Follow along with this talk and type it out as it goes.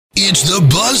It's the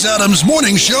Buzz Adams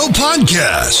Morning Show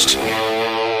podcast.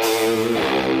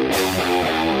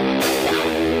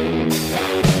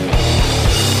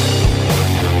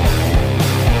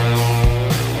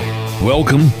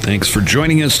 Welcome. Thanks for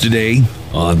joining us today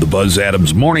on the Buzz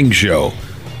Adams Morning Show.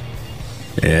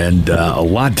 And a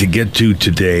lot to get to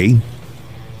today.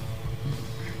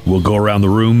 We'll go around the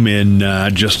room in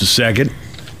just a second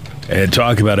and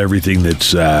talk about everything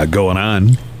that's going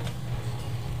on.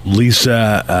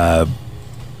 Lisa.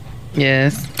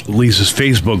 Yes. Lisa's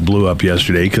Facebook blew up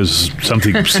yesterday because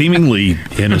something seemingly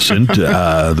innocent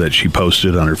that she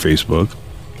posted on her Facebook.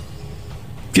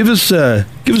 Give us Well,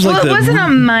 it wasn't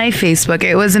on my Facebook.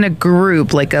 It was in a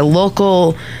group, like a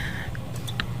local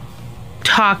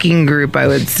talking group, I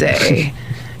would say.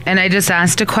 And I just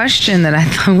asked a question that I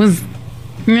thought was,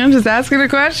 I'm just asking a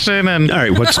question. And all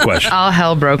right, what's the question? All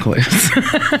hell broke loose.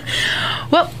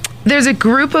 Well, there's a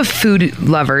group of food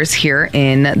lovers here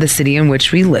in the city in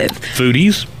which we live.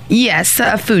 Foodies? Yes,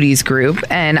 a foodies group,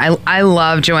 and I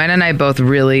love Joanna and I both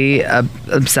really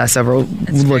obsess over.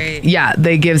 Yeah,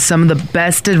 they give some of the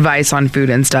best advice on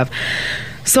food and stuff.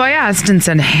 So I asked and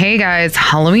said, "Hey guys,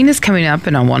 Halloween is coming up,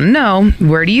 and I want to know,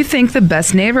 where do you think the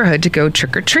best neighborhood to go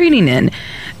trick or treating in?"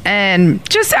 And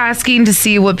just asking to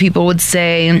see what people would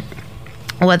say,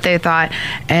 what they thought,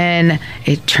 and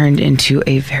it turned into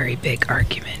a very big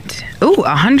argument. Ooh,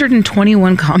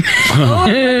 121 comments. All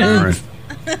right.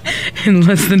 In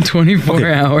less than 24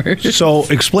 hours. So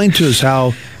explain to us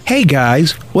how, hey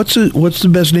guys, what's the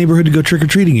best neighborhood to go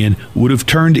trick-or-treating in would have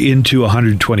turned into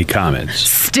 120 comments.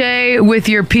 Stay with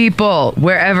your people,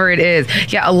 wherever it is.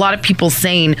 Yeah, a lot of people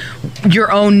saying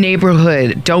your own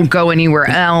neighborhood, don't go anywhere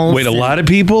else. Wait, a lot of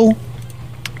people?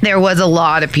 There was a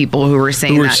lot of people who were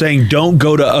saying saying don't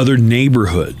go to other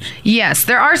neighborhoods. Yes,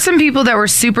 there are some people that were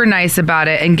super nice about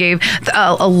it and gave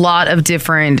a lot of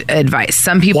different advice.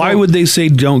 Some people. Why would they say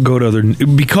don't go to other?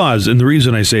 Because, and the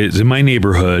reason I say it is, in my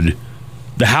neighborhood,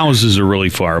 the houses are really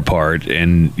far apart,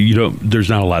 and there's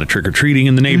not a lot of trick or treating,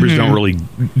 and the neighbors don't really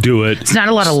do it. It's not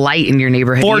a lot of light in your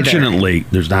neighborhood. Fortunately,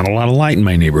 there's not a lot of light in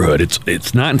my neighborhood.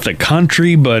 It's not in the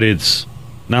country, but it's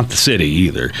not the city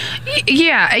either.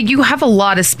 Yeah, you have a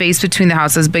lot of space between the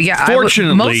houses, but yeah,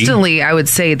 fortunately, I would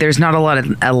say there's not a lot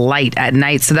of light at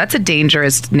night, so that's a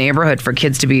dangerous neighborhood for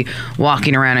kids to be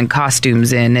walking around in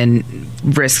costumes in and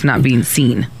risk not being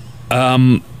seen.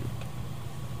 So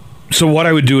what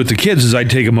I would do with the kids is I'd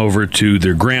take them over to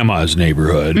their grandma's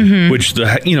neighborhood, which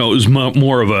is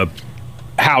more of a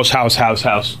house.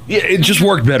 Yeah, it just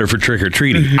worked better for trick or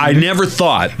treating. I never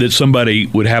thought that somebody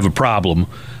would have a problem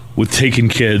with taking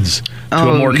kids to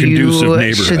a more conducive neighborhood.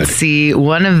 You should see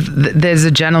there's a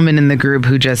gentleman in the group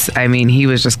who he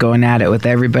was just going at it with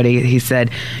everybody. He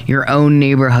said, your own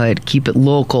neighborhood, keep it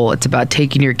local. It's about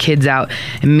taking your kids out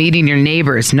and meeting your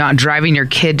neighbors, not driving your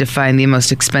kid to find the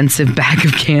most expensive bag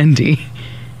of candy.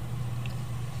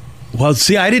 Well,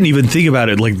 see, I didn't even think about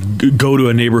it like go to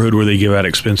a neighborhood where they give out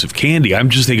expensive candy. I'm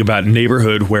just thinking about a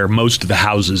neighborhood where most of the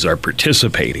houses are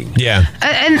participating. Yeah.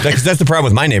 And that's the problem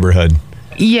with my neighborhood.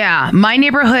 Yeah, my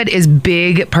neighborhood is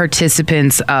big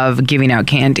participants of giving out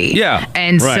candy. Yeah,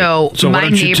 and right. so why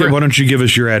don't you give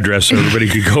us your address so everybody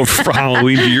could go for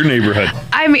Halloween to your neighborhood?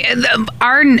 I mean,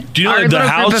 our little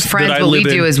group of friends, what we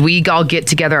do is we all get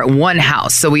together at one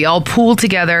house. So we all pool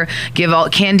together, give all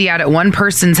candy out at one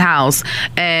person's house,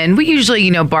 and we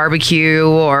usually, barbecue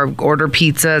or order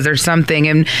pizzas or something,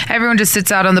 and everyone just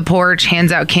sits out on the porch,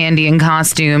 hands out candy and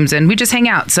costumes, and we just hang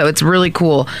out. So it's really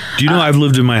cool. Do you know I've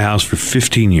lived in my house for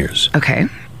 15 years. Okay.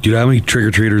 Do you know how many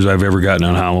trick-or-treaters I've ever gotten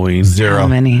on Halloween? 0. How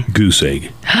many? Goose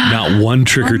egg. Not one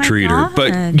trick-or-treater.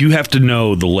 But you have to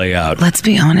know the layout. Let's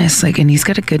be honest. And he's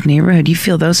got a good neighborhood. You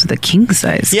feel those are the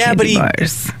king-size candy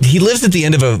bars. He lives at the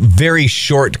end of a very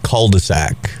short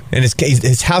cul-de-sac. And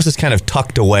his house is kind of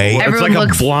tucked away. Well, it's like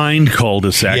a blind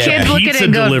cul-de-sac. Yeah. Kids look at it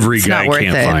and go, delivery guy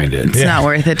can't find it. It's not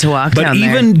worth it to walk down there. But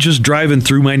even just driving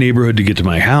through my neighborhood to get to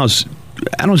my house,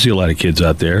 I don't see a lot of kids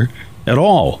out there at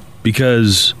all.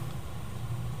 Because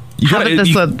read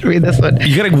this one.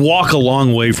 You got to walk a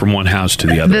long way from one house to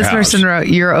the other. This person wrote,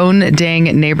 your own dang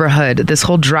neighborhood. This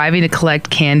whole driving to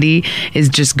collect candy is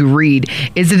just greed.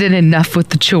 Isn't it enough with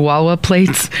the Chihuahua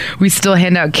plates? We still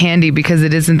hand out candy because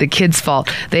it isn't the kids'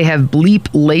 fault. They have bleep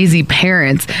lazy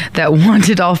parents that want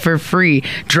it all for free.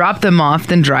 Drop them off,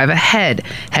 then drive ahead.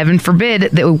 Heaven forbid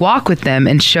that we walk with them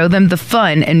and show them the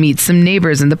fun and meet some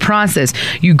neighbors in the process.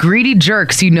 You greedy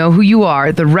jerks, you know who you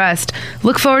are. The rest,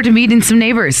 look forward to meeting some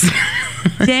neighbors.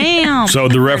 Damn. So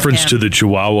the reference to the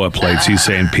Chihuahua plates, he's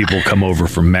saying people come over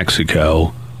from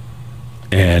Mexico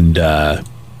and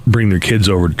bring their kids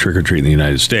over to trick-or-treat in the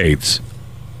United States.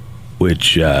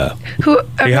 Which,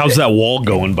 hey, how's that wall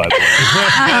going, by the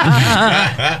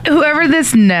way? Whoever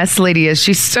this Ness lady is,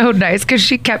 she's so nice because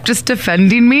she kept just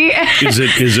defending me. Is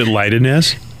it Lida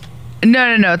Ness?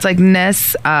 No. It's like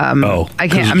Ness. I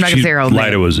can't. I'm not gonna say her whole name.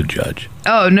 Lida was a judge.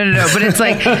 Oh no. But it's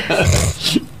like.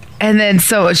 And then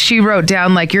so she wrote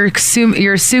down like you're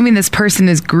assuming this person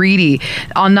is greedy.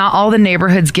 Not all the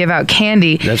neighborhoods give out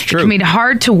candy. That's true. It can be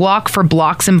hard to walk for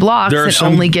blocks and blocks and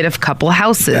only get a couple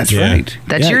houses. That's right.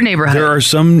 That's your neighborhood. There are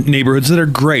some neighborhoods that are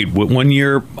great. One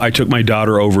year I took my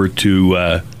daughter over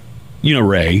to,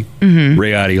 Ray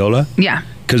Adiola. Yeah.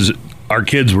 Because our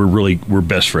kids were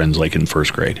best friends like in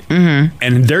first grade. Mm-hmm.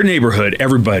 And in their neighborhood,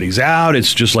 everybody's out.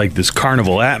 It's just like this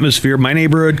carnival atmosphere. My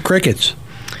neighborhood, crickets.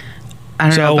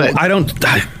 This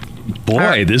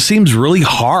seems really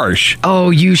harsh. Oh,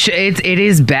 you should. It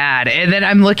is bad. And then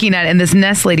I'm looking at it, and this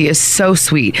Ness lady is so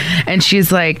sweet, and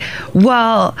she's like,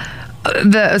 well.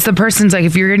 The person's like,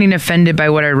 if you're getting offended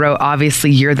by what I wrote, obviously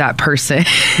you're that person.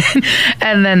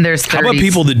 And then there's 30s. How about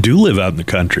people that do live out in the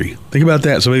country? Think about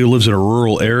that. Somebody who lives in a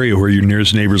rural area where your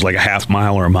nearest neighbor is like a half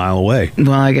mile or a mile away.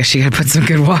 Well, I guess you got to put some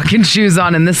good walking shoes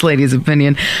on in this lady's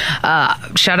opinion.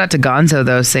 Shout out to Gonzo,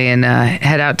 though, saying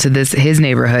head out to his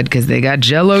neighborhood because they got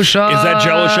Jello shots. Is that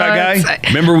Jello shot guy?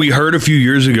 Remember we heard a few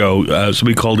years ago,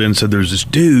 somebody called in and said there's this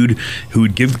dude who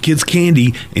would give kids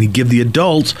candy and he'd give the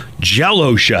adults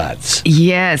Jello shots.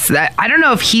 Yes. I don't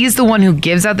know if he's the one who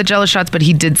gives out the Jello shots, but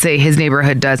he did say his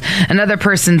neighborhood does. Another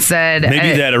person said...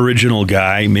 Maybe that original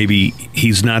guy, maybe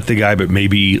he's not the guy, but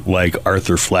maybe like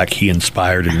Arthur Fleck, he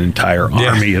inspired an entire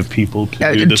army of people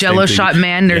to do the Jello shot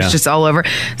man, there's just all over.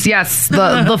 So yes,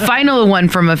 the final one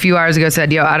from a few hours ago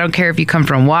said, I don't care if you come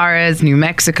from Juarez, New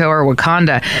Mexico, or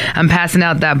Wakanda. I'm passing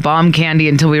out that bomb candy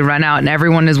until we run out, and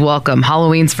everyone is welcome.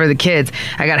 Halloween's for the kids.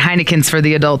 I got Heineken's for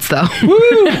the adults, though.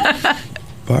 Woo!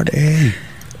 Party.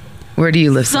 Where do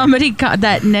you live?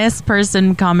 That Ness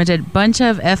person commented, bunch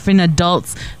of effing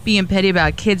adults being petty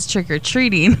about kids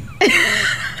trick-or-treating.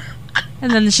 And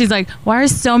then she's like, why are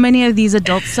so many of these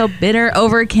adults so bitter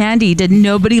over candy? Did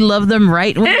nobody love them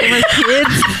right when they were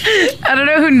kids? I don't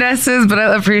know who Ness is, but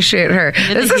I appreciate her.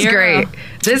 This is great.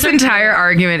 This entire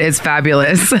argument is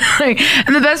fabulous.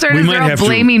 And the best part is they're all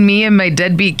blaming me and my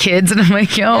deadbeat kids. And I'm like,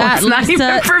 it's not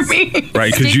even for me.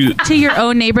 Right, because to your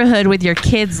own neighborhood with your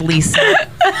kids, Lisa.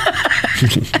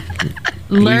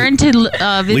 Learn to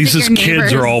visit Lisa's your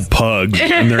neighbors. kids are all pugs,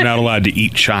 and they're not allowed to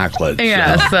eat chocolate.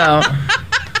 Yeah, so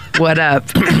what up?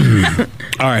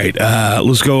 All right,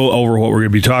 let's go over what we're going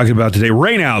to be talking about today.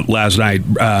 Rain out last night,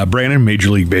 Brandon, Major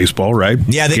League Baseball, right?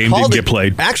 Yeah, the game didn't get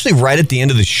played. Actually, right at the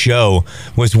end of the show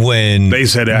was when they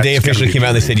said they officially came out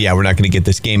and they said, we're not going to get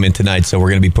this game in tonight, so we're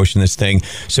going to be pushing this thing.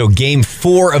 So game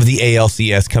 4 of the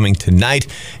ALCS coming tonight,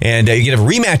 and you get a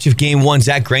rematch of game 1,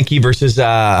 Zach Greinke versus,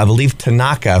 I believe,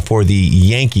 Tanaka for the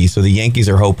Yankees. So the Yankees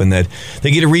are hoping that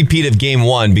they get a repeat of game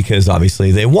 1 because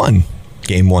obviously they won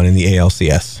game 1 in the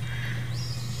ALCS.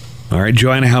 All right,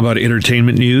 Joanna, how about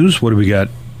entertainment news? What do we got?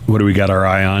 What do we got our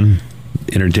eye on?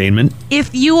 Entertainment.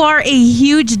 If you are a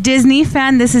huge Disney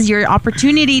fan, this is your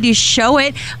opportunity to show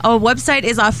it. A website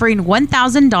is offering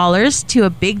 $1,000 to a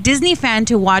big Disney fan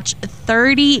to watch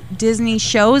 30 Disney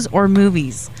shows or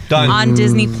movies on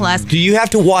Disney Plus. Do you have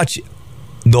to watch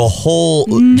the whole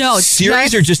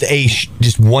series or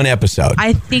just one episode?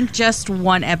 I think just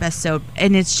one episode,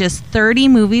 and it's just 30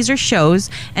 movies or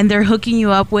shows, and they're hooking you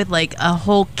up with like a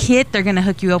whole kit. They're going to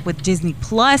hook you up with Disney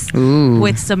Plus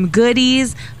with some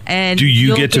goodies. And do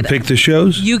you get to pick the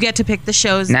shows? You get to pick the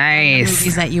shows and the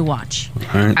movies that you watch.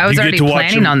 Right. I was already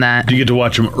planning on that. Do you get to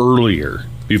watch them earlier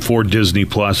before Disney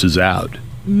Plus is out?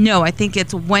 No, I think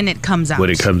it's when it comes out.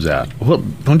 When it comes out. Well,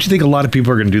 don't you think a lot of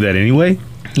people are going to do that anyway?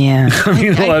 Yeah. I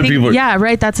mean, a lot of people are. Yeah,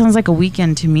 right. That sounds like a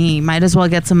weekend to me. Might as well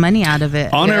get some money out of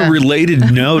it. On a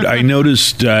related note, I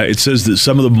noticed it says that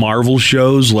some of the Marvel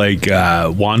shows like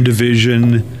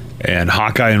WandaVision and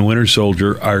Hawkeye and Winter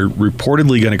Soldier are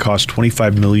reportedly going to cost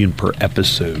 $25 million per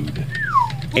episode.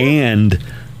 And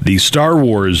the Star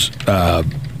Wars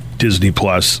Disney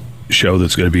Plus show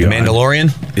that's going to be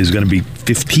Mandalorian is going to be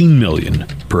 $15 million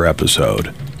per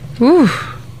episode. Ooh.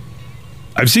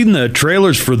 I've seen the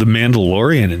trailers for The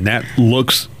Mandalorian, and that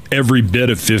looks every bit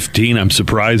of 15. I'm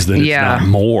surprised that it's not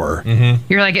more. Mm-hmm.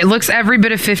 You're like, it looks every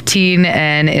bit of 15,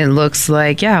 and it looks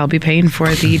like, I'll be paying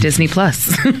for the Disney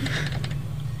Plus.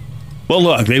 Well,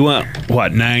 look, they want,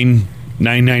 what,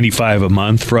 $9.95 a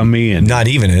month from me? And not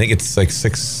even. I think it's like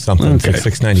 $6 something. Okay. It's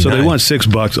like $6.99. So they want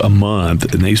 $6 a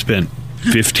month, and they spent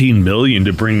 $15 million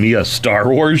to bring me a Star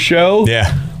Wars show.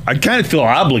 Yeah. I kind of feel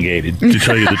obligated, to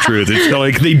tell you the truth. It's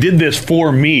like they did this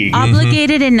for me.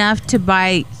 Obligated enough to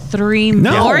buy 3 more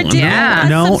no,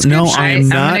 I'm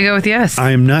not. going to go with yes.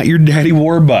 I am not your daddy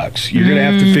Warbucks. You're going to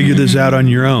have to figure this out on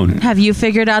your own. Have you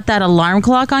figured out that alarm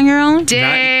clock on your own?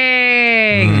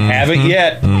 Dang. Haven't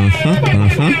yet.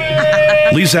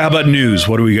 Lisa, how about news?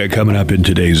 What do we got coming up in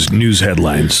today's news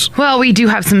headlines? Well, we do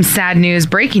have some sad news,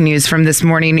 breaking news from this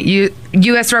morning.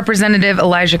 U.S. Representative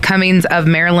Elijah Cummings of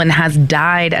Maryland has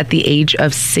died at the age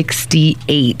of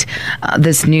 68.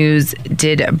 This news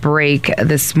did break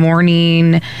this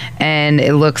morning, and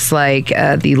it looks like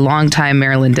the longtime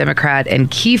Maryland Democrat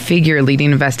and key figure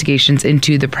leading investigations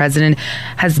into the president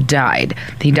has died.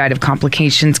 He died of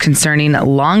complications concerning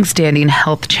long-standing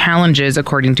health challenges,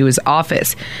 according to his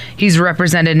office. He's represented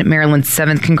Maryland's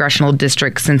 7th Congressional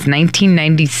District since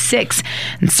 1996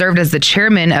 and served as the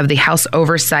chairman of the House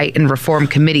Oversight and Reform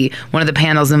Committee, one of the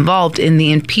panels involved in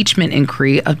the impeachment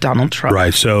inquiry of Donald Trump.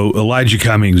 Right. So Elijah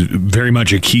Cummings, very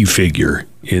much a key figure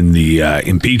in the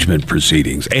impeachment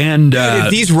proceedings. And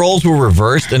if these roles were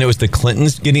reversed and it was the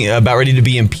Clintons getting about ready to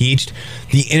be impeached,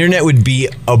 the internet would be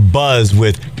abuzz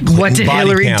with Clinton What did body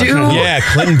Hillary count. do? Yeah,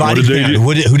 Clinton body What did they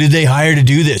count. do? Who did they hire to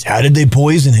do this? How did they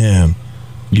poison him?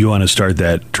 you want to start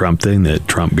that Trump thing that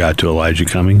Trump got to Elijah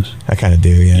Cummings? I kind of do,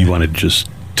 yeah. You want to just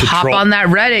Hop on that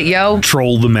Reddit, yo.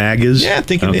 troll the MAGAs? Yeah,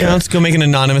 thinking, Okay. let's go make an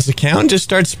anonymous account and just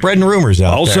start spreading rumors out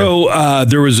there. Also,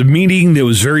 there was a meeting that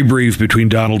was very brief between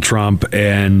Donald Trump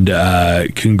and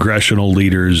congressional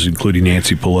leaders, including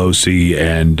Nancy Pelosi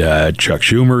and Chuck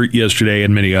Schumer yesterday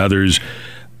and many others,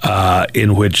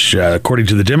 in which, according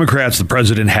to the Democrats, the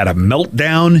president had a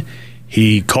meltdown.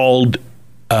 He called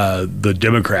the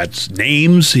Democrats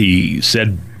names. He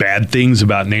said bad things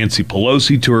about Nancy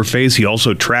Pelosi to her face. He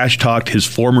also trash talked his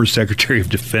former Secretary of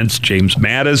Defense, James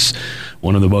Mattis,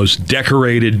 one of the most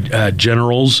decorated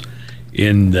generals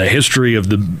in the history of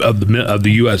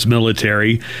the U.S.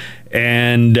 military,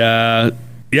 and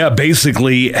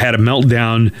basically had a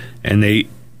meltdown. And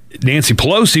Nancy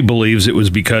Pelosi believes it was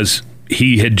because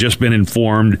he had just been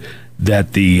informed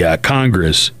that the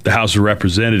Congress, the House of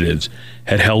Representatives,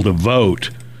 had held a vote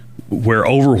where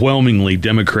overwhelmingly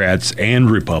Democrats and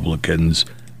Republicans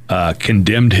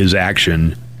condemned his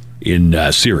action in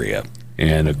Syria.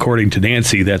 And according to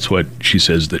Nancy, that's what she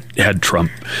says that had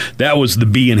Trump. That was the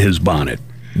bee in his bonnet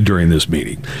during this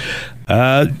meeting.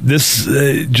 This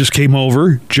just came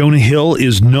over. Jonah Hill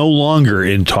is no longer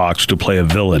in talks to play a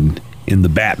villain in the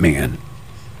Batman.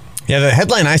 Yeah, the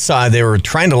headline I saw, they were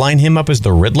trying to line him up as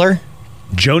the Riddler.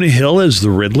 Jonah Hill as the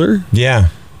Riddler? Yeah.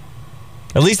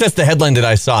 At least that's the headline that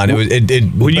I saw. And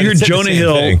When you hear Jonah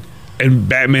Hill and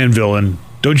Batman villain,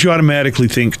 don't you automatically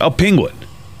think, oh, Penguin?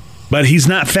 But he's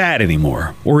not fat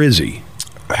anymore, or is he?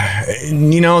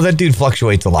 You know, that dude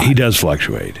fluctuates a lot. He does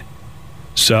fluctuate.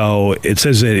 So it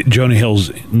says that Jonah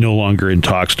Hill's no longer in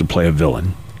talks to play a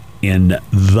villain in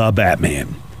The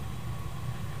Batman.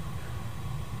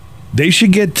 They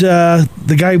should get the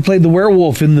guy who played the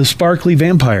werewolf in the Sparkly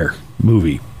Vampire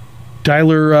movie,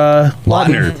 Tyler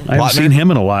Lautner. I haven't seen him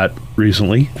in a lot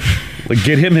recently. Like,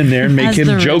 get him in there and make As him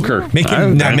the Joker. Make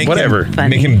him whatever.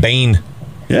 Make him Bane.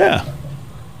 Yeah.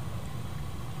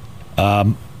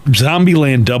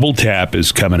 Zombieland Double Tap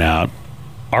is coming out.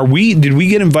 Did we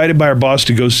get invited by our boss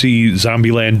to go see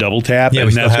Zombieland Double Tap? Yeah,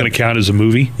 and that's going to count as a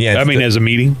movie? Yeah, as a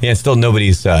meeting? Yeah, still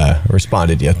nobody's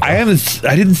responded yet. I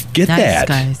didn't get Nice, that.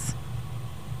 guys.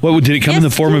 What, did it come in the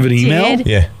Yes, form of an you email? did.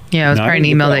 Yeah. Yeah, it was No, I probably an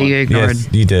didn't email get that that you ignored. Yes,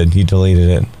 you did. You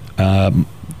deleted it.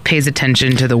 Pays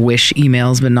attention to the Wish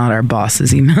emails, but not our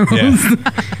boss's emails. Yeah.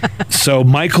 So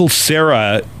Michael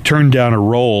Cera turned down a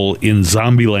role in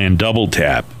Zombieland Double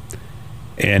Tap,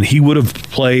 and he would have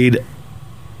played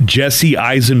Jesse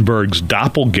Eisenberg's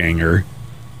doppelganger,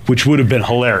 which would have been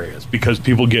hilarious because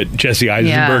people get Jesse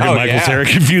Eisenberg Yeah. and Michael Cera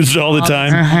confused all the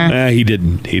time. He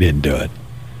didn't do it.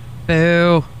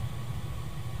 Boo.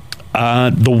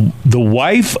 The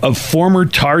wife of former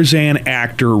Tarzan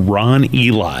actor Ron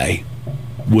Eli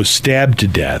was stabbed to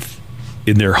death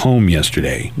in their home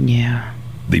yesterday. Yeah.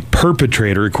 The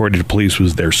perpetrator, according to police,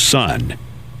 was their son,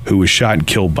 who was shot and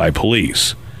killed by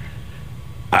police.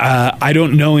 I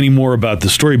don't know any more about the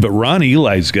story, but Ron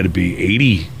Eli's got to be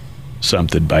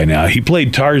 80-something by now. He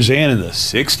played Tarzan in the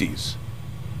 60s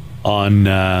on,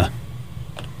 as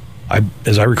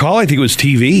I recall, I think it was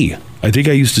TV. I think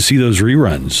I used to see those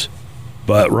reruns.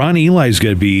 But Ron Eli's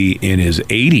going to be in his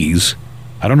 80s.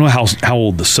 I don't know how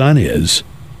old the son is.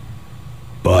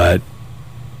 But,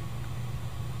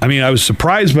 I mean, I was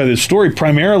surprised by this story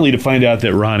primarily to find out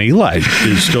that Ron Eli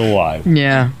is still alive.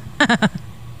 Yeah.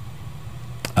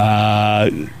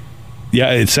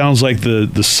 Yeah, it sounds like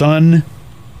the son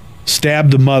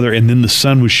stabbed the mother, and then the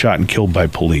son was shot and killed by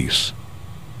police.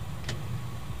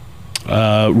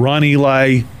 Ron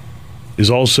Ely is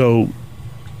also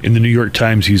in the New York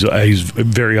Times. He's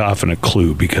very often a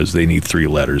clue because they need 3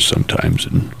 letters sometimes,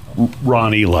 and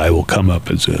Ron Ely will come up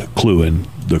as a clue in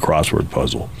the crossword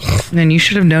puzzle. Then you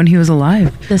should have known he was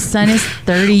alive. The son is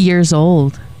 30 years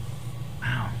old.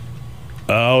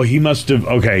 Oh, he must have.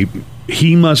 Okay,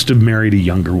 he must have married a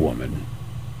younger woman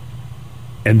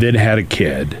and then had a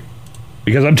kid.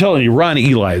 Because I'm telling you, Ron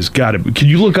Eli's got it. Can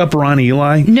you look up Ron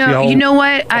Eli? No, you know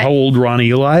what? How old Ron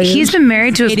Eli is? He's been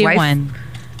married to his 81. wife.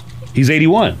 He's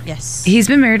 81. Yes. He's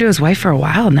been married to his wife for a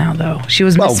while now, though. She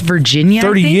was Miss Virginia.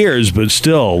 30 years, but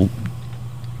still.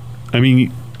 I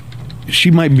mean,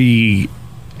 she might be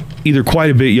either quite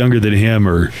a bit younger than him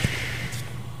or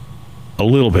a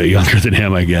little bit younger than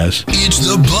him, I guess. It's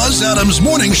the Buzz Adams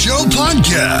Morning Show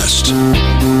podcast.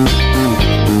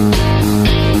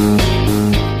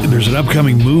 There's an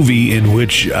upcoming movie in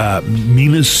which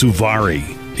Mina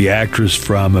Suvari, the actress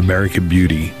from American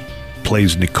Beauty,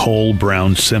 plays Nicole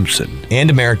Brown Simpson. And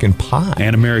American Pie.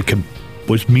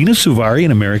 Was Mina Suvari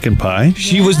in American Pie?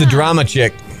 She was the drama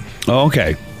chick. Oh,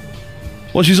 okay.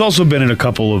 Well, she's also been in a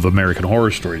couple of American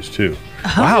Horror Stories, too.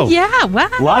 Wow. Yeah, wow.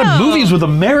 A lot of movies with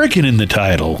American in the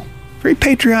title. Very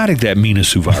patriotic, that Mina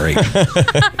Suvari.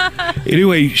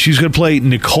 Anyway, she's going to play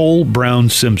Nicole Brown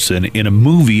Simpson in a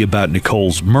movie about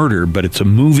Nicole's murder, but it's a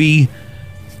movie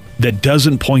that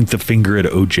doesn't point the finger at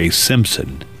O.J.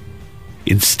 Simpson.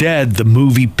 Instead, the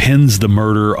movie pins the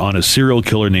murder on a serial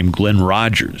killer named Glenn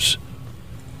Rogers.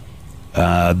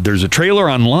 There's a trailer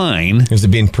online. Is it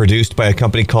being produced by a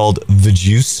company called The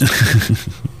Juice?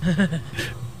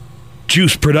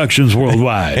 Juice Productions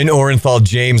Worldwide. An Orenthal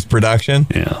James production?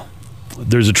 Yeah.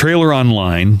 There's a trailer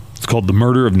online. It's called The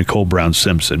Murder of Nicole Brown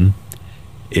Simpson.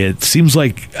 It seems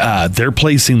like they're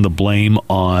placing the blame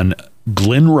on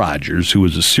Glenn Rogers, who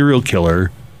was a serial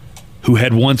killer who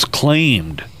had once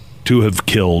claimed to have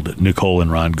killed Nicole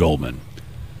and Ron Goldman.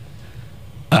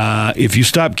 If you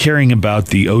stop caring about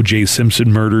the O.J.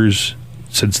 Simpson murders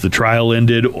since the trial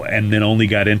ended, and then only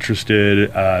got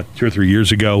interested 2 or 3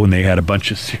 years ago when they had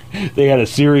they had a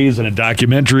series and a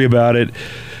documentary about it.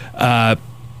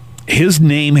 His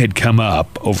name had come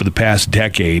up over the past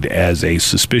decade as a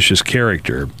suspicious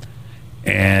character,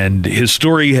 and his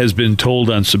story has been told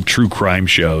on some true crime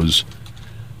shows.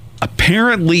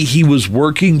 Apparently, he was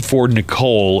working for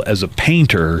Nicole as a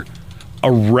painter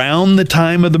around the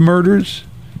time of the murders.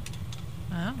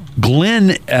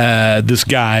 Glenn, this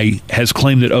guy, has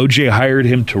claimed that O.J. hired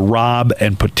him to rob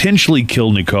and potentially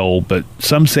kill Nicole, but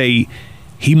some say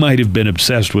he might have been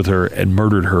obsessed with her and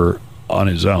murdered her on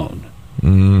his own.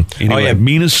 Anyway,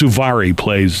 Mina Suvari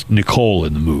plays Nicole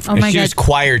in the movie. Oh my she God. was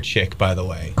choir chick, by the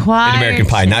way. Choir in American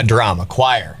Pie, chick. not drama,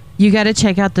 choir. You got to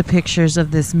check out the pictures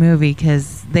of this movie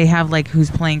because they have like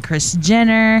who's playing Kris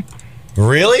Jenner.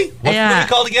 Really? What's the Yeah. movie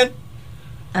called again?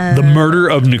 The Murder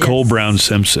of Nicole yes. Brown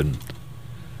Simpson.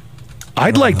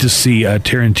 I'd like to see a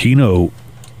Tarantino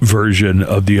version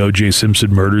of the O.J.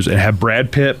 Simpson murders and have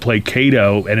Brad Pitt play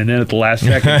Kato, and then at the last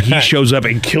second he shows up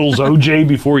and kills O.J.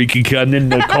 before he can kill, and then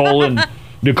Nicole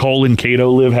and Kato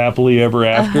live happily ever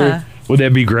after. Would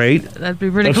that be great? That'd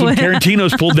be pretty That's cool. what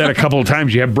Tarantino's pulled that a couple of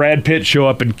times. You have Brad Pitt show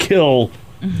up and kill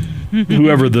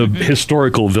whoever the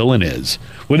historical villain is.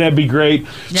 Wouldn't that be great?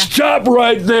 Yeah. Stop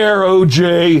right there,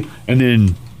 O.J. And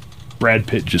then Brad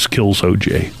Pitt just kills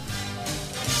O.J.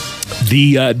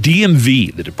 The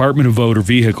DMV, the Department of Motor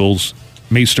Vehicles,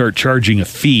 may start charging a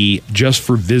fee just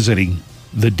for visiting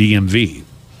the DMV.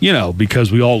 You know,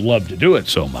 because we all love to do it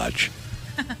so much.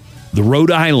 The Rhode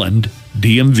Island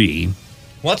DMV.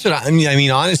 Well, that's what I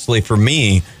mean, honestly, for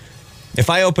me, if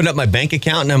I opened up my bank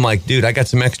account and I'm like, dude, I got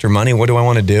some extra money, what do I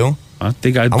want to do? I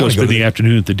think I'd I go wanna spend go to the the-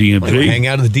 afternoon at the I'm gonna DMV. hang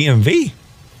out at the DMV.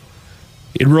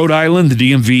 In Rhode Island, the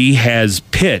DMV has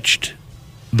pitched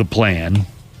the plan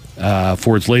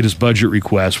for its latest budget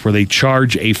request where they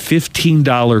charge a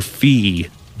 $15 fee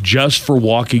just for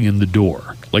walking in the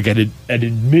door, like an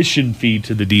admission fee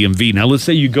to the DMV. Now, let's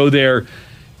say you go there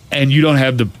and you don't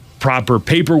have the proper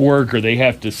paperwork or they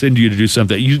have to send you to do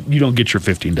something. You don't get your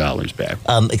 $15 back.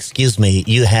 Excuse me,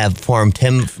 you have Form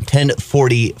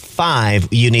 1045.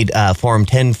 You need Form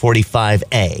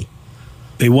 1045A.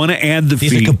 They want to add the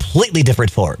These fee. are completely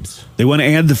different forms. They want to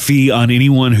add the fee on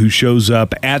anyone who shows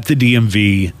up at the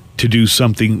DMV to do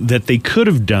something that they could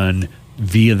have done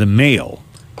via the mail,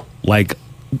 like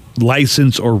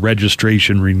license or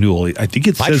registration renewal. I think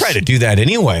it says. I try to do that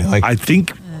anyway. I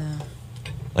think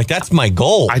that's my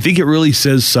goal. I think it really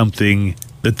says something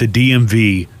that the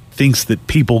DMV thinks that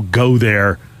people go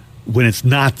there when it's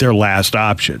not their last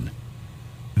option.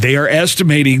 They are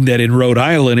estimating that in Rhode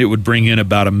Island, it would bring in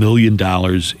about $1 million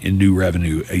in new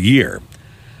revenue a year.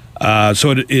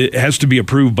 So it has to be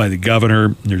approved by the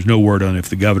governor. There's no word on if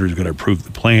the governor is going to approve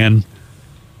the plan.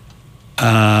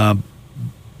 But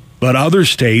other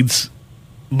states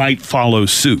might follow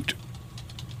suit.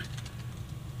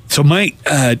 So my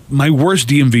worst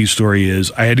DMV story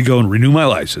is I had to go and renew my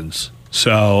license.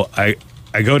 So I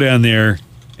go down there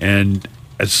and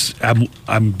I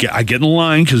get in the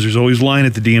line because there's always a line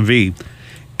at the DMV,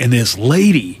 and this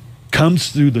lady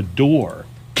comes through the door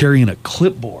carrying a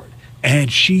clipboard,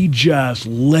 and she just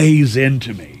lays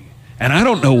into me, and I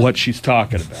don't know what she's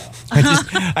talking about.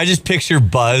 I just picture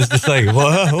Buzz just like,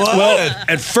 what? Well,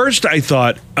 at first I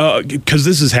thought, because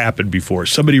this has happened before,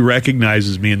 somebody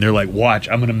recognizes me and they're like, watch,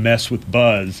 I'm going to mess with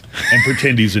Buzz and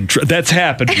pretend he's in trouble. That's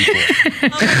happened before. Oh,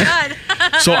 my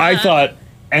God. So I thought,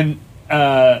 and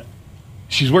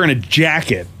she's wearing a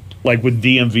jacket, like with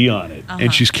DMV on it,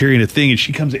 and she's carrying a thing, and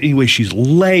she comes, anyway, she's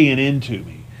laying into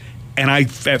me. And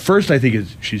at first I think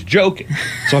she's joking.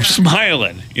 So I'm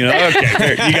smiling, okay,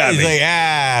 there, you got He's me.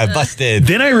 like, busted.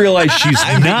 Then I realize she's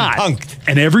I'm not. punked.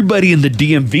 And everybody in the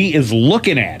DMV is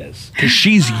looking at us because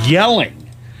she's yelling.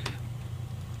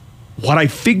 What I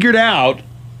figured out,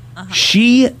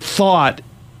 she thought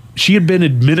she had been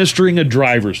administering a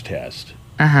driver's test.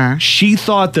 She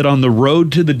thought that on the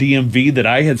road to the DMV that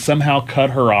I had somehow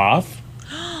cut her off.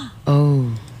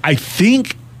 Oh. I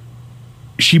think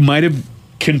she might have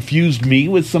confused me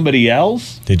with somebody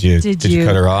else. Did you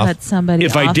cut her off? Cut somebody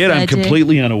If off, I did, I'm Magic?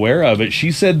 completely unaware of it.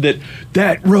 She said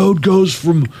that road goes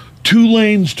from 2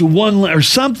 lanes to 1 lane or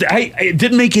something. It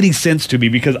didn't make any sense to me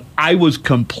because I was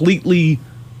completely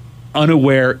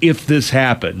unaware if this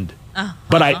happened.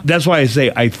 But that's why I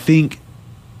say I think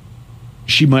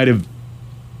she might have,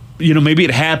 maybe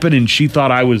it happened and she thought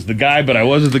I was the guy, but I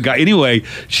wasn't the guy. Anyway,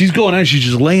 she's going on. She's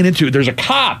just laying into it. There's a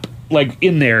cop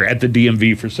in there at the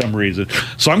DMV for some reason.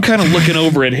 So I'm kind of looking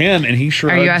over at him and he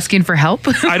shrugs. Are you asking for help?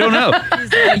 I don't know.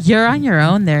 You're on your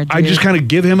own there, dude. I just kind of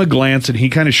give him a glance and he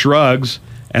kind of shrugs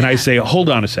and I say, hold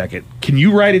on a second. Can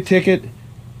you write a ticket?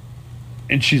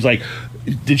 And she's like,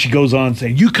 then she goes on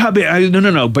saying, you come in.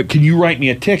 No. But can you write me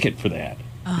a ticket for that?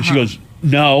 And she goes,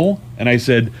 no. And I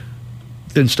said,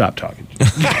 then stop talking to me.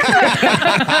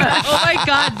 Oh, my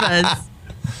God, Buzz.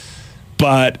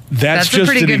 But that's a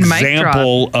just pretty an good mic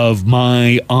example of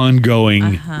my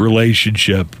ongoing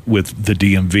relationship with the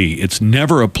DMV. It's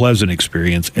never a pleasant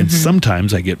experience, and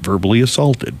sometimes I get verbally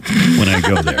assaulted when I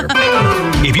go there.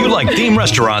 If you like theme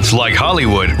restaurants like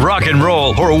Hollywood, rock and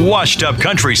roll, or washed-up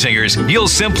country singers, you'll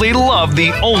simply love the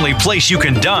only place you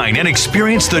can dine and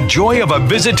experience the joy of a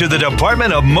visit to the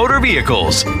Department of Motor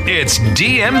Vehicles. It's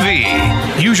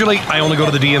DMV. Usually, I only go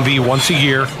to the DMV once a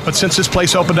year, but since this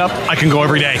place opened up, I can go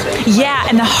every day. Yeah,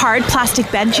 and the hard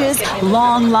plastic benches,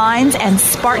 long lines, and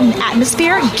Spartan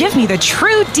atmosphere give me the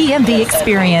true DMV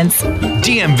experience.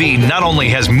 DMV not only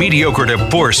has mediocre to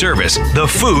poor service, the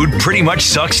food pretty much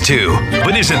sucks too.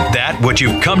 But isn't that what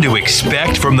you've come to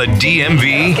expect from the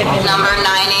DMV? Number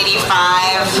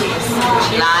 985.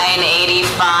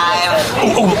 985.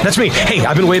 Oh, that's me. Hey,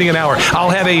 I've been waiting an hour. I'll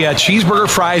have a cheeseburger,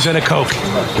 fries, and a Coke.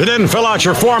 You didn't fill out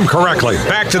your form correctly.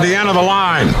 Back to the end of the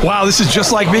line. Wow, this is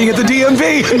just like being at the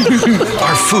DMV.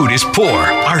 Our food is poor.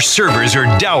 Our servers are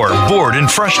dour, bored, and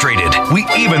frustrated. We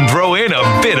even throw in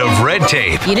a bit of red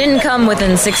tape. You didn't come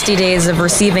within 60 days of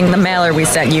receiving the mailer we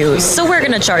sent you, so we're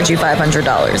going to charge you $500.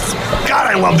 God,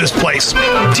 I love this place.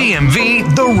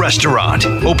 DMV, the restaurant.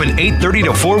 Open 8:30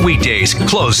 to 4 weekdays,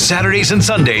 closed Saturdays and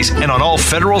Sundays, and on all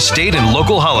federal, state, and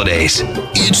local holidays.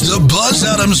 It's the Buzz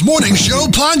Adams Morning Show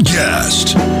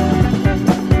podcast.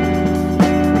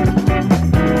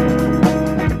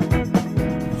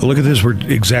 Look at this. We're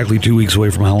exactly 2 weeks away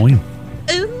from Halloween.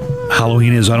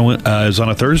 Halloween is on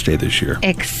a Thursday this year.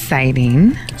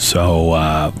 Exciting.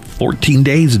 So 14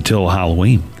 days until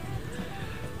Halloween.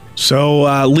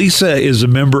 So Lisa is a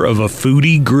member of a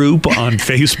foodie group on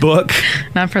Facebook.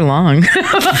 Not for long.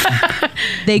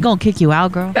 They gonna kick you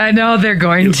out, girl. I know they're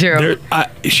going to.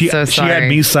 She had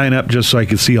me sign up just so I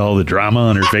could see all the drama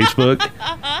on her Facebook.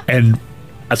 And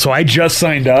so I just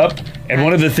signed up. And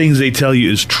one of the things they tell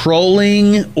you is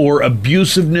trolling or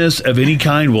abusiveness of any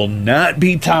kind will not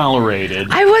be tolerated.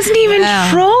 I wasn't even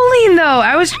trolling, though.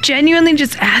 I was genuinely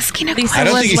just asking a question. I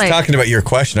don't think he's talking about your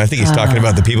question. I think he's talking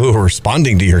about the people who are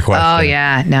responding to your question. Oh,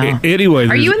 yeah. No. Anyway.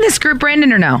 Are you in this group,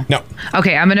 Brandon, or no? No.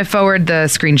 Okay, I'm going to forward the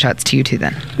screenshots to you, too,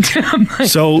 then.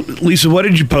 So, Lisa, what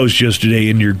did you post yesterday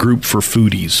in your group for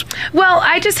foodies? Well,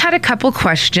 I just had a couple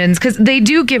questions because they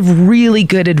do give really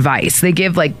good advice. They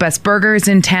give, like, best burgers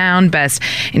in town, best best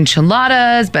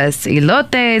enchiladas, best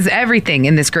elotes, everything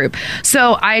in this group.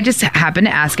 So I just happened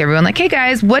to ask everyone, like, hey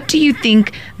guys, what do you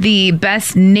think the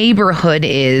best neighborhood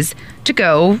is to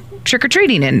go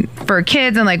trick-or-treating in for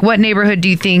kids? And like, what neighborhood do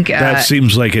you think? That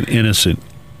seems like an innocent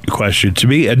question to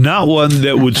me, and not one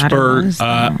that would spur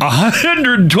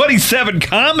 127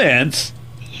 comments.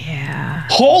 Yeah.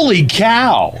 Holy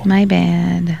cow. My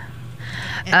bad.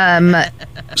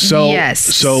 So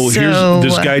yes. here's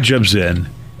this guy jumps in,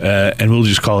 and we'll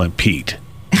just call him Pete.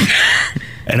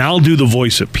 And I'll do the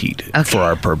voice of Pete for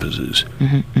our purposes.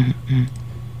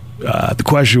 The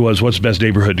question was, what's the best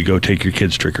neighborhood to go take your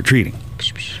kids trick-or-treating?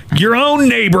 Your own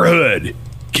neighborhood.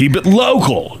 Keep it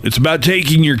local. It's about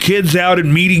taking your kids out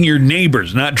and meeting your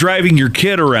neighbors, not driving your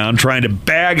kid around trying to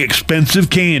bag expensive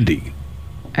candy.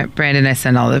 All right, Brandon, I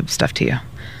sent all the stuff to you.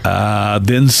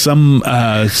 Then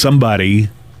somebody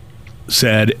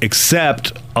said,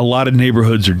 except a lot of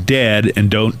neighborhoods are dead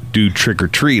and don't do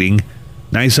trick-or-treating.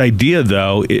 Nice idea,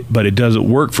 though, but it doesn't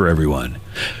work for everyone.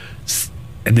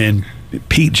 And then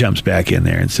Pete jumps back in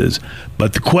there and says,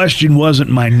 but the question wasn't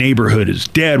my neighborhood is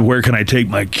dead, where can I take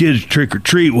my kids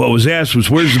trick-or-treat? What was asked was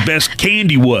where's the best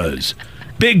candy was.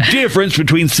 Big difference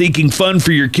between seeking fun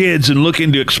for your kids and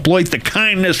looking to exploit the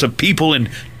kindness of people in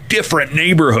different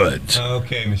neighborhoods.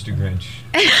 Okay, Mr. Grinch.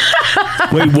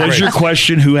 Wait, was your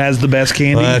question who has the best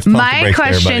candy? My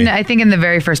question, I think in the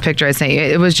very first picture I sent you,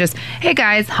 it was just, hey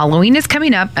guys, Halloween is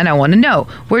coming up and I want to know,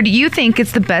 where do you think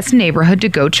it's the best neighborhood to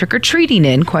go trick-or-treating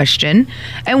in? Question.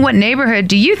 And what neighborhood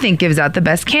do you think gives out the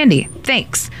best candy?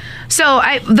 Thanks. So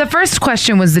the first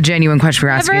question was the genuine question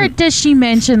we're asking. Never does she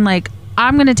mention like,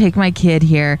 I'm going to take my kid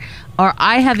here, or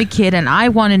I have a kid and I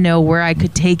want to know where I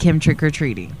could take him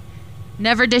trick-or-treating.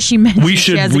 Never does she mention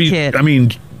she has a kid. I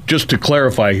mean, just to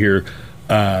clarify here,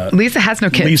 Lisa has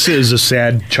no kids. Lisa is a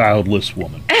sad, childless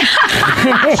woman.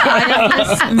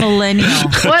 Childless millennial.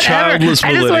 Whatever. Childless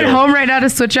I just millennial. went home right now to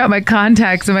switch out my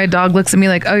contacts, and my dog looks at me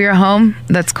like, oh, you're home?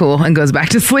 That's cool, and goes back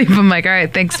to sleep. I'm like, all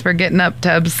right, thanks for getting up,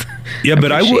 Tubbs. Yeah,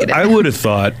 but I would have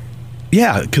thought,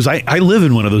 yeah, because I live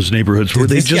in one of those neighborhoods where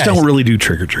they just don't really do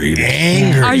trick-or-treating.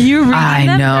 Angry. Are you reading I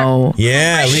them? know.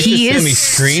 Yeah, Lisa He sent me is-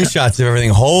 screenshots of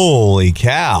everything. Holy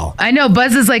cow. I know.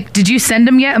 Buzz is like, did you send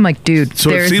them yet? I'm like, dude, So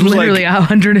it there's seems literally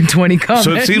 120 comments.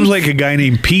 So it seems like a guy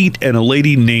named Pete and a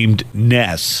lady named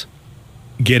Ness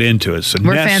get into it. So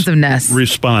We're fans of Ness.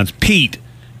 Responds, Pete,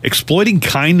 exploiting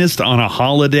kindness on a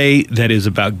holiday that is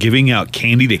about giving out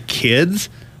candy to kids?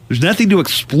 There's nothing to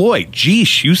exploit.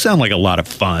 Geesh, you sound like a lot of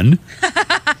fun.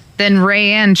 Then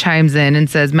Rayanne chimes in and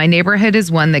says, my neighborhood is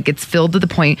one that gets filled to the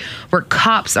point where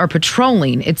cops are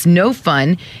patrolling. It's no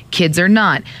fun. Kids are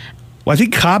not. Well, I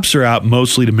think cops are out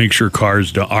mostly to make sure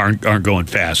cars aren't going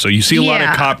fast. So you see a lot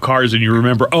of cop cars and you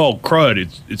remember, oh, crud,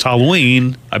 it's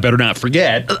Halloween. I better not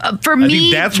forget. For I me,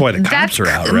 think that's why the cops are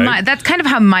out, right? That's kind of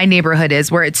how my neighborhood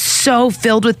is, where it's so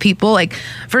filled with people. Like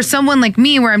for someone like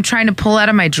me, where I'm trying to pull out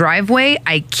of my driveway,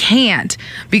 I can't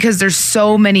because there's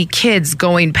so many kids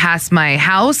going past my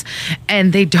house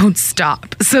and they don't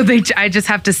stop. So I just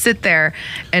have to sit there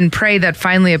and pray that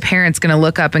finally a parent's going to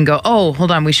look up and go, oh,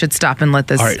 hold on, we should stop and let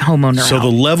this homeowner So out.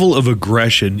 the level of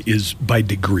aggression is by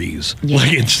degrees. Yeah.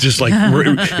 Like it's just like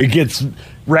it gets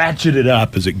ratcheted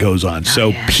up as it goes on.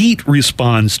 So Pete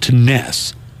responds to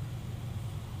Ness.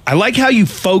 I like how you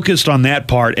focused on that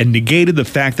part and negated the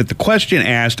fact that the question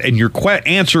asked and your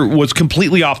answer was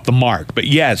completely off the mark. But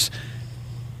yes,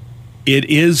 it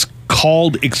is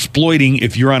called exploiting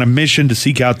if you're on a mission to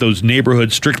seek out those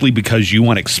neighborhoods strictly because you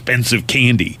want expensive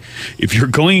candy. If you're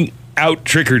going out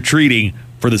trick-or-treating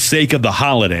for the sake of the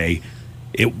holiday,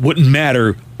 it wouldn't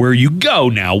matter where you go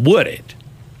now, would it?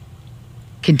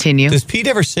 Continue. Does Pete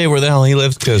ever say where the hell he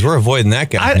lives? Because we're avoiding that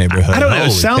guy's neighborhood. I don't know. It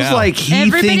Holy sounds cow. like he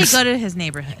Everybody thinks... go to his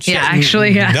neighborhood. Yeah,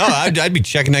 actually, yeah. No, I'd be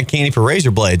checking that candy for razor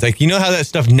blades. Like, you know how that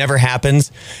stuff never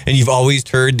happens, and you've always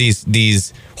heard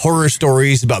these horror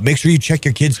stories about make sure you check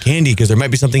your kid's candy because there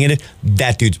might be something in it.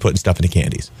 That dude's putting stuff into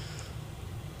candies.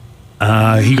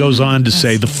 He goes on to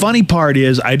say, the funny part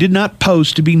is I did not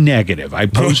post to be negative. I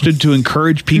posted to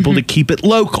encourage people to keep it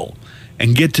local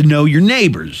and get to know your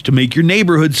neighbors, to make your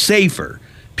neighborhood safer.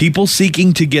 People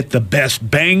seeking to get the best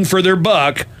bang for their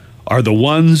buck are the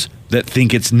ones that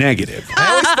think it's negative. I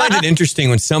always find it interesting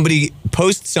when somebody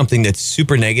posts something that's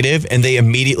super negative and they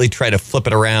immediately try to flip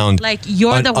it around. Like,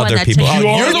 you're on the one other that's people. taking-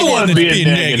 You're the one that's being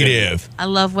negative. I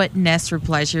love what Ness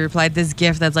replied. She replied this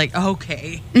gift that's like,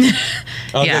 okay.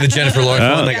 Oh, Yeah. the Jennifer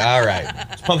Lawrence one? Like, all right.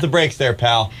 Let's pump the brakes there,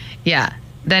 pal. Yeah.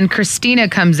 Then Christina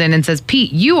comes in and says,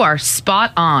 Pete, you are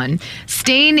spot on.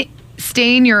 Stay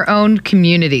in your own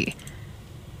community.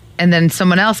 And then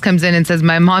someone else comes in and says,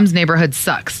 my mom's neighborhood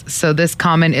sucks. So this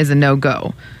comment is a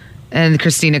no-go. And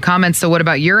Christina comments, so what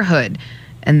about your hood?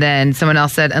 And then someone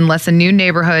else said, unless a new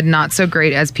neighborhood, not so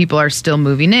great as people are still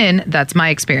moving in. That's my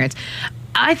experience.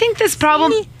 I think this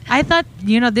problem... I thought,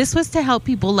 this was to help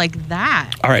people like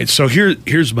that. All right, so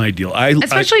here's my deal.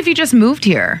 Especially if you just moved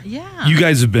here. Yeah. You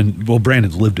guys have been,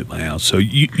 Brandon's lived at my house, so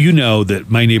you know that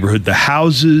my neighborhood, the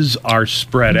houses are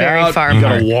spread Very out. far You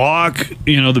apart. gotta walk,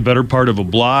 the better part of a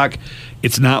block.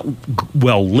 It's not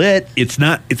well lit.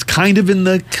 It's kind of in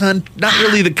the not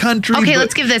really the country. Okay, but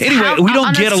let's give this. Anyway, we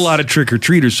don't get a lot of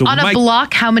trick-or-treaters. So on a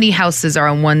block, how many houses are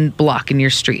on one block in your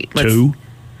street? 2.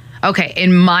 Okay,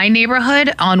 in my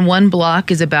neighborhood, on one block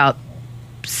is about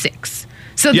 6.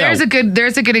 So there's a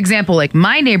good example. Like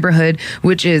my neighborhood,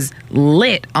 which is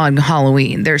lit on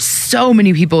Halloween. There's so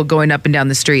many people going up and down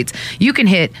the streets. You can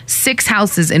hit 6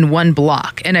 houses in one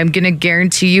block, and I'm gonna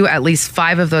guarantee you at least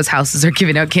 5 of those houses are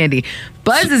giving out candy.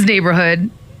 Buzz's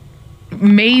neighborhood,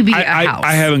 maybe a house.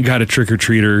 I haven't got a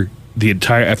trick-or-treater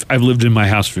I've lived in my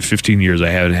house for 15 years. I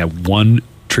haven't had one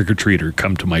trick-or-treater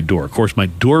come to my door. Of course, my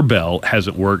doorbell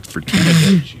hasn't worked for 10 of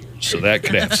those years, so that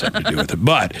could have something to do with it.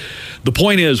 But the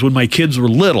point is, when my kids were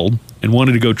little and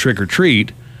wanted to go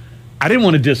trick-or-treat, I didn't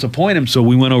want to disappoint them, so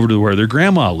we went over to where their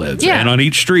grandma lives. Yeah. And on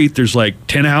each street, there's like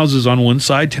 10 houses on one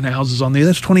side, 10 houses on the other.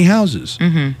 That's 20 houses.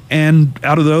 Mm-hmm. And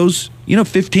out of those,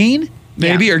 15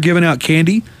 maybe are giving out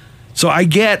candy. So I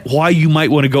get why you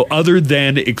might want to go, other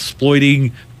than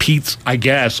exploiting Pete's, I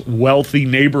guess, wealthy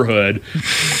neighborhood.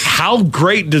 How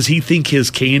great does he think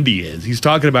his candy is? He's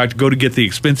talking about go to get the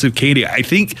expensive candy. I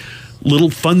think little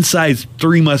fun-sized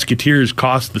Three Musketeers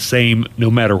cost the same no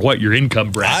matter what your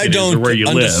income bracket is or where you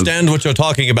live. I don't understand what you're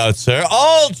talking about, sir.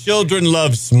 All children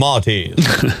love Smarties.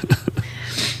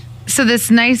 So this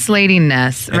nice lady,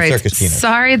 Ness, And writes, Circus Tina.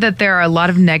 sorry that there are a lot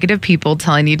of negative people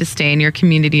telling you to stay in your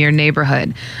community or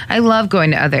neighborhood. I love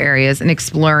going to other areas and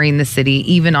exploring the city,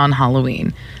 even on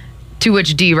Halloween. To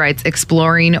which D writes,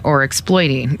 exploring or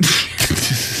exploiting.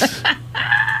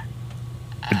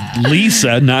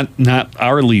 Lisa, not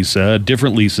our Lisa, a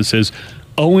different Lisa says,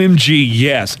 OMG,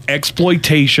 yes,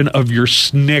 exploitation of your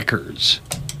Snickers.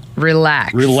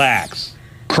 Relax.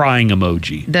 Crying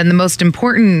emoji. Then the most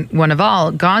important one of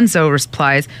all, Gonzo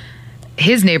replies,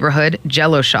 his neighborhood,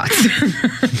 Jello shots.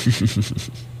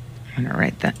 I'm going to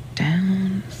write that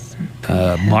down.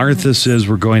 Martha says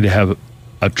we're going to have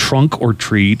a trunk or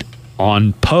treat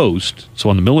on post, so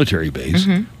on the military base,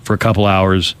 for a couple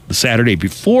hours the Saturday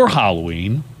before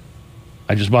Halloween.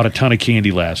 I just bought a ton of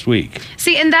candy last week.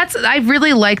 See, and I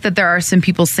really like that there are some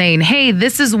people saying, hey,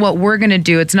 this is what we're going to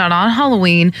do. It's not on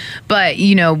Halloween, but,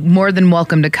 more than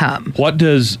welcome to come. What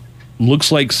does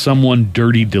looks like someone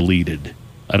dirty deleted?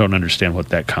 I don't understand what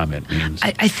that comment means.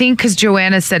 I think because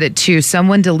Joanna said it too.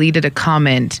 Someone deleted a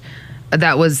comment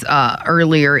that was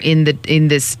earlier in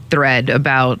this thread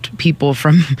about people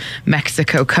from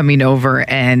Mexico coming over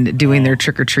and doing their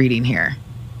trick-or-treating here.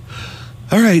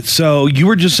 All right, so you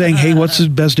were just saying, hey, what's the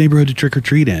best neighborhood to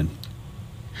trick-or-treat in?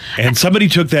 And somebody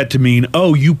took that to mean,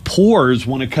 oh, you poors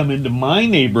want to come into my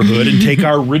neighborhood and take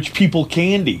our rich people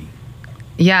candy.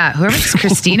 Yeah, whoever this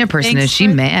Christina person is, she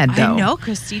mad, though. I know,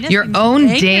 Christina. Your own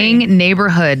dang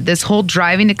neighborhood. This whole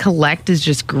driving to collect is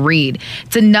just greed.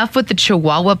 It's enough with the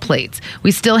Chihuahua plates.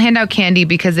 We still hand out candy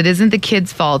because it isn't the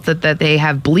kids' fault that they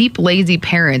have bleep lazy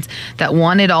parents that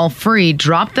want it all free,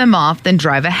 drop them off, then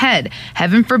drive ahead.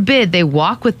 Heaven forbid they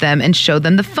walk with them and show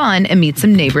them the fun and meet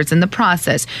some neighbors in the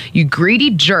process. You greedy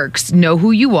jerks know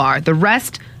who you are. The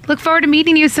rest, look forward to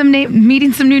meeting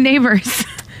meeting some new neighbors.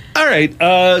 All right,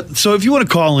 so if you want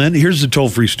to call in, here's the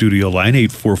toll-free studio line,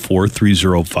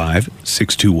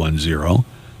 844-305-6210.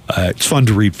 It's fun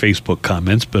to read Facebook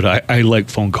comments, but I like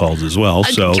phone calls as well.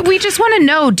 So we just want to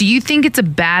know, do you think it's a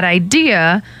bad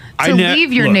idea to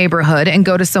leave your neighborhood and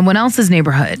go to someone else's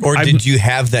neighborhood? Or did you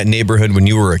have that neighborhood when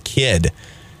you were a kid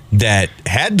that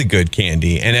had the good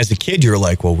candy? And as a kid, you were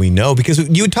like, well, we know. Because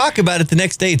you would talk about it the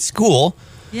next day at school.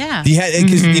 Yeah.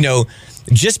 Because,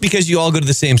 just because you all go to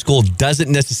the same school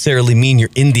doesn't necessarily mean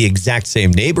you're in the exact same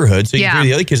neighborhood. So you hear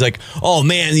the other kids like, oh,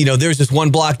 man, there's this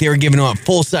one block they were giving out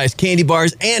full-size candy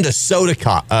bars and a soda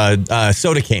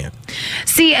can.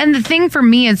 See, and the thing for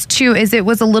me is it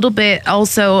was a little bit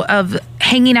also of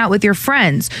hanging out with your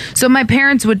friends. So my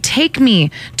parents would take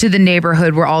me to the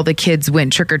neighborhood where all the kids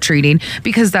went trick-or-treating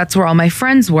because that's where all my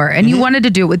friends were. And you wanted to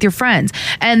do it with your friends.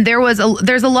 And there's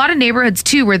a lot of neighborhoods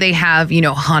too where they have,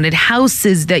 haunted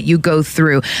houses that you go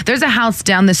through. There's a house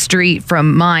down the street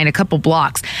from mine, a couple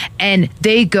blocks, and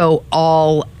they go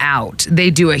all out. They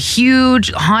do a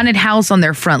huge haunted house on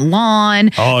their front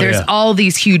lawn. There's all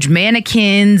these huge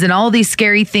mannequins and all these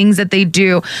scary things that they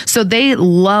do. So they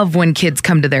love when kids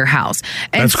come to their house.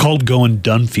 And That's called going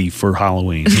Dunphy for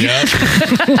Halloween.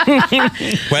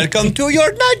 Welcome to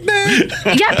your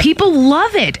nightmare. Yeah, people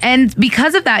love it. And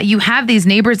because of that, you have these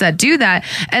neighbors that do that.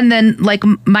 And then, like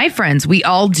my friends, we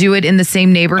all do it in the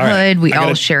same neighborhood. All right, we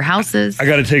all share houses. I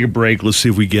got to take a break. Let's see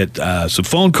if we get some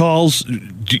phone calls.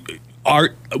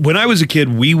 When I was a kid,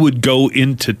 we would go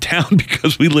into town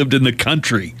because we lived in the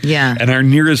country. Yeah. And our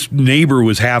nearest neighbor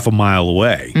was half a mile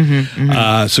away.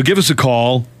 So give us a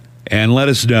call and let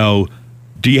us know,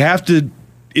 do you have to,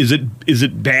 is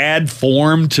it bad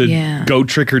form to go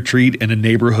trick or treat in a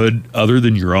neighborhood other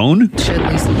than your own?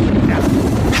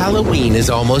 Halloween is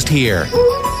almost here.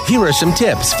 Here are some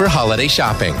tips for holiday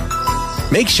shopping.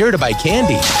 Make sure to buy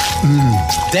candy.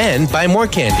 Then buy more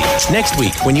candy next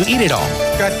week when you eat it all.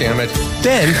 God damn it.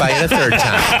 Then buy it a third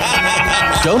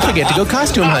time. Don't forget to go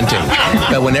costume hunting.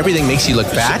 But when everything makes you look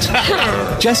fat,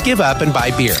 just give up and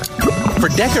buy beer. For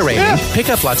decorating, pick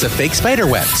up lots of fake spider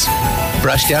webs.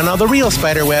 Brush down all the real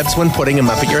spider webs when putting them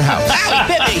up at your house.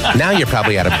 Now you're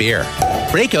probably out of beer.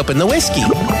 Break open the whiskey.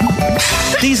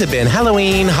 These have been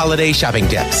Halloween holiday shopping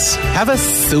tips. Have a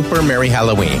super Merry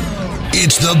Halloween.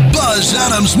 It's the Buzz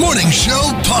Adams Morning Show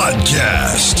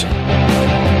podcast.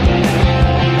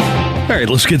 All right,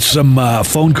 let's get some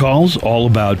phone calls all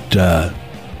about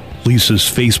Lisa's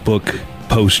Facebook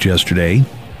post yesterday.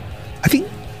 I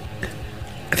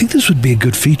think this would be a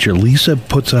good feature. Lisa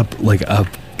puts up like a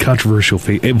controversial,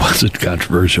 it wasn't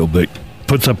controversial, but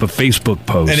puts up a Facebook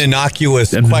post. An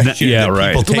innocuous question. Yeah, that right.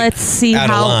 people take Let's see out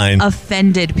of how line.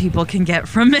 offended people can get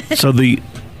from it. So the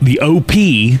OP,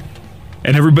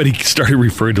 and everybody started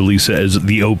referring to Lisa as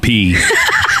the OP. You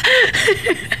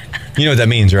know what that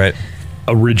means, right?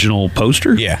 Original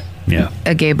poster? Yeah.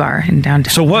 A gay bar in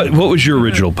downtown. So what was your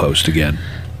original post again?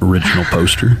 Original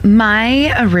poster?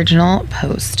 My original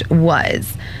post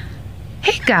was,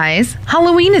 hey guys,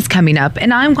 Halloween is coming up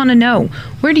and I want to know,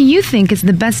 where do you think is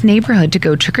the best neighborhood to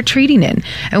go trick-or-treating in?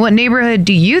 And what neighborhood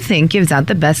do you think gives out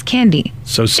the best candy?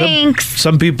 So Thanks.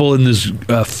 some people in this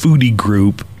foodie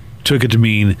group took it to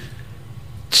mean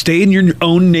stay in your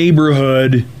own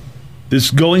neighborhood. This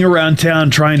going around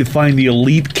town trying to find the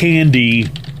elite candy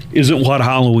isn't what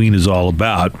Halloween is all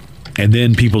about. And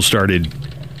then people started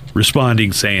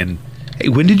responding saying, hey,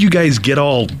 when did you guys get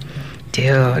all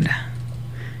Dude,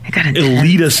 I got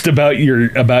elitist about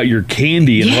your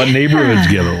candy and what neighborhoods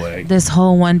give away? This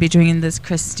whole one between this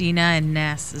Christina and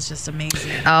Ness is just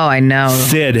amazing. Oh, I know.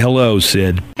 Sid, hello,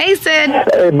 Sid. Hey, Sid.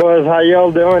 Hey, Buzz, how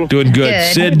y'all doing? Doing good.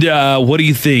 Good. Sid, what do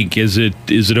you think? Is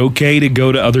it okay to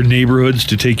go to other neighborhoods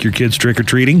to take your kids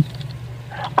trick-or-treating?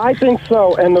 I think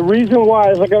so, and the reason why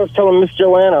is, like I was telling Miss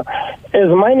Joanna, is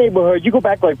my neighborhood, you go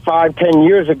back like 5-10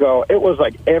 years ago, it was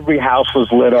like every house was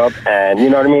lit up, and you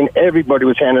know what I mean, everybody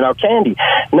was handing out candy.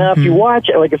 Now, if you watch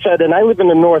it, like I said, and I live in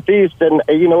the Northeast, and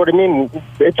you know what I mean,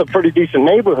 it's a pretty decent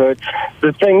neighborhood.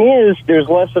 The thing is, there's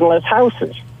less and less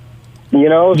houses. You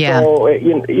know,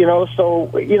 so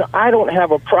I don't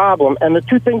have a problem. And the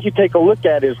two things you take a look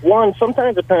at is, one,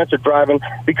 sometimes the parents are driving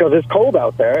because it's cold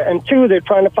out there, and two, they're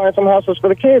trying to find some houses for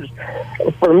the kids.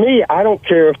 For me, I don't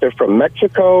care if they're from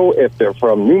Mexico, if they're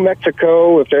from New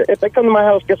Mexico, if they come to my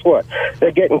house, guess what?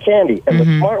 They're getting candy. And the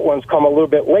smart ones come a little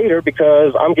bit later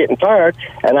because I'm getting tired,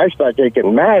 and I start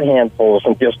taking mad handfuls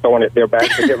and just throwing it there back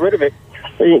to get rid of it.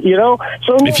 You know,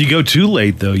 so if you go too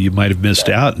late, though, you might have missed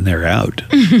out, and they're out.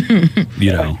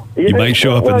 You might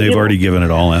show up and they've already given it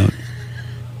all out.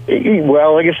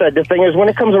 Well, like I said, the thing is, when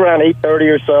it comes around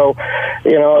 8:30 or so,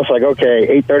 you know, it's like,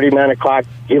 okay, 8:30, 9 o'clock,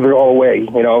 give it all away,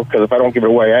 you know, because if I don't give it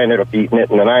away, I ended up eating it,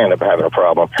 and then I end up having a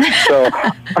problem. So,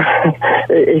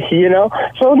 you know,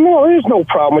 so no, there's no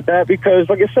problem with that because,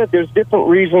 like I said, there's different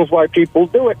reasons why people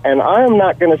do it, and I am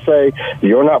not going to say,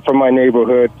 you're not from my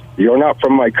neighborhood, you're not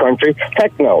from my country.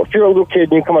 Heck no. If you're a little kid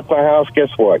and you come up to my house, guess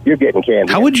what? You're getting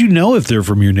candy. How would you know if they're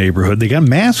from your neighborhood? They got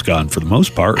masks on for the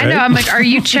most part, right? I know. I'm like, are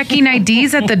you checking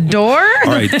IDs at the door?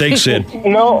 All right. Thanks, Sid.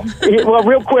 No. Well,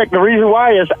 real quick, the reason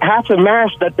why is half the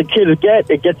mask that the kids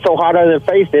get, it gets so hot on their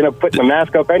face, they end up putting the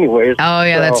mask up anyways. Oh,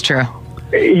 yeah, that's true.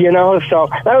 You know, so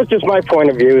that was just my point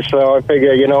of view. So I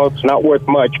figure, you know, it's not worth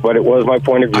much, but it was my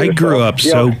point of view. I grew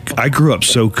up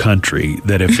so country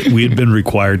that if we had been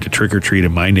required to trick or treat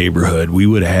in my neighborhood, we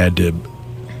would have had to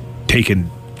taken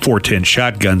 410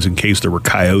 shotguns in case there were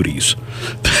coyotes.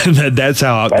 That's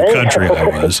how out in the country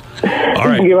I was. All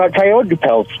right. You give out coyote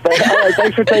pelts. All right,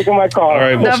 thanks for taking my call. All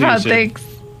right, we'll see you soon. Thanks.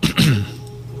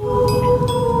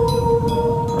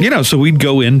 You know, so we'd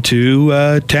go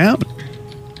into town.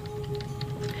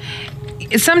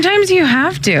 Sometimes you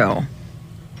have to.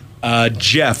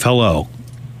 Jeff, hello.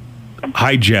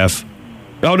 Hi, Jeff.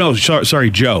 Oh, no, sorry,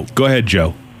 Joe. Go ahead,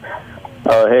 Joe.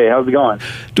 Oh, hey, how's it going?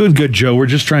 Doing good, Joe. We're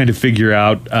just trying to figure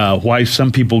out why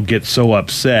some people get so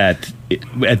upset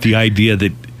at the idea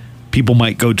that people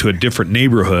might go to a different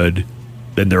neighborhood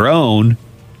than their own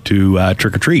to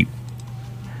trick or treat.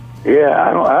 Yeah,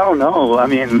 I don't know. I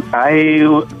mean,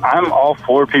 I'm all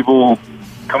for people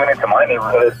coming into my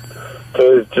neighborhood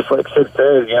because, just like Sid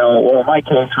says, well, my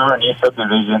kids were in East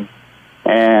Subdivision,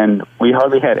 and we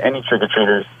hardly had any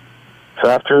trick-or-treaters. So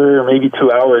after maybe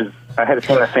 2 hours, I had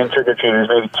seen the same trick-or-treaters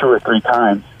maybe 2 or 3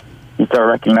 times. You start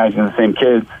recognizing the same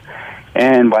kids.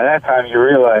 And by that time, you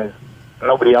realize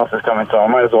nobody else is coming, so I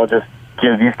might as well just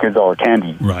give these kids all the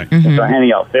candy. Right. Mm-hmm. So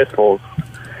handing out fistfuls.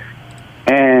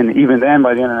 And even then,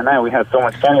 by the end of the night, we had so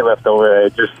much candy left over,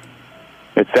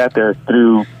 it sat there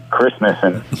through Christmas.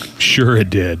 And Sure it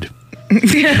did.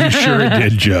 Sure it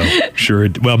did, Joe. Sure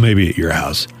it. Well, maybe at your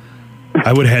house.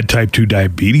 I would have had type 2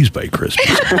 diabetes by Christmas.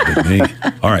 Me.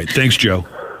 All right, thanks, Joe.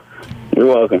 You're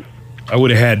welcome. I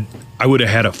would have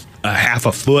had a half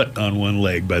a foot on one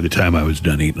leg by the time I was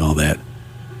done eating all that.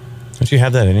 Don't you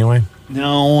have that anyway?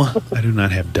 No, I do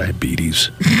not have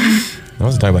diabetes. I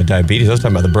wasn't talking about diabetes. I was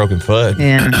talking about the broken foot.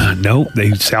 Yeah. No,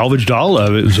 they salvaged all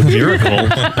of it. It was a miracle.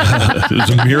 It was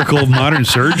a miracle of modern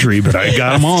surgery, but I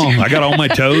got them all. I got all my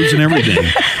toes and everything.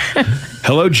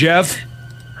 Hello, Jeff.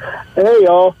 Hey,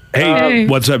 y'all. Hey,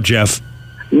 what's up, Jeff?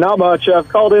 Not much. I've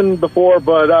called in before,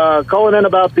 but calling in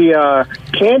about the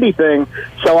candy thing.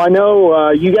 So I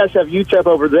know you guys have UTEP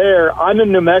over there. I'm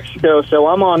in New Mexico, so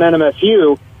I'm on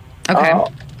NMSU. Okay.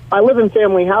 I live in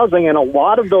family housing, and a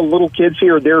lot of the little kids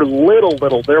here, they're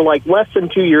little. They're like less than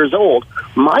 2 years old.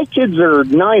 My kids are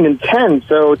 9 and 10,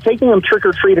 so taking them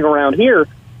trick-or-treating around here,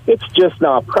 it's just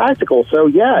not practical. So,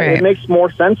 yeah, Right. It makes more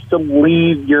sense to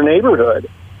leave your neighborhood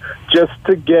just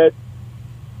to get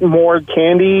more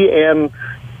candy and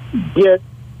get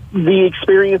the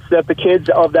experience that the kids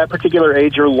of that particular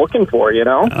age are looking for,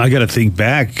 I got to think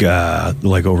back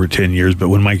like over 10 years, but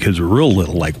when my kids were real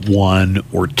little, like 1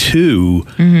 or 2,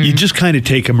 you just kind of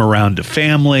take them around to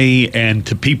family and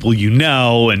to people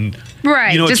and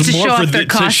Right, it's just to more show for off their to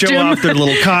show costume. off their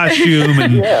little costume.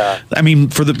 And Yeah. I mean,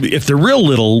 if they're real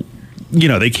little,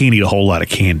 they can't eat a whole lot of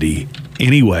candy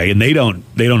anyway, and they don't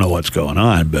know what's going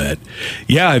on. But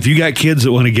yeah, if you got kids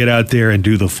that want to get out there and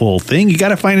do the full thing, you got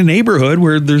to find a neighborhood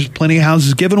where there's plenty of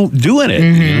houses doing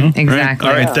it. Exactly.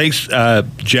 All right, thanks,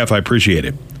 Jeff. I appreciate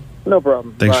it. No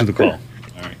problem. Thanks Bye. for the call.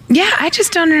 Yeah, I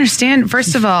just don't understand.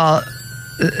 First of all,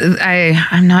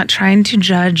 I'm not trying to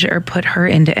judge or put her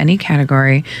into any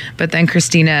category, but then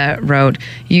Christina wrote,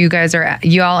 you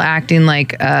all acting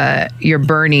like you're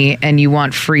Bernie and you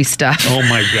want free stuff. Oh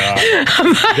my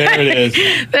God. There it is.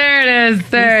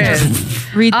 There it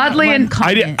is. Read Oddly, one and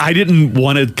comment. I didn't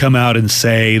want to come out and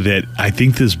say that I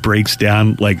think this breaks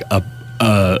down like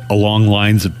along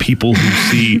lines of people who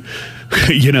see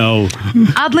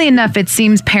oddly enough, it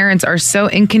seems parents are so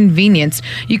inconvenienced.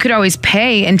 You could always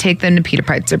pay and take them to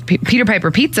Peter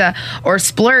Piper Pizza or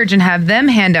splurge and have them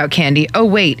hand out candy. Oh,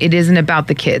 wait, it isn't about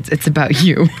the kids. It's about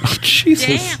you. Oh,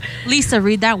 Jesus. Damn. Lisa,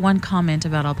 read that one comment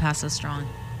about El Paso Strong.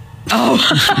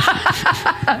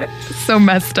 So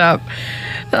messed up.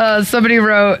 Somebody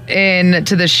wrote in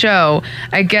to the show,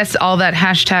 I guess all that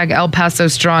hashtag El Paso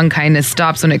Strong kindness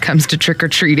stops when it comes to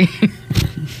trick-or-treating.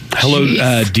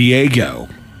 Hello, Diego.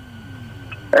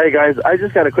 Hey, guys, I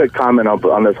just got a quick comment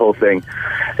on this whole thing.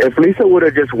 If Lisa would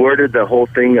have just worded the whole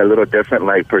thing a little different,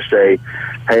 like per se,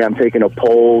 hey, I'm taking a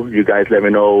poll, you guys let me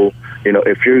know,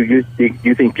 if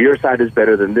you think your side is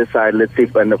better than this side, let's see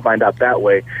if I can find out that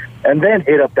way, and then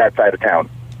hit up that side of town.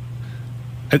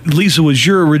 Lisa, was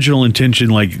your original intention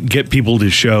like get people to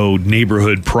show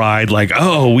neighborhood pride, like,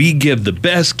 oh, we give the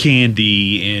best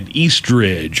candy in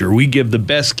Eastridge, or we give the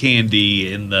best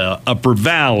candy in the Upper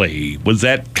Valley? Was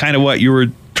that kind of what you were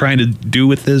trying to do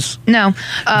with this? No.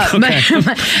 Okay.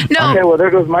 No. Okay, well, there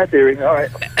goes my theory. All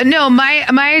right. No, my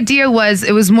idea was,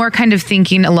 it was more kind of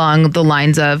thinking along the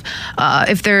lines of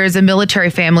if there's a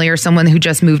military family or someone who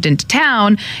just moved into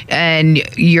town and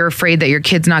you're afraid that your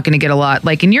kid's not going to get a lot,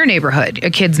 like in your neighborhood,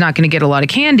 a kid's not going to get a lot of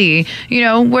candy,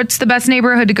 what's the best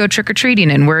neighborhood to go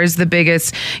trick-or-treating in? Where's the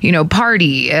biggest,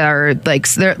 party? Or like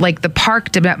the park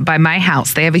by my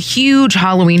house, they have a huge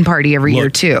Halloween party every year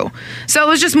too. So it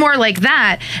was just more like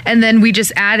that. And then we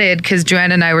just added, because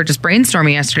Joanna and I were just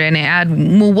brainstorming yesterday, and I add,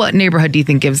 well, what neighborhood do you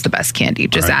think gives the best candy?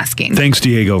 Just asking. Thanks,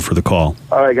 Diego, for the call.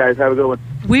 All right, guys, have a good one.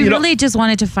 We really just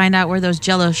wanted to find out where those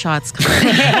Jell-O shots come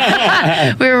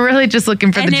from. We were really just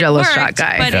looking for the Jell-O shot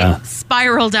guy. But it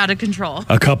spiraled out of control.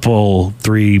 A couple,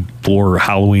 3, 4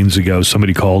 Halloweens ago,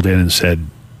 somebody called in and said,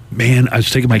 man, I was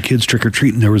taking my kids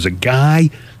trick-or-treating. There was a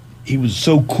guy he was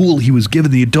so cool. He was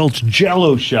giving the adults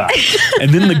Jello shots,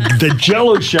 and then the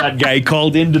Jello shot guy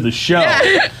called into the show,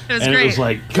 it was and great. it was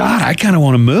like, God, I kind of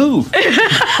want to move.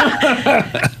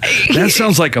 That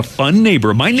sounds like a fun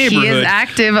neighbor. My neighborhood. He is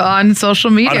active on social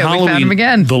media. On We Halloween, found him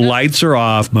again. the lights are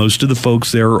off. Most of the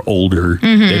folks there are older.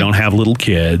 They don't have little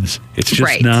kids. It's just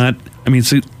Right. not. I mean,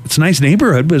 it's a nice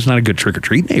neighborhood, but it's not a good trick or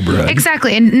treat neighborhood.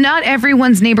 Exactly. And not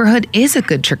everyone's neighborhood is a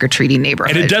good trick-or-treating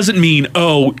neighborhood. And it doesn't mean,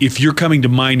 if you're coming to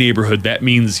my neighborhood, that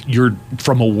means you're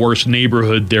from a worse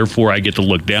neighborhood, therefore I get to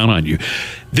look down on you.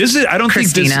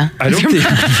 Christina.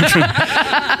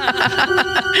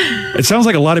 It sounds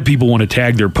like a lot of people want to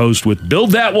tag their post with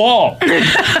 "Build that wall." MAGA.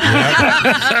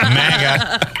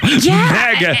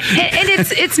 Yeah, and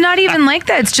it's not even like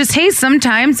that. It's just, hey,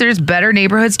 sometimes there's better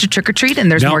neighborhoods to trick or treat, and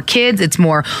there's more kids. It's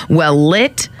more well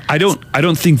lit. I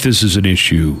don't think this is an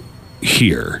issue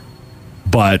here,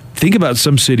 but think about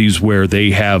some cities where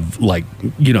they have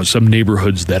some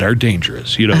neighborhoods that are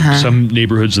dangerous. Some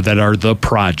neighborhoods that are the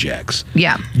projects.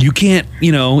 Yeah, you can't.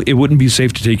 It wouldn't be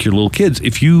safe to take your little kids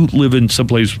if you live in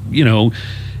someplace.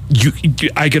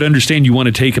 I could understand you want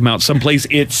to take them out someplace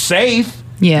it's safe.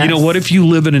 Yeah. What if you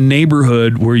live in a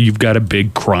neighborhood where you've got a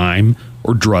big crime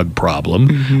or drug problem?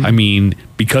 I mean,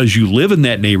 because you live in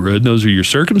that neighborhood, those are your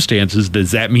circumstances.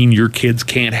 Does that mean your kids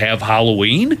can't have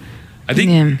Halloween? I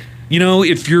think,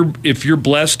 if you're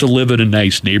blessed to live in a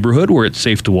nice neighborhood where it's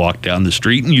safe to walk down the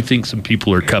street, and you think some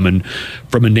people are coming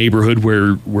from a neighborhood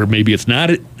where maybe it's not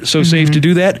so safe to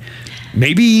do that,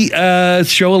 maybe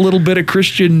show a little bit of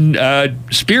Christian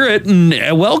spirit and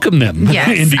welcome them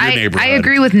into your neighborhood. I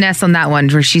agree with Ness on that one,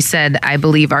 where she said, I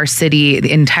believe our city,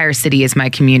 the entire city, is my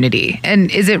community. And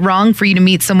is it wrong for you to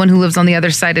meet someone who lives on the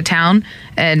other side of town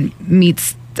and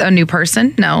meets a new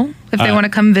person? No. If they want to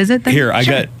come visit, then Here, I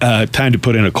got time to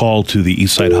put in a call to the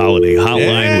Eastside Holiday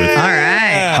Hotline with all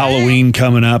right. Halloween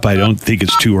coming up. I don't think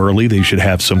it's too early. They should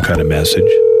have some kind of message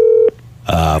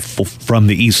from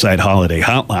the Eastside Holiday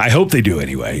Hotline. I hope they do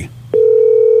anyway.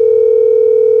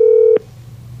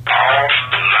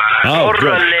 Oh, good.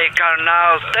 Orale,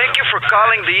 carnal. Thank you for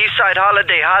calling the Eastside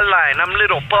Holiday Hotline. I'm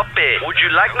Little Puppet. Would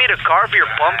you like me to carve your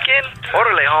pumpkin?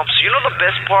 Orale, Holmes. You know the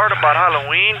best part about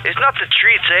Halloween? It's not the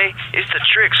treats, eh? It's the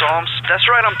tricks, Holmes. That's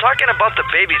right, I'm talking about the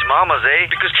baby's mamas, eh?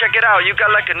 Because check it out, you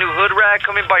got like a new hood rat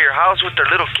coming by your house with their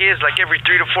little kids like every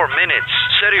 3 to 4 minutes.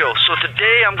 Serio, so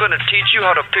today I'm gonna teach you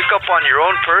how to pick up on your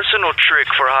own personal trick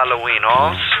for Halloween,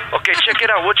 Holmes. Okay, check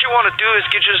it out. What you want to do is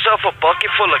get yourself a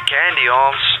bucket full of candy,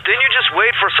 Holmes. Then you just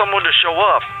wait for someone to show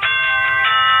up.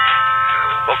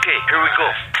 Okay, here we go.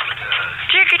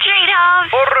 Trick or treat,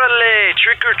 Holmes. Orale,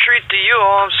 trick or treat to you,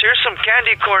 Holmes. Here's some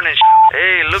candy corn and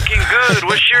Hey, looking good.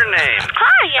 What's your name?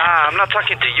 Hi. I'm not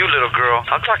talking to you, little girl.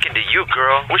 I'm talking to you,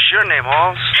 girl. What's your name,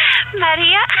 Holmes?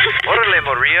 Maria. Orale,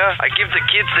 Maria. I give the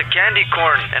kids the candy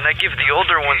corn, and I give the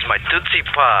older ones my Tootsie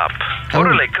Pop.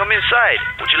 Orale, come inside.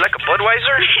 Would you like a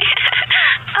Budweiser?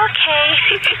 Okay.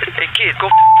 Hey, kid, go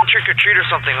trick or treat or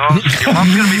something, Holmes. Your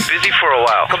mom's gonna be busy for a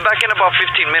while. Come back in about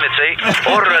 15 minutes,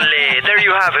 eh? Orale, there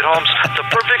you have it, Holmes. The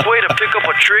perfect way to pick up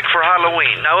a trick for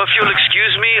Halloween. Now, if you'll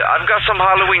excuse me, I've got some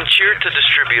Halloween cheer to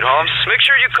distribute, Holmes. Make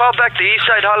sure you call back the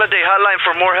Eastside Holiday Hotline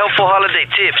for more helpful holiday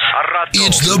tips.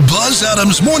 It's the Buzz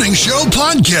Adams Morning Show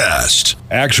podcast.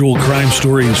 Actual crime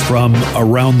stories from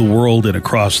around the world and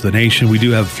across the nation. We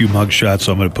do have a few mugshots,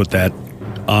 so I'm going to put that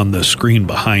on the screen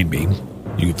behind me.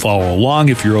 You can follow along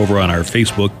if you're over on our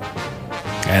Facebook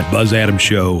at Buzz Adams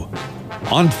Show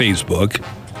on Facebook.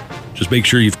 Just make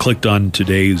sure you've clicked on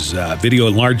today's video.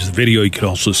 Enlarge the video. You can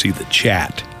also see the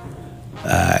chat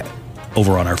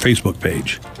over on our Facebook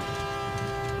page.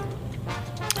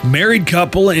 Married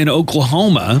couple in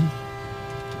Oklahoma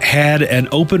had an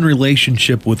open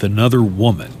relationship with another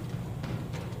woman.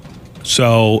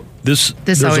 So this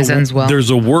always ends well. There's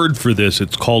a word for this.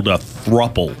 It's called a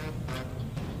throuple.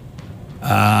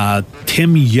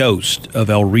 Tim Yost of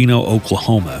El Reno,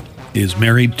 Oklahoma, is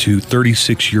married to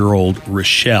 36-year-old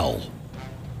Rochelle.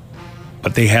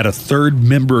 But they had a third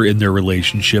member in their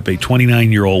relationship, a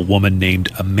 29-year-old woman named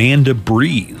Amanda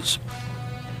Breeze.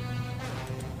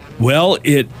 Well,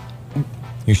 You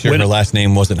sure her last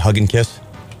name wasn't Hug and Kiss?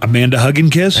 Amanda Hug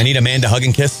and Kiss? I need Amanda Hug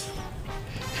and Kiss.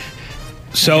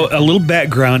 So a little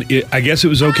background. I guess it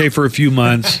was okay for a few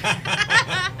months.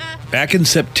 Back in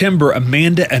September,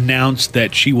 Amanda announced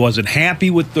that she wasn't happy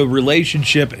with the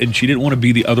relationship and she didn't want to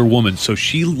be the other woman. So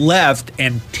she left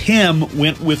and Tim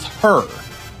went with her,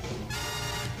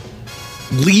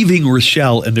 leaving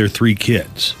Rochelle and their 3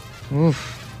 kids.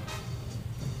 Oof.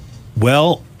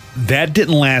 Well, that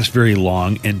didn't last very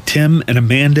long, and Tim and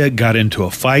Amanda got into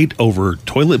a fight over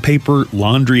toilet paper,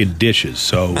 laundry, and dishes.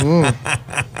 So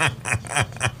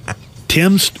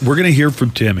We're going to hear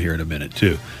from Tim here in a minute,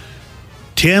 too.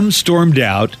 Tim stormed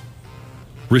out.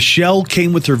 Rochelle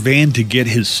came with her van to get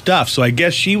his stuff. So I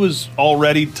guess she was all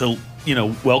ready to,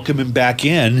 welcome him back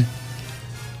in.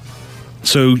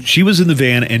 So she was in the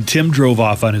van, and Tim drove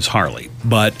off on his Harley.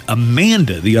 But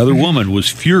Amanda, the other woman, was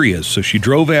furious. So she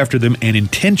drove after them and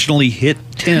intentionally hit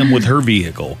Tim with her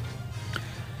vehicle.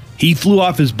 He flew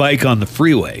off his bike on the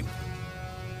freeway.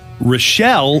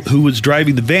 Rochelle, who was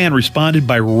driving the van, responded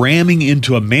by ramming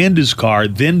into Amanda's car.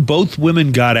 Then both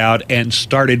women got out and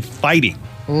started fighting.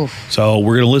 Oof. So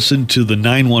we're going to listen to the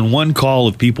 911 call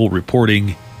of people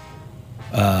reporting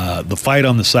the fight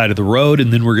on the side of the road.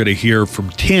 And then we're going to hear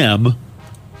from Tim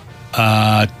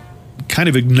kind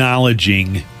of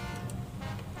acknowledging...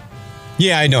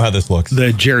 Yeah, I know how this looks.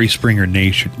 The Jerry Springer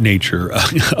nature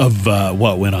of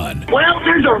what went on. Well,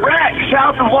 there's a wreck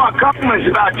south of Waukegan. It's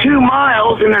about 2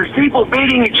 miles, and there's people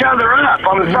beating each other up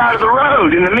on the side of the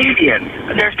road in the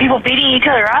median. There's people beating each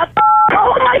other up?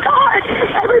 Oh, my God.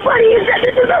 Everybody is that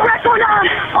this is a wreck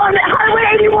on Highway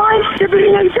 81. They're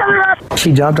beating each other up.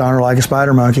 She jumped on her like a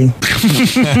spider monkey.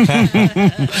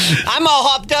 I'm all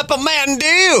hopped up on Mountain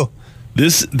Dew.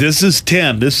 This is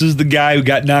Tim. This is the guy who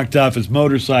got knocked off his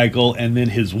motorcycle, and then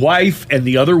his wife and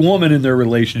the other woman in their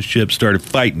relationship started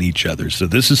fighting each other. So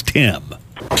this is Tim.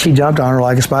 She jumped on her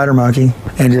like a spider monkey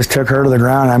and just took her to the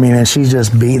ground. I mean, and she's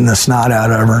just beating the snot out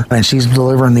of her. And she's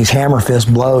delivering these hammer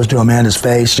fist blows to Amanda's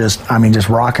face, just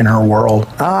rocking her world.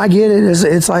 Oh, I get it.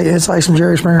 It's like some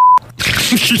Jerry Springer.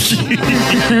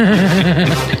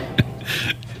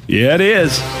 Yeah, it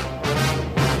is.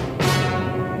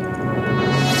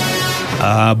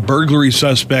 Burglary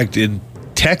suspect in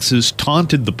Texas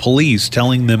taunted the police,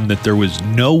 telling them that there was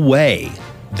no way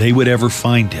they would ever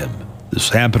find him. This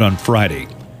happened on Friday.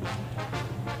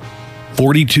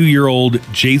 42-year-old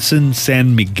Jason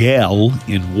San Miguel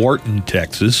in Wharton,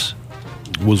 Texas,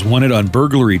 was wanted on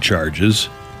burglary charges.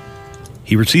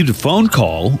 He received a phone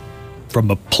call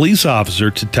from a police officer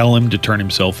to tell him to turn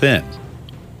himself in,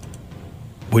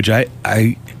 which I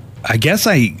guess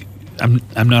I'm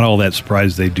not all that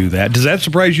surprised they do that. Does that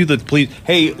surprise you that the police,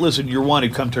 hey, listen, you're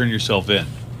wanted, come turn yourself in?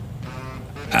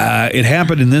 It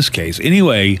happened in this case.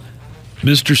 Anyway,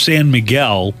 Mr. San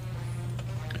Miguel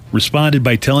responded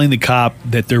by telling the cop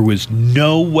that there was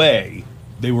no way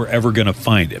they were ever going to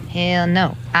find him. Hell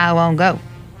no, I won't go.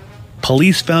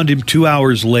 Police found him 2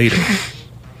 hours later.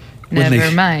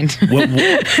 Never mind.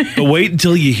 Wait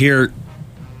until you hear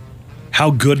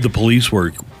how good the police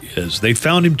work is. They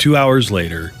found him 2 hours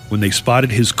later when they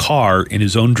spotted his car in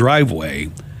his own driveway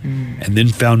and then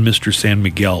found Mr. San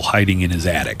Miguel hiding in his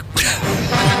attic.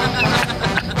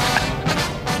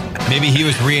 Maybe he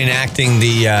was reenacting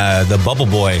the Bubble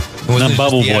Boy. Not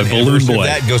Bubble Boy, Balloon Boy.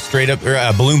 That goes straight up,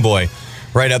 Balloon Boy,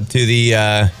 right up to the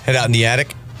head out in the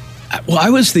attic. Well, I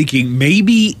was thinking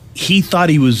maybe he thought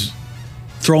he was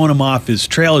throwing him off his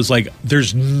trail. Is like,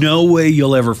 there's no way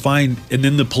you'll ever find. And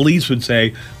then the police would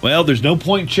say, well, there's no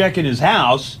point checking his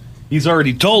house. He's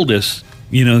already told us,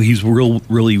 he's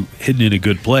really hidden in a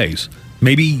good place.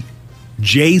 Maybe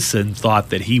Jason thought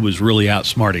that he was really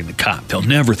outsmarting the cop. They'll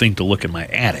never think to look in my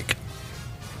attic.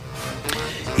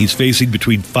 He's facing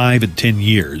between 5 and 10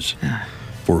 years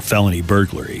for felony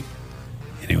burglary.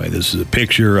 Anyway, this is a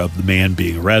picture of the man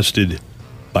being arrested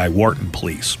by Wharton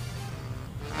police.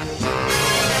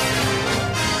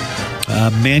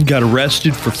 A man got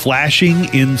arrested for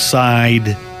flashing inside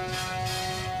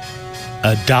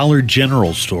a Dollar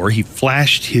General store. He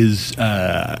flashed his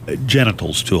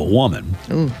genitals to a woman.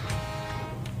 Ooh.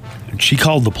 And she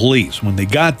called the police. When they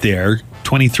got there,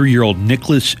 23-year-old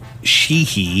Nicholas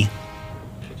Sheehy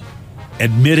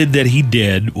admitted that he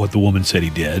did what the woman said he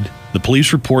did. The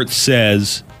police report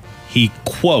says he,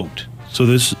 quote,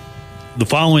 the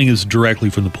following is directly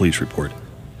from the police report,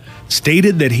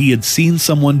 stated that he had seen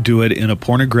someone do it in a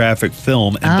pornographic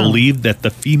film and believed that the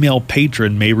female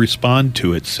patron may respond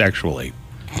to it sexually.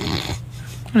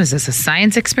 What is this, a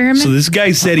science experiment? So this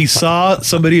guy said he saw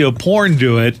somebody in a porn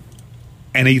do it,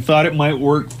 and he thought it might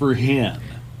work for him.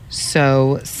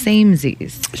 So,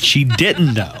 samesies. She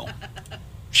didn't know.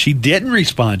 She didn't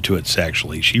respond to it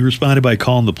sexually. She responded by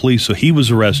calling the police, so he was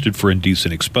arrested for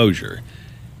indecent exposure.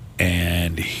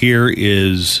 And here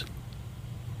is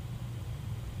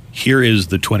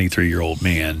the 23-year-old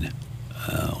man.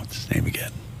 What's his name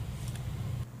again?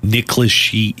 Nicholas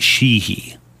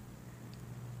Sheehy.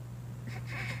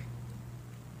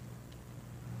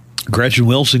 Gretchen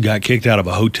Wilson got kicked out of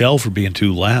a hotel for being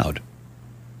too loud.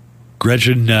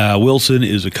 Gretchen Wilson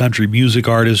is a country music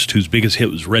artist whose biggest hit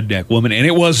was Redneck Woman, and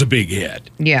it was a big hit.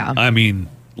 Yeah. I mean,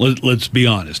 let's be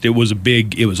honest. It was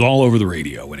all over the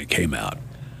radio when it came out.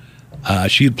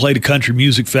 She had played a country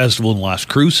music festival in Las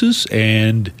Cruces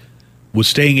and was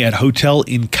staying at Hotel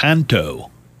Encanto.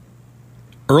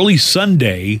 Early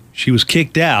Sunday, she was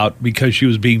kicked out because she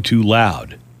was being too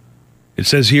loud. It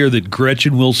says here that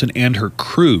Gretchen Wilson and her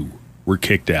crew were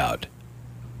kicked out.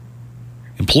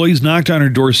 Employees knocked on her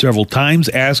door several times,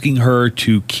 asking her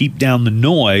to keep down the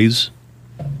noise.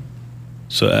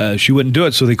 So she wouldn't do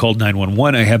it, so they called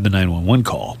 911. I had the 911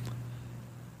 call.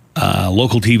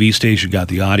 Local TV station got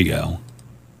the audio.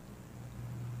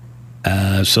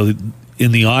 So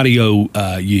in the audio,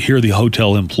 you hear the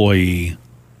hotel employee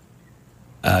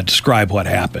describe what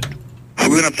happened.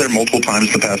 We went up there multiple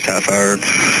times in the past half hour.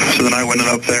 So then I went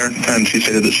up there, and she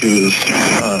stated that she was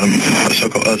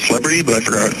a celebrity, but I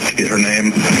forgot to get her name.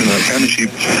 Apparently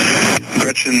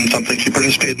Gretchen something, she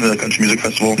participated in the country music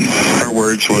festival. Her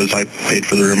words was, I paid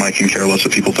for the room, I can care less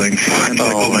what people think. And so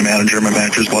I called my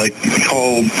manager's like,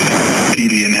 call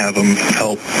PD and have them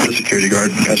help the security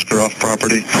guard escort her off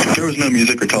property. There was no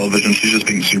music or television, she's just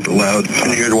being super loud.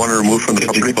 And you guys want her removed from the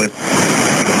property?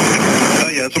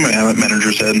 Yeah, that's what my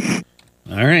manager said.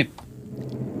 All right.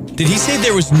 Did he say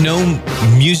there was no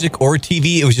music or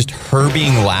TV? It was just her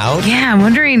being loud? Yeah, I'm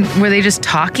wondering, were they just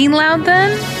talking loud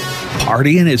then?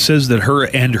 Partying. It says that her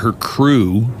and her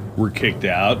crew were kicked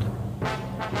out.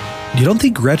 You don't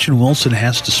think Gretchen Wilson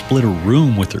has to split a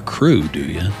room with her crew, do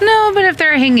you? No, but if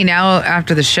they're hanging out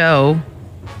after the show.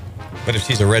 But if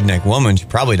she's a redneck woman, she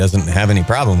probably doesn't have any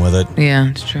problem with it. Yeah,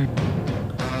 it's true.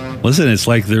 Listen, it's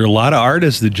like there are a lot of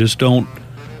artists that just don't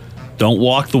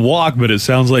walk the walk, but it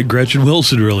sounds like Gretchen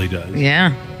Wilson really does.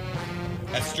 Yeah.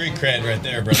 That's street cred right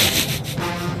there, brother.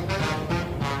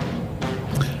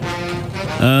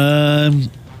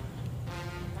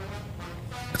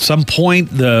 At some point,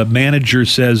 the manager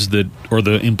says that, or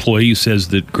the employee says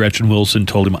that Gretchen Wilson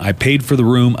told him, I paid for the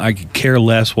room, I could care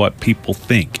less what people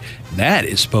think. That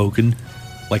is spoken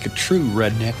like a true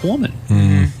redneck woman.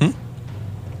 Mm-hmm.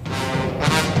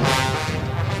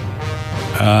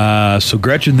 So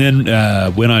Gretchen then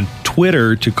went on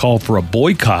Twitter to call for a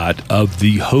boycott of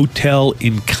the Hotel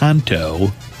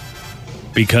Encanto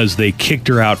because they kicked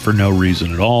her out for no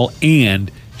reason at all,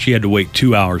 and she had to wait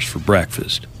 2 hours for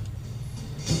breakfast.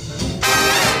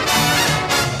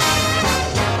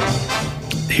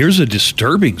 Here's a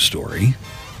disturbing story,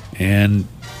 and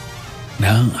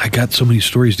now I got so many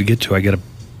stories to get to. I gotta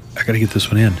get this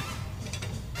one in.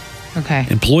 Okay.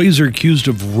 Employees are accused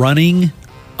of running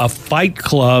a fight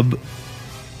club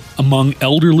among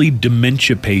elderly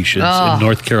dementia patients in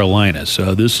North Carolina.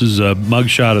 So this is a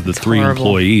mugshot of the three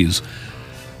employees.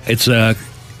 It's a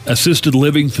assisted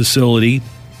living facility.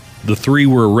 The three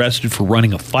were arrested for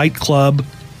running a fight club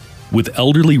with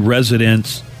elderly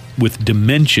residents with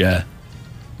dementia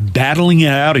battling it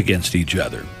out against each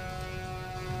other.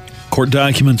 Court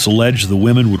documents allege the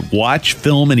women would watch,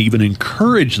 film, and even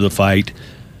encourage the fight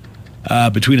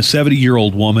between a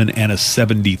 70-year-old woman and a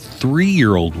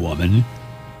 73-year-old woman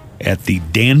at the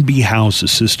Danby House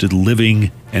Assisted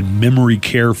Living and Memory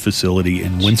Care Facility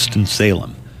in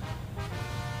Winston-Salem.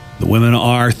 The women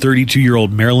are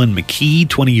 32-year-old Marilyn McKee,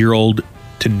 20-year-old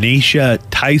Tanisha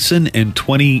Tyson, and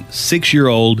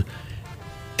 26-year-old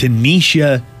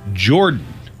Tanisha Jordan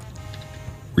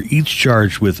were each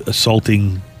charged with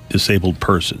assaulting disabled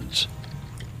persons.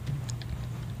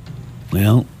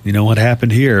 Well, you know what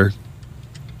happened here?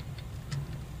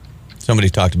 Somebody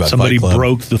talked about Somebody Fight Club.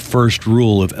 broke the first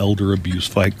rule of Elder Abuse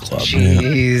Fight Club.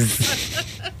 Jeez.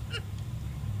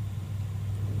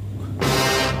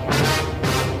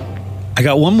 I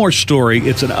got one more story.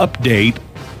 It's an update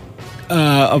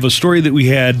of a story that we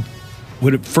had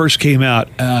when it first came out.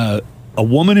 A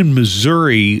woman in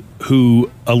Missouri who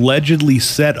allegedly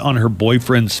set on her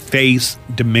boyfriend's face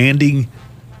demanding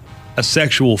a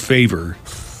sexual favor.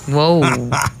 Whoa.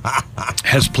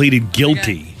 Has pleaded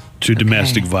guilty to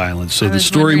domestic violence. So I the was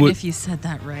story wondering would. if you said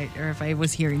that right or if I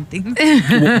was hearing things.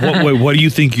 What do you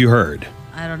think you heard?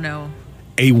 I don't know.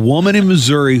 A woman in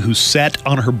Missouri who sat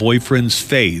on her boyfriend's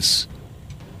face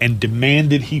and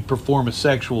demanded he perform a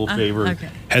sexual favor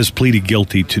has pleaded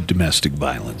guilty to domestic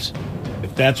violence.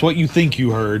 If that's what you think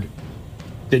you heard,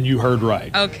 then you heard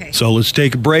right. Okay. So let's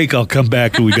take a break. I'll come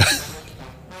back and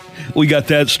we got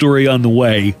that story on the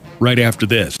way right after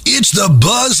this. It's the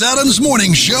Buzz Adams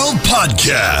Morning Show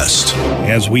podcast.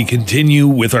 As we continue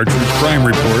with our true crime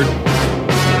report.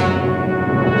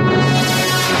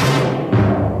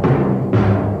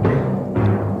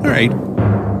 All right.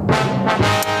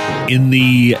 In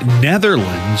the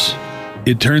Netherlands,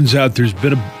 it turns out there's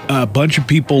been a bunch of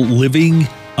people living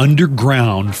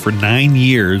underground for 9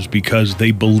 years because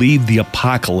they believed the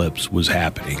apocalypse was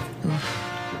happening.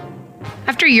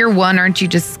 After year one, aren't you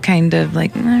just kind of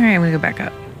like, all right, I'm going to go back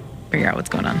up, figure out what's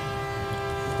going on?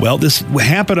 Well, this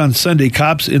happened on Sunday.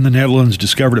 Cops in the Netherlands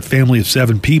discovered a family of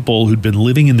 7 people who'd been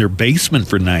living in their basement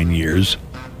for 9 years,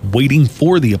 waiting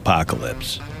for the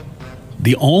apocalypse.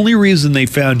 The only reason they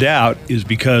found out is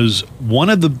because one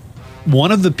of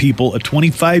the people, a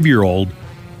 25-year-old,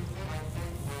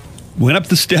 went up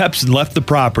the steps and left the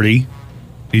property.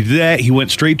 He did that. He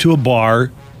went straight to a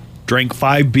bar, drank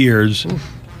 5 beers,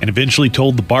 and eventually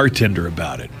told the bartender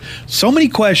about it. So many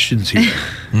questions here.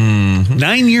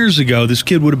 9 years ago, this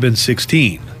kid would have been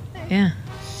 16. Yeah.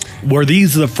 Were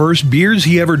these the first beers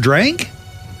he ever drank?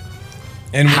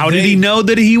 And how did he know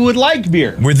that he would like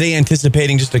beer? Were they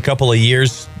anticipating just a couple of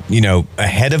years,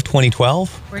 ahead of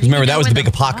 2012? Because remember, that was the big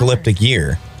apocalyptic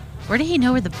year. Where did he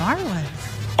know where the bar was?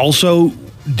 Also,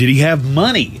 did he have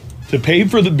money to pay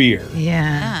for the beer?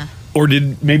 Yeah. Or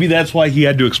maybe that's why he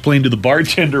had to explain to the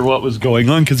bartender what was going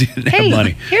on, because he didn't have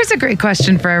money. Here's a great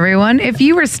question for everyone. If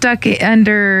you were stuck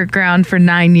underground for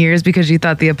 9 years because you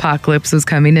thought the apocalypse was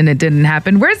coming and it didn't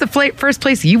happen, where's the first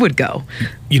place you would go?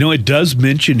 It does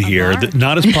mention here that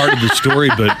not as part of the story,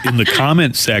 but in the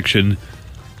comments section,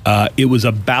 it was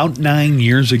about 9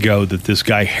 years ago that this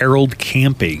guy, Harold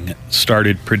Camping,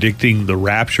 started predicting the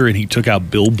rapture, and he took out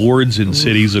billboards in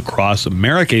cities across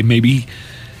America. Maybe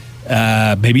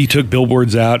he took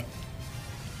billboards out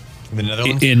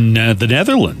in the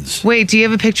Netherlands. Wait, do you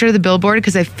have a picture of the billboard?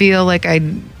 Because I feel like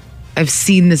I've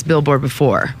seen this billboard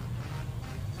before.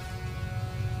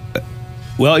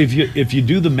 Well, if you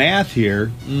do the math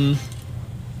here, oh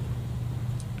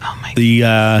my!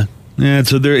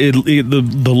 So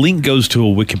the link goes to a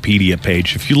Wikipedia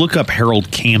page. If you look up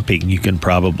Harold Camping, you can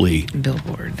probably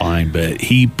find. But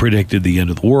he predicted the end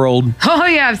of the world. Oh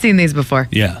yeah, I've seen these before.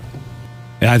 Yeah.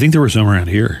 I think there were some around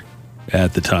here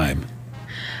at the time.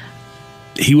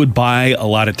 He would buy a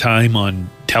lot of time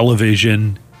on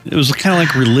television. It was kind of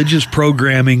like religious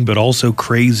programming, but also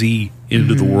crazy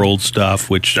into the world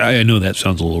stuff, which I know that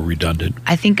sounds a little redundant.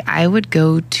 I think I would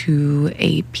go to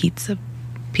a pizza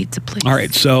place. All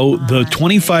right, so the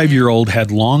 25-year-old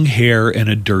had long hair and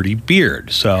a dirty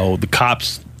beard. So the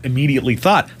cops immediately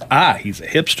thought, he's a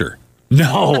hipster.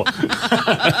 No.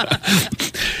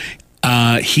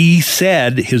 He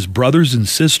said his brothers and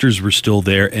sisters were still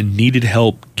there and needed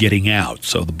help getting out.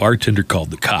 So the bartender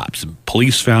called the cops, and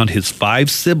police found his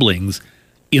 5 siblings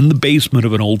in the basement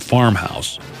of an old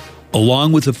farmhouse,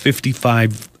 along with a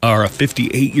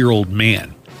 58-year-old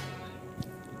man.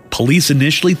 Police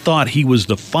initially thought he was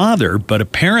the father, but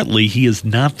apparently he is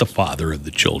not the father of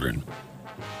the children.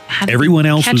 Everyone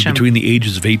else was between the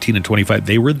ages of 18 and 25.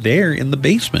 They were there in the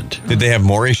basement. Did they have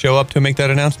Maury show up to make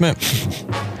that announcement?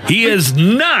 He is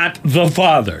not the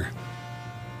father.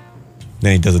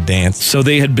 Then he does a dance. So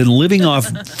they had been living off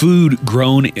food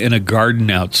grown in a garden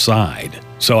outside.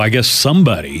 So I guess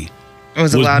somebody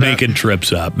was making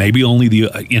trips up. Maybe only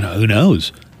who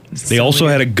knows? They also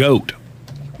had a goat.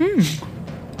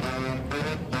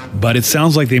 But it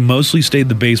sounds like they mostly stayed in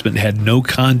the basement and had no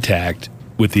contact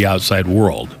with the outside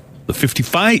world. The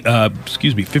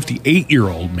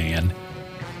 58-year-old man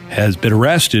has been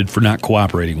arrested for not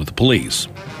cooperating with the police.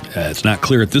 It's not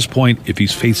clear at this point if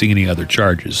he's facing any other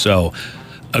charges. So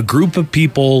a group of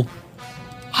people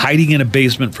hiding in a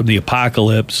basement from the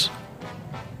apocalypse.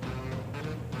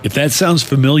 If that sounds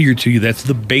familiar to you, that's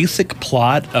the basic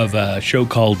plot of a show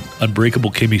called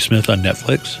Unbreakable Kimmy Smith on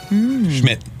Netflix.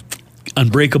 Schmidt.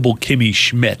 Unbreakable Kimmy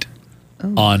Schmidt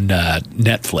on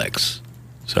Netflix.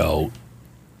 So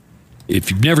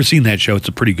if you've never seen that show, it's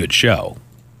a pretty good show.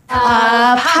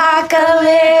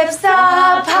 Apocalypse,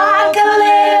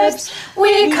 apocalypse,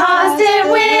 we caused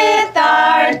it with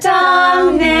our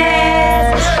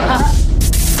dumbness.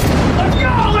 Let's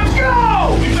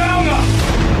go! We found them!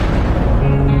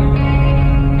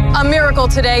 A miracle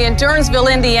today in Durnsville,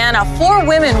 Indiana. 4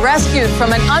 women rescued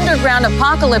from an underground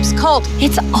apocalypse cult.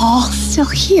 It's all still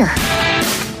here.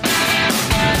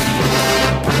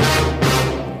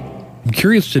 I'm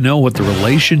curious to know what the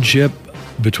relationship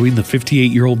between the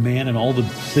 58-year-old man and all the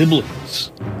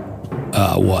siblings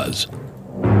was.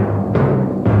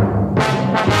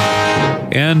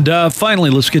 And finally,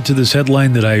 let's get to this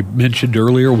headline that I mentioned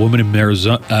earlier. A woman in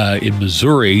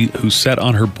Missouri who sat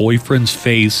on her boyfriend's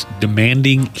face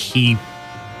demanding he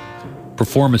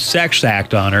perform a sex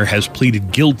act on her has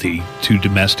pleaded guilty to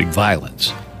domestic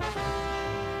violence.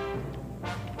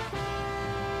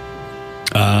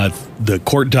 The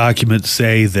court documents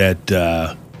say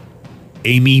that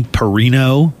Amy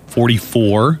Perino,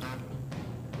 44,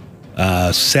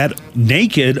 sat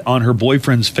naked on her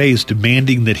boyfriend's face,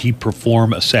 demanding that he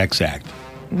perform a sex act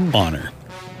on her.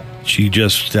 She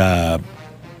just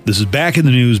This is back in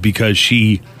the news because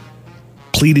she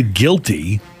pleaded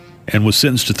guilty and was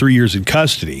sentenced to 3 years in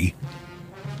custody.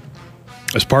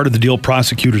 As part of the deal,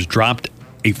 prosecutors dropped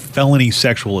a felony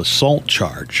sexual assault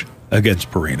charge against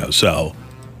Perino. So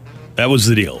that was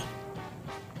the deal.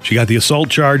 She got the assault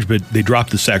charge, but they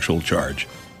dropped the sexual charge.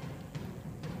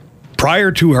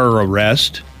 Prior to her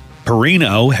arrest,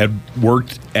 Perino had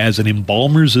worked as an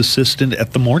embalmer's assistant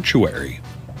at the mortuary.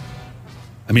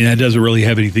 I mean, that doesn't really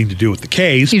have anything to do with the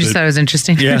case. You just thought it was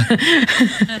interesting. Yeah.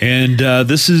 And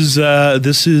this is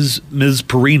Ms.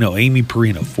 Perino, Amy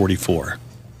Perino, 44.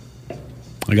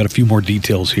 I got a few more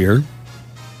details here.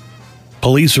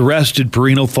 Police arrested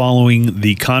Perino following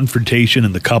the confrontation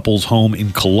in the couple's home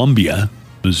in Columbia,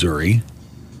 Missouri.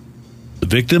 The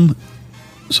victim's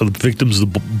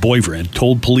the boyfriend,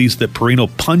 told police that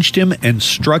Perino punched him and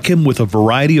struck him with a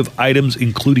variety of items,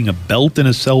 including a belt and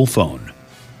a cell phone.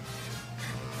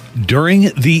 During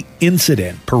the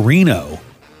incident, Perino,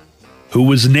 who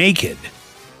was naked,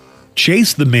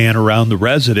 chased the man around the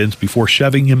residence before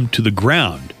shoving him to the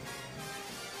ground.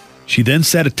 She then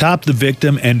sat atop the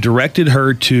victim and directed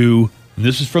her to, and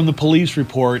this is from the police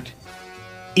report,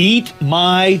 eat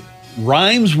my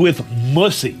rhymes with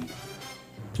mussy.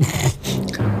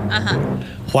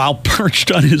 While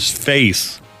perched on his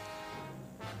face.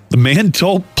 The man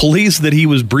told police that he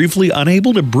was briefly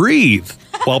unable to breathe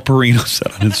while Perino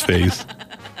sat on his face.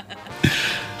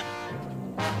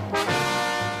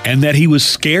 And that he was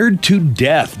scared to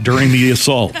death during the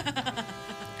assault.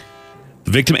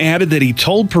 The victim added that he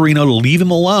told Perino to leave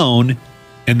him alone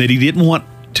and that he didn't want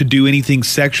to do anything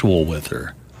sexual with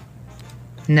her.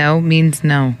 No means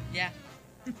no.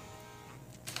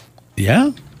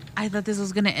 Yeah? I thought this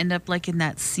was going to end up like in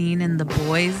that scene in The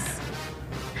Boys.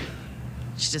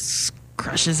 She just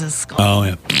crushes his skull. Oh,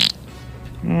 yeah.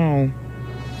 Oh.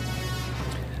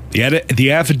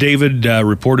 The affidavit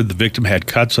reported the victim had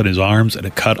cuts on his arms and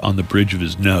a cut on the bridge of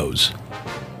his nose.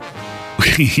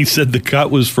 He said the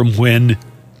cut was from when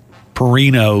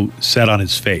Perino sat on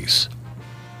his face.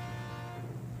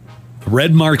 The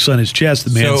red marks on his chest,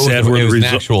 the man said, were it was an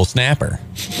actual snapper.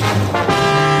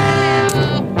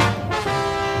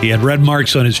 He had red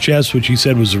marks on his chest, which he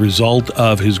said was the result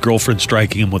of his girlfriend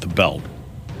striking him with a belt.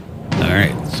 All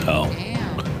right, so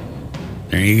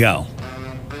there you go.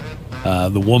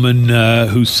 The woman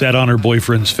who sat on her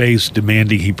boyfriend's face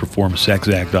demanding he perform a sex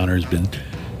act on her has been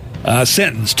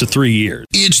sentenced to 3 years.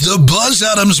 It's the Buzz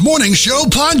Adams Morning Show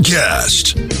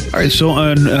podcast. All right, so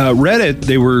on Reddit,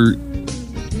 they were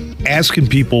asking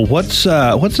people what's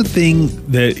a thing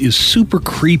that is super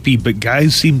creepy, but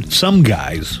some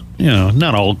guys,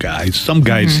 not all guys, some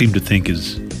guys seem to think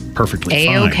is perfectly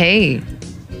fine. A-okay.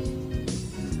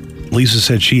 Lisa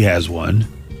said she has one.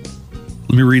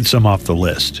 Let me read some off the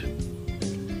list.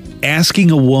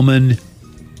 Asking a woman,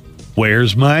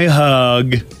 "Where's my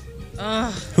hug?"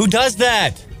 Ugh. Who does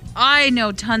that? I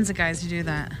know tons of guys who do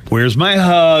that. "Where's my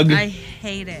hug?" I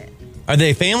hate it. Are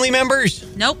they family members?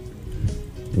 Nope.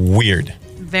 Weird.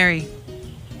 Very.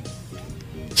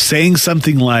 Saying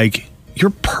something like, "You're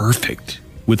perfect,"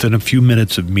 within a few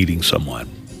minutes of meeting someone.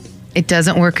 It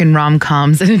doesn't work in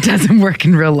rom-coms and it doesn't work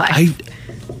in real life.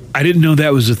 I didn't know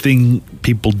that was a thing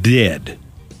people did.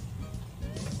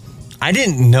 I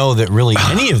didn't know that really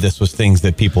any of this was things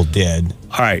that people did.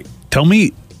 All right. Tell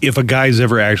me if a guy's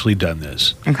ever actually done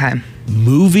this. Okay.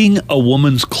 Moving a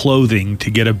woman's clothing to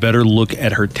get a better look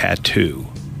at her tattoo.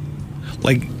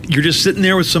 Like, you're just sitting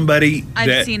there with somebody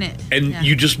I've seen it. And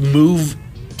you just move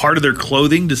part of their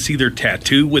clothing to see their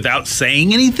tattoo without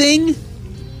saying anything?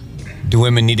 Do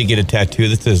women need to get a tattoo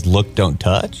that says "Look, don't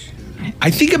touch"?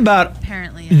 I think about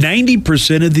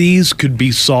 90% of these could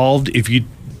be solved if you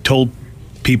told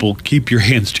people, keep your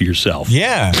hands to yourself.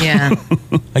 Yeah. Yeah.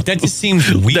 Like, that just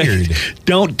seems weird.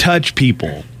 Don't touch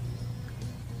people.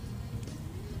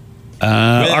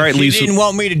 Well, all right, if she Lisa. didn't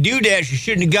want me to do that, she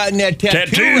shouldn't have gotten that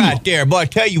tattoo right there. But I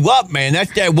tell you what, man,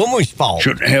 that's that woman's fault.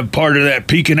 Shouldn't have part of that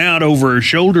peeking out over her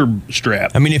shoulder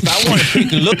strap. I mean, if I want to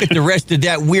take a look at the rest of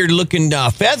that weird-looking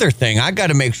feather thing, I got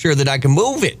to make sure that I can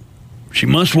move it. She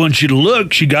must want you to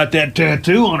look. She got that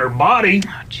tattoo on her body.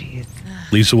 Oh, jeez.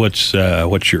 Lisa,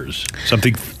 what's yours?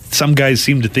 Something some guys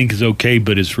seem to think is okay,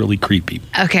 but it's really creepy.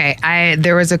 Okay,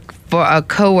 there was a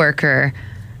coworker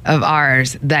of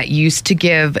ours that used to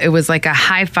give, it was like a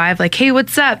high five, like, "Hey,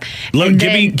 what's up?" Look,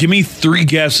 give me 3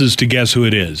 guesses to guess who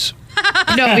it is.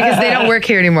 No, because they don't work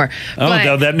here anymore. Oh,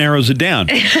 But- that narrows it down.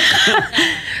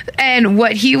 And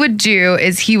what he would do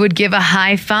is he would give a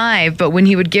high five, but when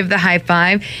he would give the high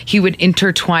five, he would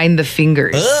intertwine the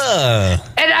fingers. Ugh.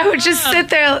 And I would just sit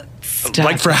there Stop.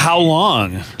 Like for how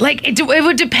long? Like it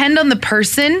would depend on the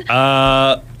person.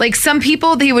 Like some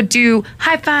people, they would do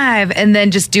high five and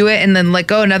then just do it and then let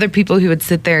go. And other people who would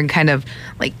sit there and kind of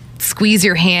like squeeze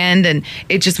your hand, and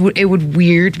it would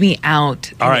weird me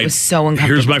out. All right. It was so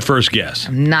uncomfortable. Here's my first guess.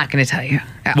 I'm not going to tell you.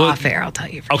 Well, off air, I'll tell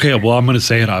you. Okay, well, I'm going to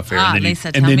say it off air. And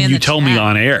then you tell me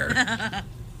on air.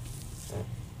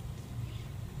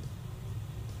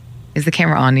 Is the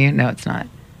camera on you? No, it's not.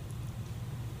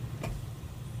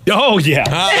 Oh, yeah.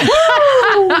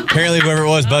 Apparently, whoever it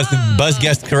was, Buzz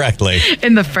guessed correctly.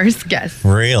 In the first guess.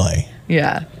 Really?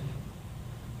 Yeah.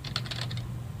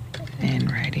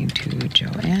 And writing to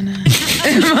Joanna.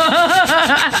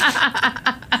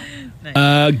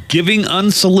 Giving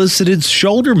unsolicited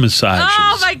shoulder massages.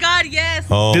 Oh my God, yes.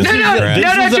 Oh, No,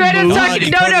 Joanna's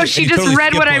talking. No, she just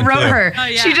read what I wrote her. Oh,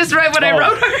 yeah. She just read what I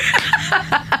wrote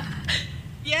her.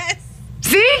 Yes.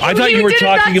 See? I thought you were did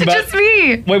talking it not about. to just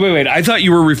me. Wait. I thought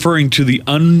you were referring to the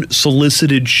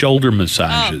unsolicited shoulder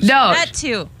massages. No. That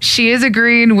too. She is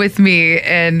agreeing with me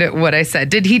and what I said.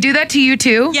 Did he do that to you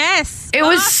too? Yes. It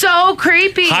was so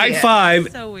creepy. High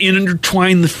five,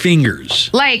 intertwine the fingers.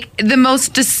 Like the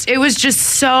most, it was just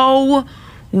so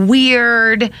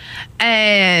weird.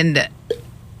 And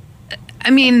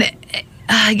I mean,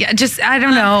 I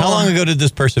don't know. How long ago did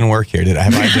this person work here? Did I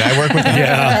work with them?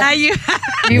 Yeah. You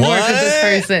worked with this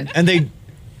person. And they.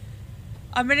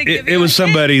 I'm gonna give It was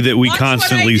somebody that we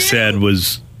constantly said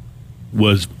was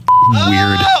weird.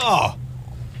 Oh,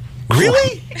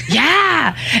 really?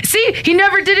 Yeah. See, he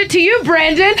never did it to you,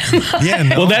 Brandon. Yeah.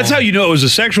 No. Well, that's how you know it was a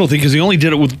sexual thing, because he only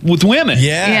did it with women.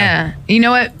 Yeah. You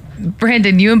know what,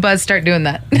 Brandon? You and Buzz start doing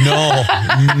that.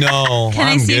 No. Can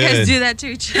I see you guys do that to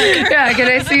each other? Yeah. Can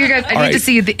I see you guys? I All need right. to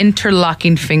see the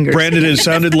interlocking fingers. Brandon, it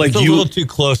sounded like It's a little too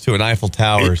close to an Eiffel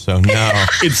Tower, so no.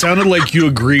 It sounded like you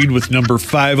agreed with number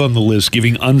 5 on the list.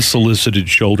 Giving unsolicited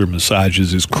shoulder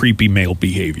massages is creepy male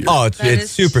behavior. Oh,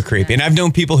 it's super creepy, and I've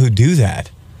known people who do that.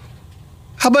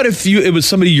 How about if it was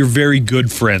somebody you're very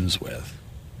good friends with?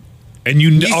 And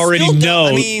you already still know,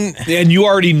 don't- and you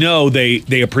already know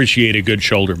they appreciate a good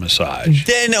shoulder massage.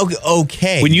 Then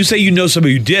okay. When you say you know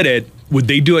somebody who did it, would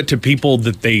they do it to people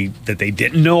that they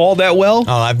didn't know all that well?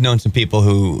 Oh, I've known some people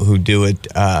who do it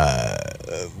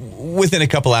within a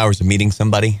couple hours of meeting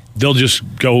somebody. They'll just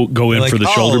go in They're for the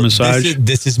like, shoulder "Oh, massage.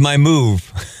 This is my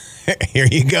move. Here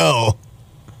you go.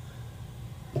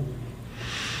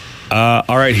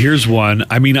 All right, here's one.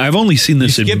 I mean, I've only seen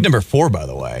this You skipped number 4, by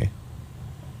the way.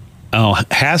 Oh,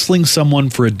 hassling someone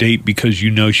for a date because you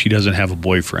know she doesn't have a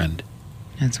boyfriend.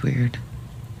 That's weird.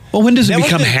 Well, when does it That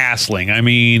become wasn't- hassling? I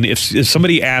mean, if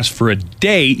somebody asked for a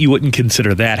date, you wouldn't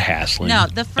consider that hassling. No,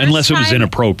 the first unless it was time,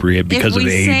 inappropriate because if of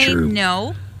we age say or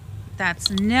no, that's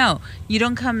no. You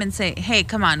don't come and say, "Hey,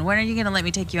 come on, when are you going to let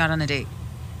me take you out on a date?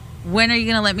 When are you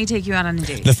going to let me take you out on a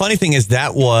date?" The funny thing is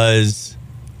that was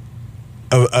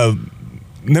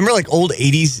remember like old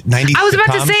 80s, 90s I was about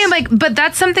to sitcoms? say, but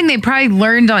that's something they probably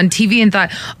learned on TV and thought,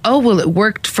 oh, well, it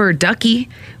worked for Ducky.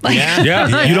 Like,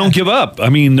 yeah, you don't give up. I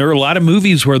mean, there are a lot of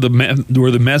movies where the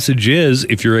message is,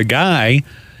 if you're a guy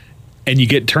and you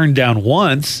get turned down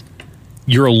once,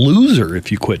 you're a loser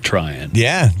if you quit trying.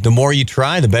 Yeah, the more you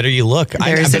try, the better you look.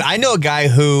 I know a guy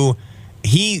who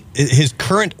his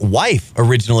current wife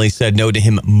originally said no to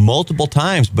him multiple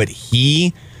times, but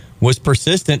he was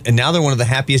persistent, and now they're one of the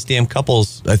happiest damn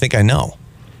couples I think I know.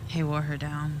 He wore her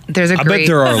down. There's a I great bet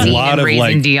there are a scene lot in of, Raising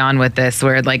like- Dion with this,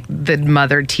 where like the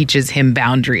mother teaches him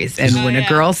boundaries, and when a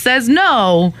girl says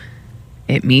no,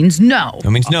 it means no.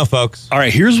 That means no, folks. All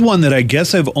right, here's one that I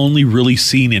guess I've only really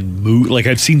seen in like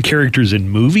I've seen characters in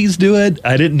movies do it.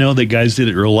 I didn't know that guys did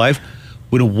it in real life.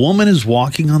 When a woman is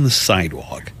walking on the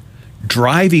sidewalk,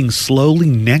 driving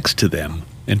slowly next to them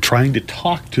and trying to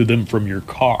talk to them from your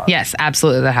car. Yes,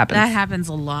 absolutely, that happens. That happens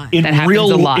a lot. In that happens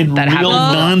real, a lot. in That real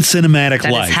happens. non-cinematic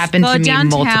That life. has happened Go to me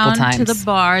multiple downtown times. to the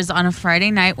bars on a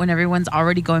Friday night when everyone's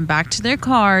already going back to their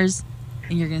cars,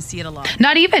 and you're going to see it a lot.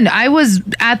 Not even. I was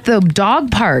at the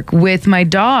dog park with my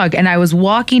dog, and I was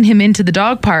walking him into the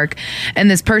dog park, and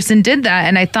this person did that,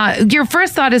 and I thought, your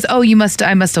first thought is, oh, I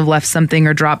must have left something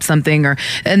or dropped something,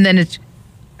 and then it's,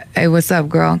 hey, what's up,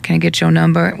 girl? Can I get your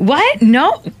number? What?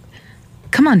 No.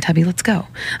 Come on, Tubby, let's go.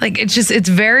 Like, it's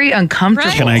very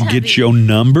uncomfortable. Can I get your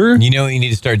number? You know what you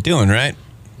need to start doing, right?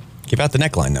 Give out the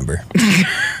neckline number.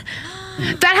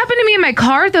 That happened to me in my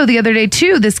car, though, the other day,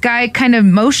 too. This guy kind of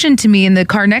motioned to me in the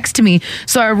car next to me.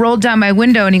 So I rolled down my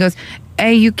window, and he goes,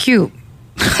 hey, you cute.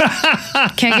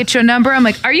 Can I get your number? I'm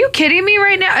like, are you kidding me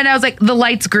right now? And I was like, the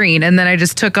light's green. And then I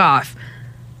just took off.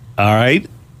 All right.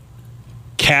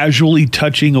 casually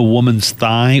touching a woman's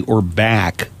thigh or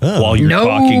back while you're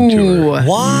talking to her.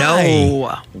 Why?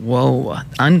 No. Whoa.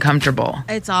 Uncomfortable.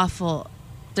 It's awful.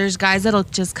 There's guys that'll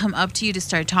just come up to you to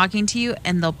start talking to you,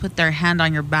 and they'll put their hand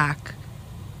on your back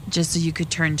just so you could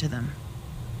turn to them.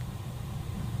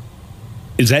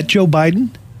 Is that Joe Biden?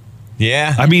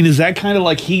 Yeah. I mean, is that kind of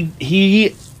like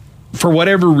he for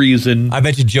whatever reason, I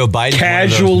bet you Joe Biden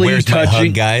casually where's my touching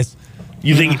hug, guys.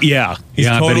 You think? Yeah, He's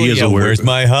I bet totally, he is a weird. where's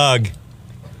my hug?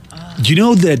 Do you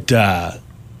know that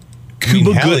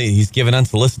he's given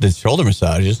unsolicited shoulder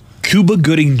massages. Cuba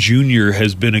Gooding Jr.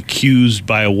 has been accused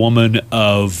by a woman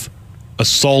of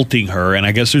assaulting her, and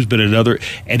I guess there's been another,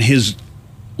 and his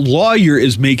lawyer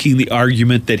is making the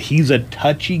argument that he's a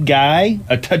touchy guy,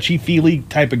 a touchy-feely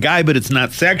type of guy, but it's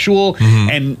not sexual,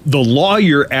 and the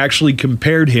lawyer actually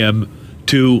compared him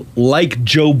to like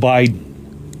Joe Biden.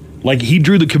 Like, he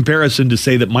drew the comparison to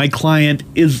say that my client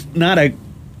is not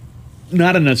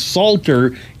an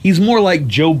assaulter. He's more like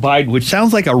Joe Biden, which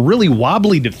sounds like a really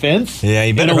wobbly defense. Yeah,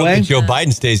 you better hope that Joe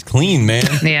Biden stays clean, man.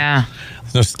 Yeah.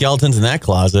 There's no skeletons in that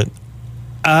closet.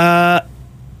 I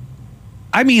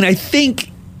mean, I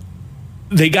think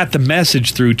they got the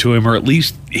message through to him, or at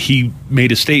least he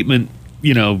made a statement,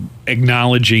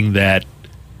 acknowledging that.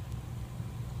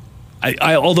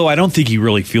 Although I don't think he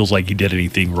really feels like he did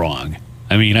anything wrong.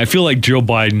 I mean, I feel like Joe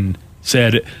Biden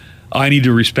said, I need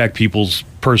to respect people's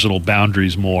personal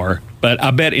boundaries more. But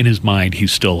I bet in his mind,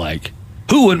 he's still like,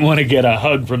 who wouldn't want to get a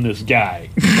hug from this guy?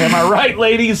 Am I right,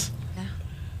 ladies?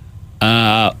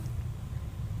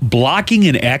 Blocking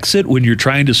an exit when you're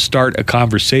trying to start a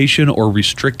conversation or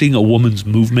restricting a woman's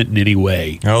movement in any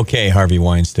way. Okay, Harvey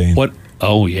Weinstein. What?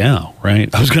 Oh, yeah,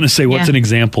 right. I was going to say, what's an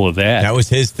example of that? That was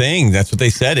his thing. That's what they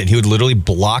said. He would literally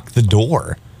block the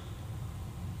door.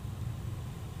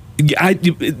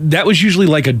 That was usually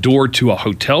like a door to a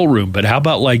hotel room, but how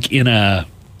about like not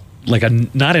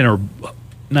in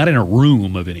a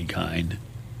room of any kind?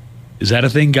 Is that a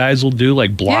thing guys will do?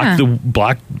 Like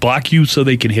block you so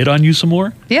they can hit on you some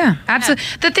more? Yeah, absolutely.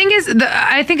 The thing is,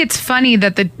 I think it's funny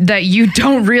that you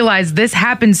don't realize this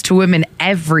happens to women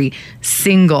every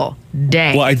single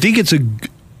day. Well, I think it's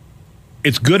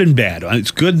good and bad. It's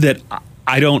good that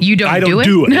I don't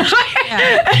do it.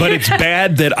 But it's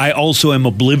bad that I also am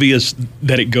oblivious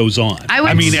that it goes on.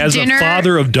 I mean, as a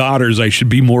father of daughters, I should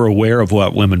be more aware of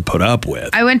what women put up with.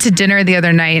 I went to dinner the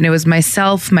other night, and it was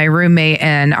myself, my roommate,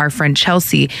 and our friend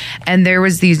Chelsea. And there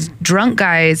was these drunk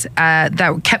guys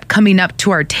that kept coming up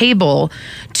to our table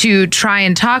to try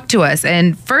and talk to us.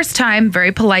 And first time,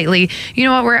 very politely, you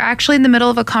know what, we're actually in the middle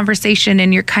of a conversation,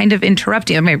 and you're kind of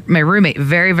interrupting. My roommate,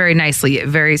 very, very nicely,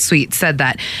 very sweet, said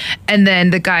that. And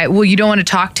then the guy, well, you don't want to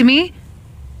talk to me?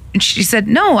 And she said,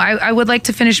 no, I would like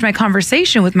to finish my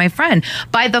conversation with my friend.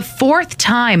 By the fourth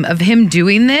time of him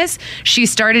doing this, she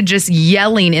started just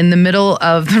yelling in the middle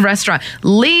of the restaurant,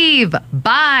 leave,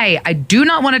 bye, I do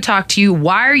not want to talk to you.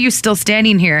 Why are you still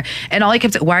standing here? And all I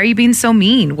kept saying, why are you being so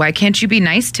mean? Why can't you be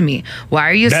nice to me? Why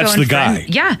are you so unfriendly? That's the guy.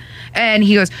 Yeah. And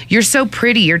he goes, you're so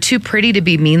pretty. You're too pretty to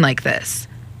be mean like this.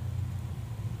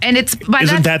 And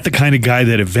isn't that the kind of guy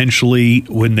that eventually,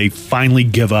 when they finally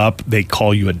give up, they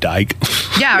call you a dyke?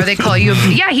 Yeah, or they call you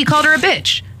he called her a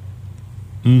bitch.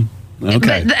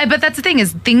 Okay. But that's the thing,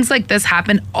 is things like this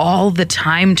happen all the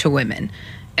time to women.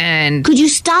 And could you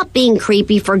stop being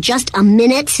creepy for just a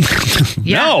minute?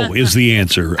 No, is the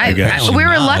answer, I guess. We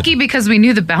were lucky because we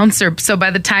knew the bouncer, so by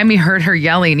the time he heard her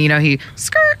yelling, he runs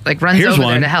over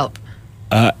there to help.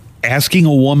 Asking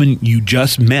a woman you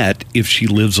just met if she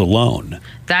lives alone.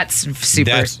 That's super.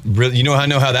 That's really, you know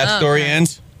how that story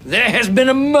ends? There has been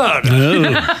a murder.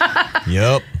 Oh.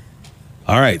 Yep.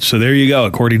 All right, so there you go.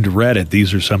 According to Reddit,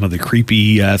 these are some of the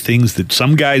creepy things that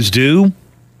some guys do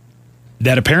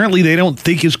that apparently they don't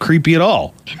think is creepy at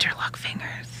all. Interlock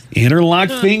fingers. Interlock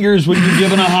fingers when you're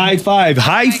giving a high five.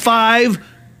 High five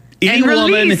any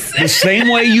woman the same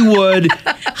way you would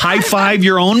high five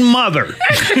your own mother.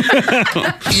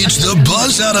 It's the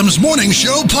Buzz Adams Morning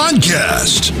Show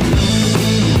podcast.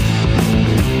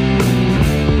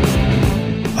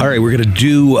 All right, we're going to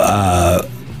do a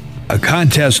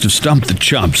contest of Stump the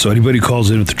Chumps. So anybody who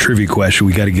calls in with a trivia question,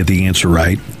 we got to get the answer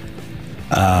right.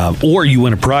 Or you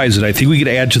win a prize that I think we could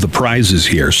add to the prizes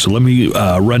here. So let me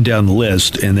run down the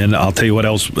list, and then I'll tell you what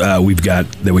else we've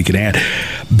got that we can add.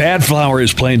 Bad Flower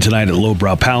is playing tonight at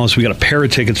Lowbrow Palace. We got a pair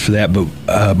of tickets for that,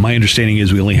 but my understanding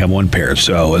is we only have one pair.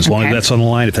 So as long as that's on the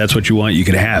line, if that's what you want, you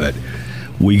can have it.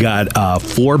 We got a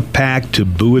 4-pack to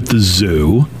Boo at the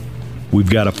Zoo. We've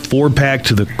got a 4-pack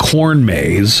to the Corn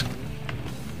Maze.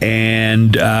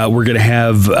 And we're going to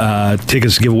have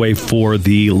tickets to give away for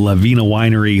the Vina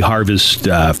Winery Harvest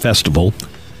Festival.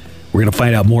 We're going to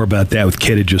find out more about that with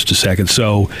Kit in just a second.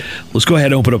 So let's go ahead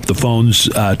and open up the phones.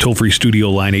 Toll-free studio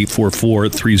line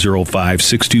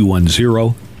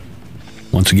 844-305-6210.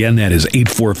 Once again, that is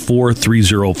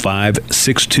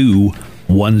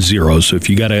 844-305-6210. So if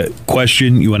you got a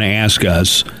question you want to ask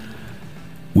us,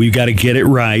 we've got to get it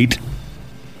right,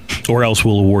 or else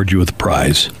we'll award you with a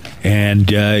prize.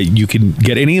 And you can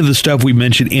get any of the stuff we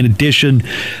mentioned. In addition,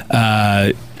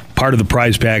 part of the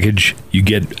prize package, you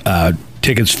get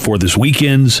tickets for this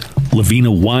weekend's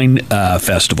Vina Wine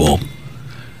Festival.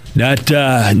 Not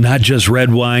just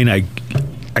red wine. I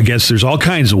guess there's all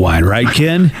kinds of wine, right,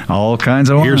 Ken? All kinds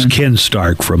of wine. Here's Ken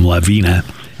Stark from Vina.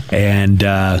 And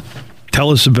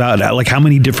tell us about, how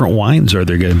many different wines are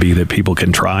there going to be that people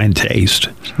can try and taste?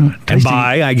 And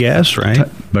buy, I guess, right?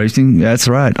 Tasting, that's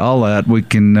right. All that. We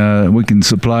can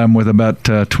supply them with about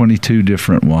 22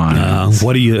 different wines.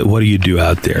 What do you do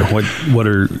out there? What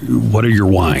are your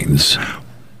wines?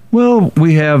 Well,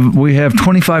 we have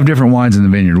 25 different wines in the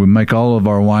vineyard. We make all of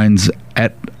our wines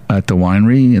at the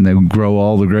winery, and they grow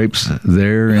all the grapes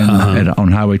there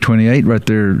on Highway 28, right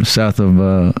there south of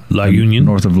La Union,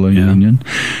 north of La Union.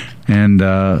 And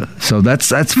so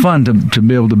that's fun to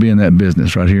be able to be in that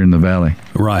business right here in the valley.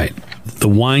 Right, the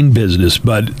wine business.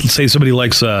 But let's say somebody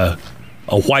likes a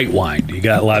white wine. You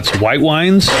got lots of white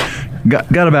wines.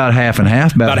 Got about half and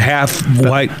half. About half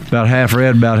white. About half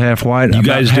red, about half white. You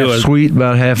guys do half sweet,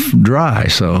 about half dry.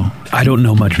 So I don't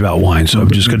know much about wine, so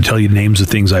I'm just going to tell you names of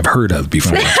things I've heard of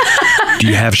before. Do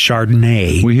you have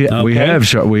Chardonnay? We have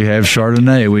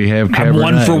Chardonnay. We have Cabernet.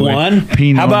 One for one.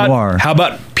 Pinot Noir. How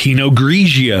about Pinot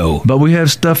Grigio? But we have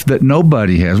stuff that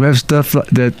nobody has. We have stuff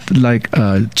like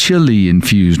chili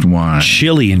infused wine.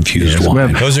 Chili infused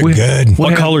wine. Those are good.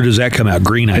 What color does that come out?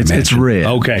 Green, I imagine. It's red.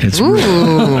 Okay. It's Ooh.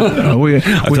 red. I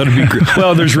thought it'd be green.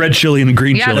 Well, there's red chili and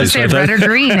green chili. Yeah, let's say red or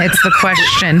green. It's the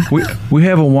question. We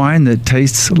have a wine that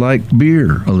tastes like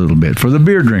beer a little bit for the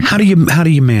beer drinker. How do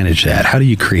you manage that? How do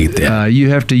you create that? You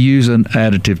have to use an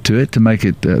additive to it to make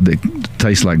it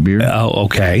taste like beer. Oh,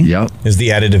 okay. Yep. Is the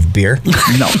additive beer?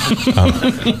 No.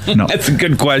 No. That's a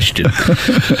good question.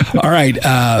 All right.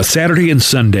 Saturday and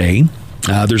Sunday,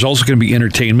 there's also going to be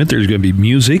entertainment. There's going to be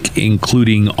music,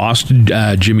 including Austin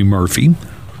Jimmy Murphy.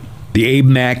 The Abe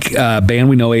Mack band.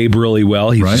 We know Abe really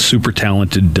well. He's a super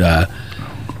talented.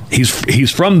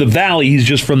 He's from the valley. He's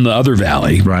just from the other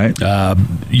valley. Right.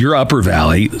 Your upper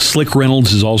valley. Slick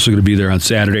Reynolds is also going to be there on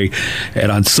Saturday.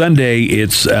 And on Sunday,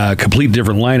 it's a complete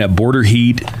different lineup. Border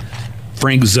Heat,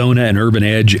 Frank Zona and Urban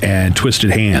Edge, and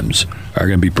Twisted Hams are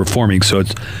going to be performing. So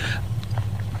it's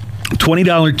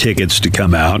 $20 tickets to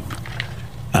come out.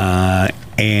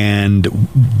 And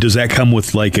does that come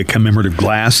with like a commemorative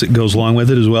glass that goes along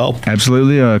with it as well?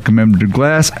 Absolutely, a commemorative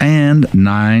glass and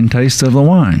 9 tastes of the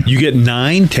wine. You get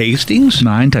 9 tastings?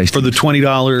 9 tastings. For the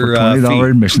 $20 fee.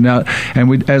 Admission. Now,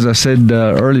 and as I said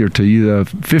earlier to you, the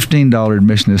 $15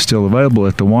 admission is still available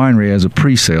at the winery as a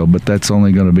pre-sale, but that's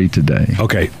only going to be today.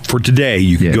 Okay. For today,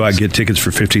 you can go out and get tickets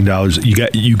for $15.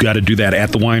 You got to do that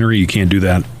at the winery. You can't do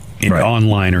that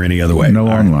online or any other way. No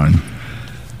online.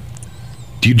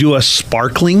 Do you do a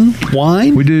sparkling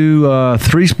wine? We do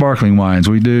 3 sparkling wines.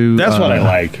 We do. That's what I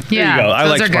like. Yeah, there you go. I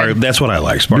like sparkling. That's what I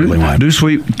like. Sparkling wine. Do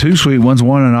 2 sweet ones.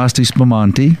 One an Asti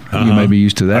Spumante. You may be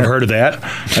used to that. I've heard of that.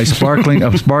 A sparkling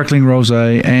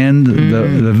rosé, and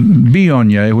the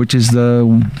Viognier, which is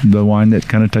the wine that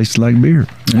kind of tastes like beer,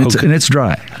 and it's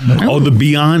dry. Oh, the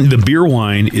beer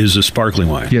wine is a sparkling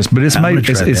wine. Yes, but it's made.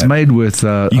 It's made with.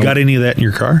 You got any of that in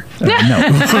your car? No.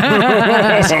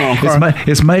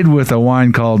 It's made with a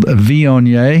wine called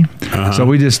Viognier. So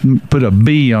we just put a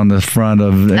B on the front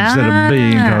of instead of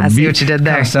B. I see what you did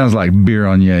there. Kind of sounds like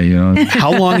Beerognier, you know.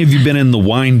 How long have you been in the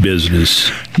wine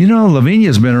business? You know,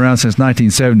 Lavinia's been around since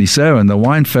 1977. The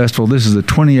wine festival. This is the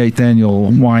 28th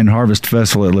annual wine harvest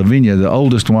festival at Lavinia, the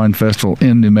oldest wine festival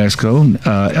in New Mexico.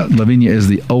 Lavinia is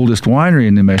the oldest winery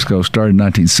in New Mexico. Started in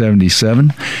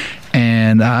 1977,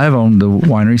 and I've owned the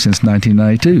winery since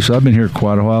 1992. So I've been here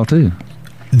quite a while too.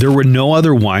 There were no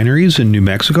other wineries in New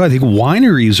Mexico. I think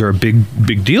wineries are a big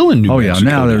deal in New Mexico.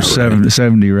 Now there's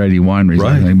 70 or 80 wineries,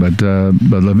 right. I think.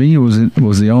 But Lavinia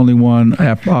was the only one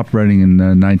operating in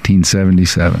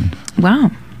 1977.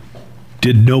 Wow.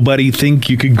 Did nobody think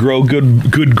you could grow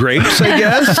good grapes, I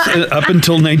guess, up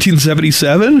until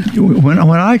 1977? When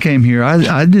I came here,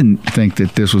 I didn't think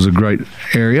that this was a great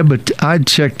area, but I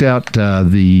checked out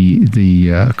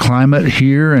the climate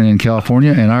here in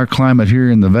California, and our climate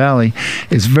here in the valley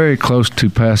is very close to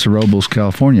Paso Robles,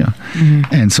 California.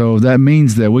 Mm-hmm. And so that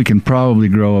means that we can probably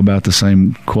grow about the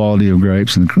same quality of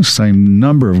grapes and the same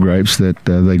number of grapes that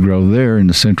they grow there in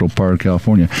the central part of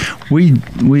California. We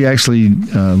actually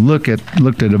look at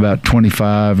looked at about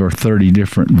 25 or 30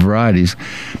 different varieties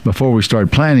before we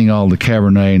started planting all the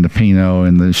Cabernet and the Pinot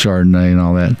and the Chardonnay and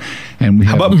all that. And we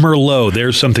How about Merlot?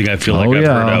 There's something I feel like I've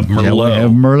heard of. Merlot. Yeah, we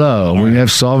have Merlot. Right. We have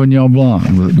Sauvignon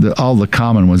Blanc, all the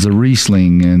common ones, the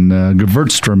Riesling and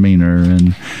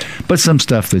Gewürztraminer, but some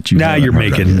stuff that you. Now you're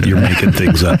making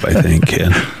things up. I think.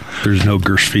 Yeah. There's no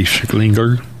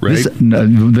Gerstfischlinger, right?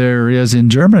 No, there is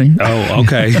in Germany. Oh,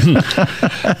 okay.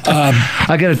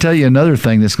 I got to tell you another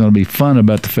thing that's going to be fun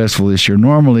about the festival this year.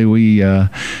 Normally we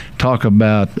talk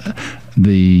about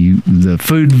the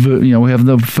food, we have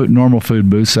the normal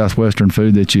food booth, Southwestern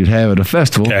food that you'd have at a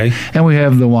festival. Okay. And we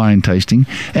have the wine tasting,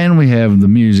 and we have the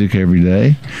music every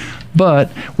day.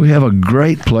 But we have a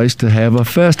great place to have a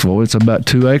festival. It's about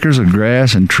 2 acres of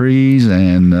grass and trees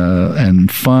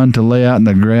and fun to lay out in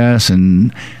the grass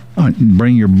and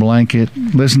bring your blanket,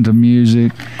 listen to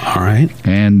music. All right.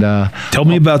 And tell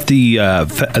me about the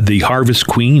Harvest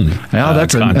Queen.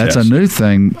 That's contest. a new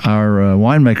thing. Our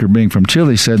winemaker, being from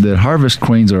Chile, said that Harvest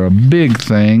Queens are a big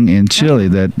thing in Chile.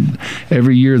 That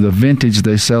every year the vintage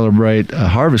they celebrate a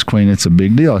Harvest Queen. It's a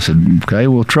big deal. I said, okay,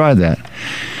 we'll try that.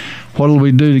 What'll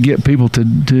we do to get people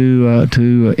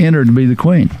to enter to be the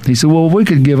queen? He said, well, we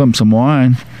could give them some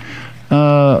wine,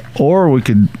 or we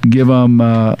could give them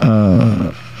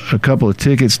a couple of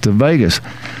tickets to Vegas.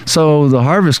 So the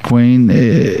Harvest Queen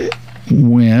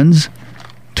wins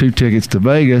 2 tickets to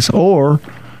Vegas or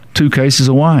 2 cases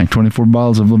of wine, 24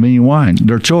 bottles of Lavinia wine.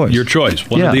 Their choice. Your choice,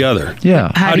 one or the other. Yeah.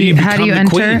 How do you enter?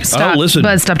 Queen? Stop. Listen.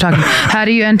 Buzz, stop talking. How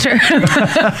do you enter?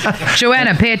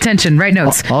 Joanna, pay attention. Write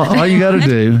notes. All you got to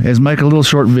do is make a little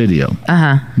short video.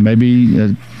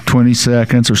 Maybe 20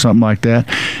 seconds or something like that,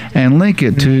 and link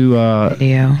it to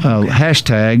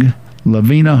hashtag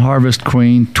Lavina Harvest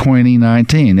Queen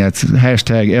 2019. That's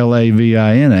hashtag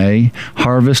LAVINA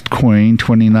Harvest Queen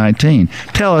 2019.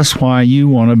 Tell us why you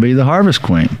want to be the Harvest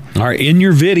Queen. All right, in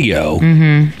your video,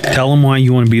 tell them why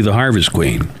you want to be the Harvest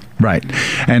Queen. Right,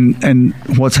 and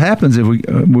what happens if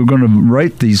we're going to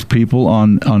rate these people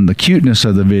on the cuteness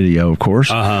of the video, of course.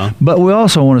 But we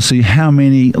also want to see how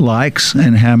many likes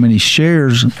and how many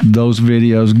shares those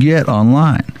videos get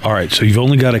online. All right, so you've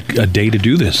only got a day to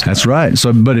do this. That's right.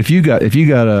 So, but if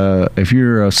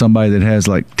you're somebody that has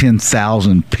like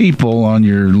 10,000 people on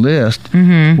your list,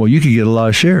 well, you could get a lot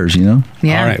of shares. Yeah. All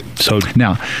right. So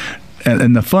now.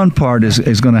 And the fun part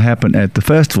is going to happen at the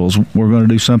festivals. We're going to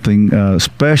do something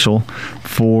special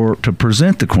to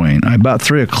present the queen. About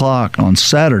 3 o'clock on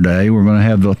Saturday, we're going to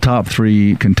have the top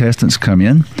 3 contestants come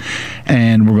in,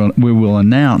 and we will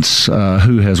announce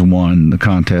who has won the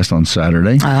contest on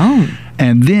Saturday. Oh.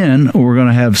 And then we're going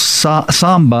to have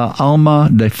Samba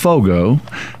Alma de Fogo,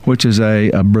 which is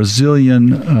a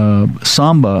Brazilian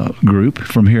samba group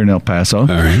from here in El Paso,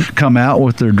 come out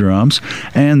with their drums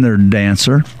and their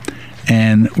dancer.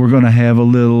 And we're going to have a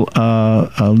little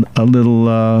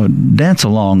dance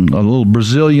along, a little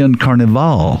Brazilian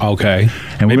carnival. Okay,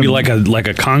 and maybe like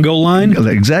a Congo line.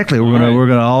 Exactly. We're going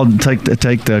to all take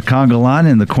the Congo line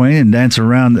and the queen and dance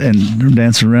around. And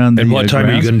what time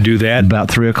are you going to do that?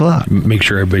 About 3 o'clock. Make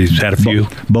sure everybody's had a few.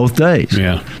 Both days.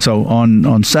 Yeah. So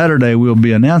on Saturday we'll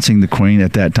be announcing the queen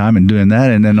at that time and doing that,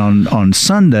 and then on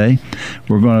Sunday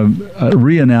we're going to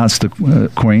re-announce the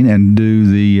queen and do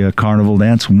the carnival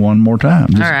dance one more time.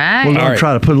 All right. We're going to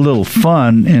try to put a little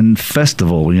fun in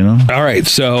festival, All right.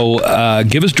 So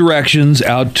give us directions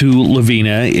out to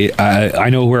Lavina. I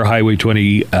know where Highway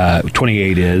 28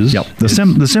 is. Yep.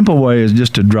 The simple way is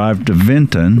just to drive to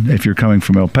Vinton. If you're coming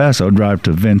from El Paso, drive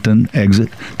to Vinton, exit,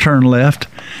 turn left,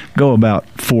 go about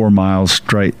 4 miles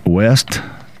straight west,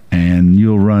 and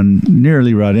you'll run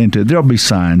nearly right into it. There'll be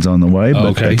signs on the way,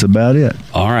 but that's about it.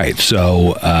 All right.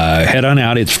 So head on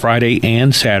out. It's Friday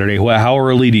and Saturday. Well, how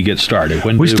early do you get started?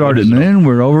 We start at noon.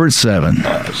 We're over at 7.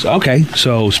 Okay.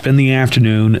 So spend the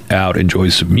afternoon out. Enjoy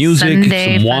some music,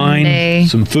 some wine,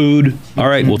 some food. All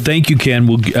right. Well, thank you, Ken.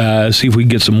 We'll see if we can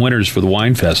get some winners for the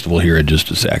wine festival here in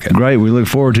just a second. Great. We look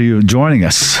forward to you joining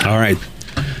us. All right.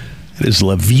 It is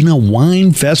Lavina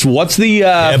Wine Festival. What's the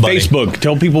Facebook?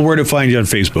 Tell people where to find you on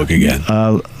Facebook again.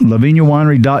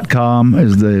 LaviniaWinery.com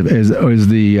is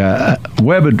the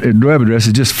web address.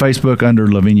 It's just Facebook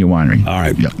under Lavinia Winery. All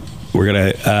right. Yep. We're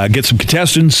going to get some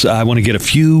contestants. I want to get a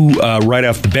few right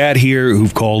off the bat here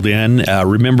who've called in.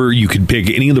 Remember, you can pick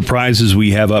any of the prizes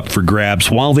we have up for grabs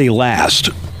while they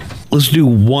last. Let's do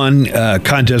one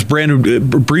contest. Brandon,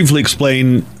 briefly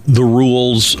explain the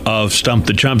rules of Stump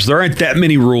the Chumps. There aren't that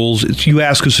many rules. You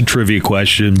ask us a trivia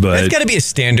question, but it's got to be a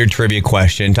standard trivia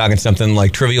question. Talking something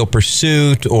like Trivial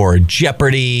Pursuit or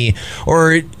Jeopardy,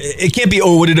 or it can't be,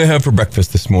 oh, what did I have for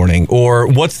breakfast this morning? Or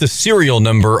what's the serial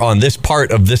number on this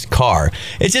part of this car?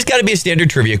 It's just got to be a standard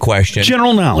trivia question.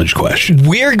 General knowledge question.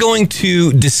 We're going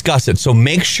to discuss it, so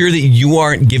make sure that you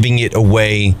aren't giving it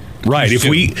away. Right.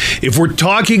 If we're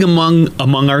talking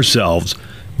among ourselves,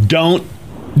 don't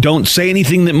say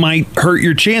anything that might hurt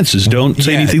your chances. Don't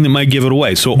say anything that might give it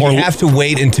away. So you have to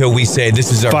wait until we say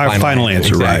this is our final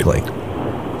answer. Exactly.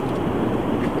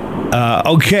 Right.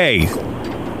 Okay.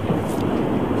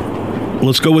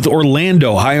 Let's go with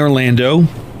Orlando. Hi, Orlando.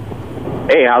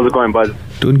 Hey, how's it going, bud?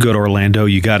 Doing good, Orlando.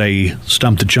 You got a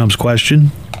Stump the Chumps question?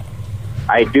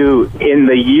 I do. In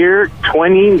the year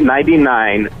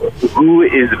 2099, who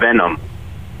is Venom?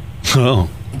 Oh,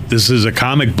 this is a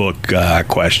comic book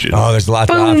question. Oh, there's lots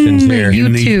of options here.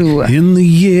 In the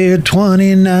year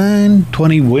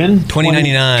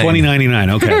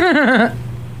 2099. Okay.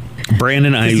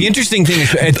 Brandon, the interesting thing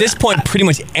is, at this point, pretty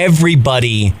much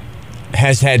everybody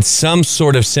has had some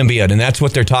sort of symbiote, and that's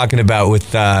what they're talking about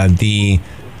with the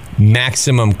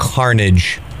Maximum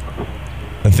Carnage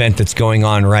event that's going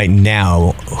on right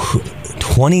now.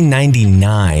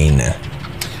 2099.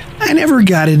 I never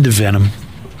got into Venom.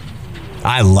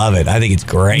 I love it. I think it's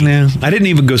great. Yeah, I didn't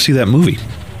even go see that movie.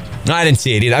 No, I didn't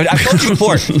see it either. I've told you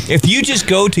before, if you just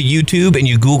go to YouTube and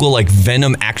you Google like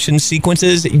Venom action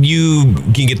sequences, you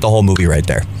can get the whole movie right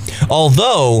there.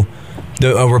 Although,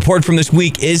 a report from this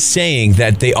week is saying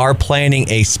that they are planning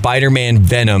a Spider-Man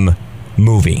Venom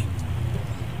movie,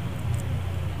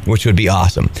 which would be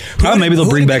awesome. Maybe they'll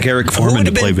bring back Eric Foreman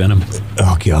to play Venom.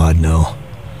 Oh, God, no.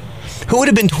 Who would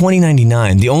have been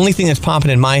 2099? The only thing that's popping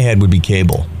in my head would be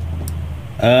Cable.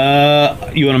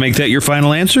 You want to make that your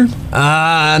final answer?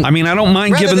 I mean, I don't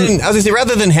mind giving... I was going to say,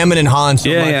 rather than Hammond and Han so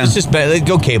much, it's just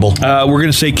go Cable. We're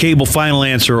going to say Cable. Final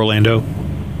answer, Orlando.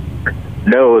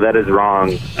 No, that is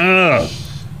wrong.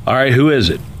 All right, who is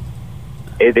it?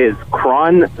 It is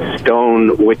Kron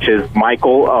Stone, which is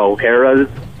Michael O'Hara's,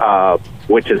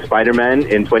 which is Spider-Man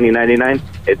in 2099.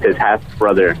 It's his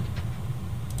half-brother.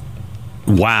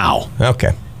 Wow.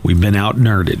 Okay. We've been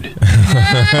out-nerded.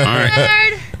 All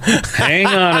right. Hang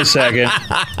on a second.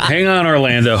 Hang on,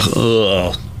 Orlando.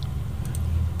 Ugh.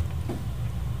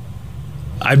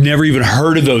 I've never even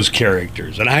heard of those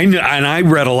characters, and I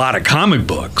read a lot of comic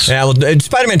books. Yeah, well,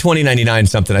 Spider-Man 2099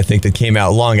 is something I think that came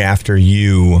out long after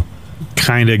you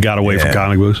kind of got away from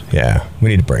comic books. Yeah, we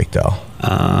need a break though.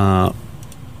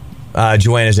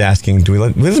 Joanna's asking, do we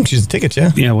let him choose the tickets?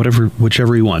 Yeah,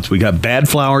 whichever he wants. We got Bad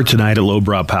Flower tonight at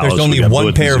Lowbrow Palace. There's only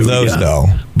one pair of those though.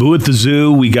 Boo at the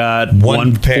Zoo. We got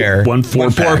one pair, one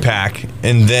four pack,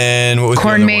 and then what was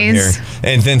corn the other maze, one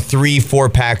here? And then 3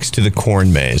 4-packs to the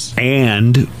corn maze,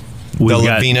 and we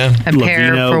got Vina, a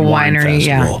pair for winery.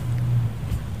 Yeah.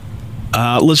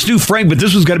 Let's do Frank, but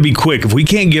this one's got to be quick. If we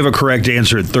can't give a correct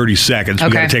answer at 30 seconds, we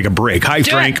got to take a break. Hi,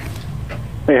 Frank.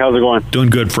 Hey, how's it going? Doing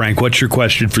good, Frank. What's your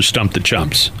question for Stump the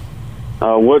Chumps?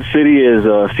 What city is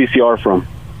CCR from?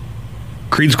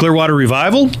 Creed's Clearwater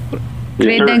Revival?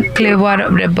 Creed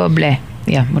Clearwater Revival.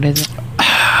 Yeah, what is it?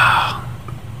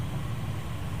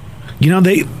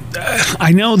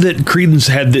 I know that Creedence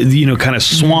had the kind of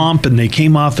swamp, and they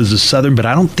came off as a southern, but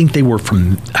I don't think they were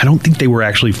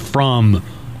actually from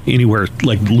anywhere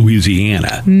like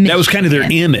Louisiana. Michigan. That was kind of their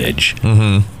image.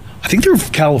 Mm-hmm. I think they're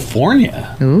from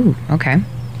California. Ooh, okay.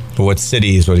 But what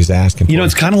city is what he's asking for?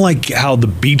 It's kind of like how the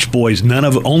Beach Boys,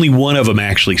 only one of them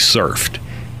actually surfed.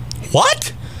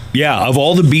 What? Yeah, of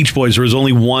all the Beach Boys, there was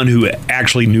only one who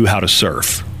actually knew how to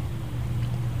surf.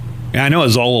 And I know it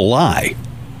was all a lie.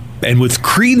 And with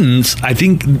Creedence, I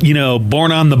think,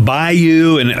 Born on the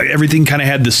Bayou and everything kind of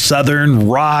had the southern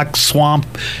rock swamp.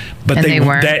 But and they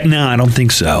weren't? No, I don't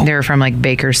think so. They were from like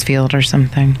Bakersfield or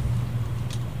something.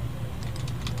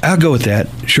 I'll go with that.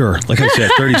 Sure. Like I said,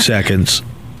 30 seconds.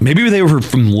 Maybe they were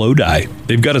from Lodi.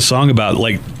 They've got a song about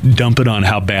dumping on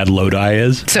how bad Lodi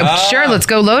is. So sure, let's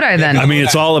go Lodi then. I mean,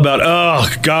 it's all about, oh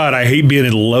God, I hate being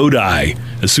in Lodi.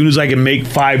 As soon as I can make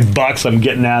 $5, I'm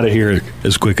getting out of here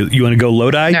as quick as you want to go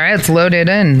Lodi. All right, let's load it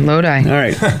in Lodi. All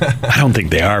right. I don't think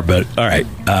they are, but all right.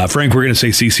 Frank, we're going to say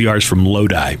CCR's from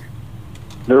Lodi.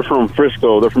 They're from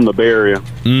Frisco. They're from the Bay Area.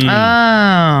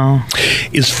 Oh.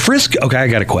 Is Frisco... Okay, I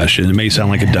got a question. It may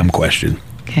sound like a dumb question.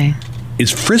 Okay.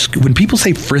 Is Frisco... When people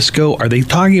say Frisco, are they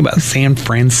talking about San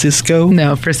Francisco?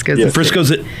 No, Frisco's Frisco's...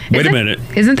 Wait a minute.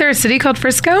 Isn't there a city called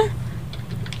Frisco?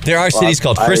 There are cities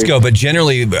called Frisco, but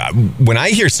generally, when I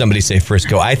hear somebody say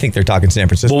Frisco, I think they're talking San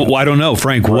Francisco. Well, I don't know,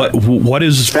 Frank. What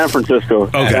is San Francisco?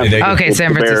 Okay,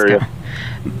 San Francisco.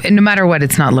 No matter what,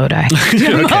 it's not Lodi.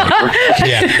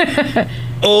 Yeah.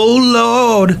 Oh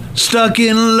Lord, stuck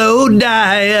in Lodi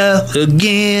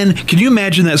again. Can you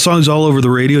imagine that song's all over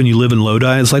the radio and you live in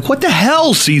Lodi? It's like, what the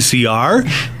hell, CCR?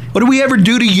 What did we ever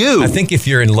do to you? I think if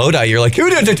you're in Lodi, you're like, who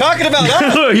are they talking about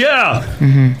us?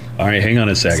 Yeah. All right, hang on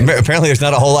a second. Apparently, there's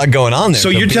not a whole lot going on there. So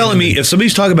you're telling me if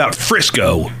somebody's talking about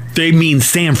Frisco, they mean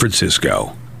San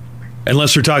Francisco,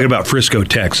 unless they're talking about Frisco,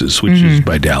 Texas, which is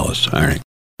by Dallas. All right,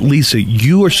 Lisa,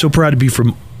 you are so proud to be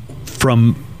from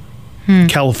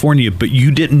California, but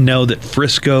you didn't know that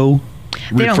Frisco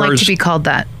They don't like to be called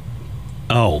that.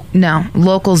 Oh. No,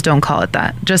 locals don't call it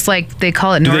that. Just like they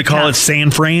call it NorCal. Do they call it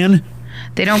San Fran?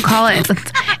 They don't call it.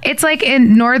 It's like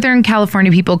in Northern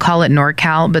California, people call it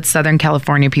NorCal, but Southern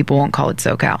California people won't call it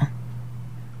SoCal.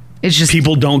 It's just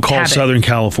people don't call Southern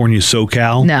California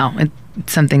SoCal? No,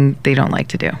 it's something they don't like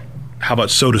to do. How about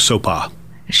Soda Sopa?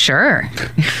 Sure.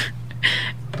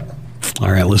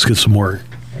 All right, let's get some more.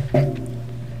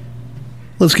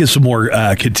 Let's get some more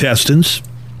contestants.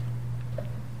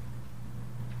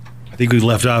 I think we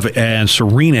left off, and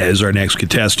Serena is our next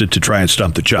contestant to try and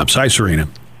stump the Chumps. Hi, Serena.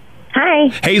 Hi.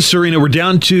 Hey, Serena. We're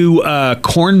down to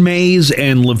Corn Maze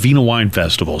and La Vina Wine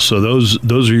Festival. So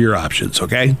those are your options,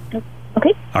 okay?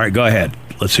 Okay. All right, go ahead.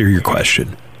 Let's hear your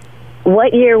question.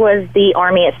 What year was the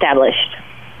Army established?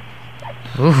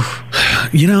 Oof.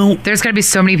 You know, there's got to be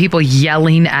so many people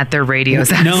yelling at their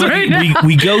radios. No, right now.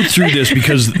 we go through this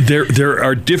because there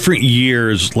are different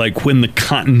years, like when the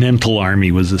Continental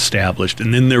Army was established,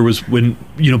 and then there was when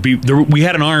we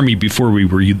had an army before we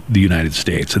were the United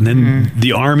States, and then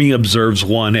the Army observes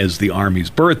one as the Army's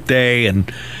birthday,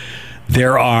 and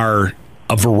there are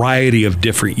a variety of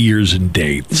different years and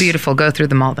dates. Beautiful. Go through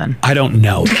them all then. I don't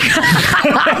know.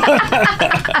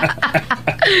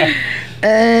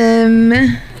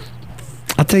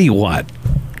 I'll tell you what.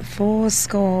 4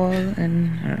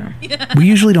 and I don't know. We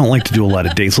usually don't like to do a lot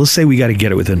of dates. Let's say we got to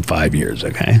get it within 5 years,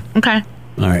 okay? Okay.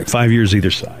 All right, 5 years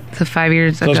either side. So 5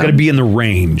 years So ago. it's got to be in the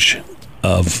range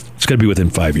of. It's got to be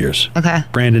within 5 years. Okay.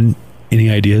 Brandon, any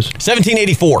ideas?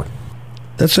 1784.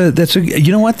 That's a.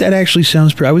 You know what? That actually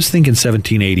sounds. I was thinking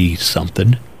 1780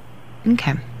 something.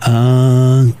 Okay.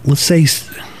 Let's say.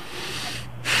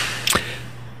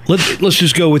 Let's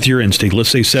just go with your instinct. Let's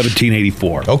say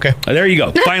 1784. Okay. There you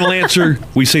go. Final answer.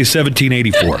 We say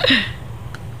 1784.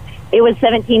 It was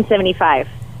 1775.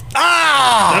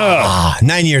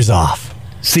 9 years off.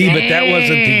 See, but that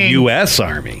wasn't the U.S.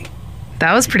 Army.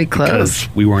 That was pretty close. Because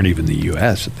we weren't even the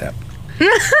U.S. at that point.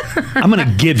 I'm going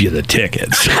to give you the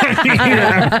tickets.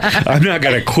 I'm not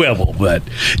going to quibble, but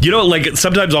like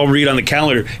sometimes I'll read on the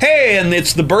calendar, hey, and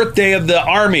it's the birthday of the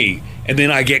Army. And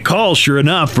then I get calls, sure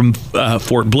enough, from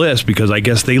Fort Bliss because I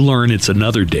guess they learn it's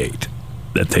another date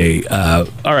that they. All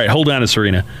right, hold on,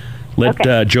 Serena.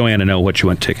 Let Joanna know what you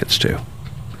want tickets to.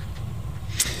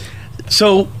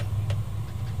 So,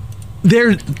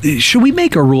 should we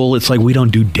make a rule? It's like we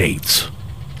don't do dates.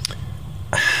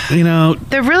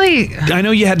 They're really. I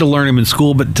know you had to learn them in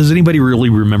school, but does anybody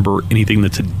really remember anything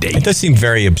that's a date? It does seem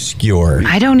very obscure.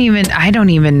 I don't even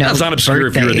know. It's not obscure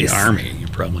birthdays. if you're in the Army. You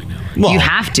probably know. You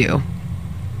have to.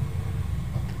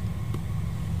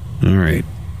 All right.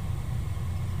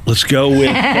 Let's go with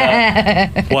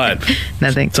what?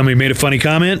 Nothing. Somebody made a funny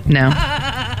comment? No.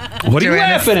 What are you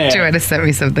laughing at? Joanna sent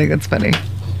me something that's funny.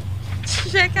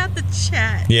 Check out the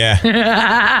chat. Yeah.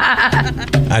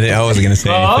 I wasn't going to say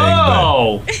anything.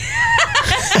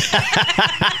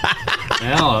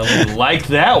 Well, I like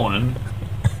that one.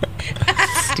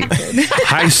 Stupid.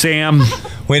 Hi, Sam.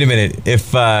 Wait a minute.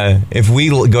 If we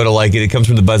go to like it comes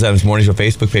from the Buzz Adams Morning Show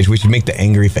Facebook page. We should make the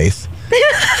angry face.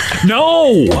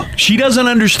 No, she doesn't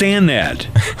understand that.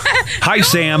 Hi,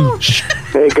 Sam.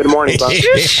 Hey, good morning, Bob.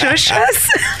 Shush us.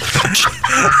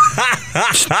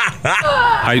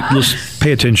 Let's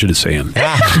pay attention to Sam.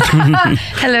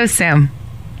 Hello, Sam.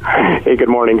 Hey, good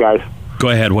morning, guys. Go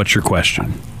ahead. What's your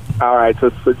question? All right,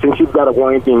 so since you've got a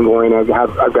wine thing going, I've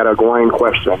got a wine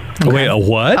question. Oh, wait, a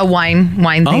what? A wine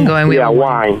thing going. We Yeah, have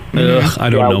wine. I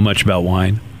don't know much about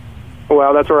wine.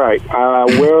 Well, that's all right.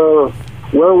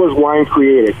 Where was wine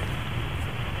created?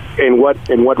 In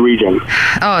what region?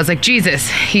 Oh, it's like Jesus.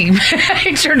 He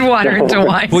turned water into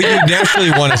wine. Well, you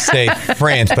naturally want to say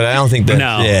France, but I don't think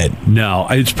that's it. No,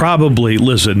 it's probably,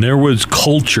 listen, there was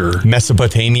culture.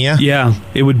 Mesopotamia? Yeah,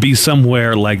 it would be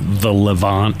somewhere like the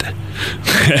Levant,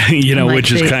 Like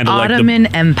which is kind of like Ottoman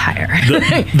Empire.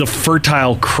 the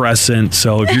Fertile Crescent.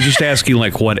 So if you're just asking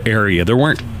like what area, there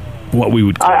weren't what we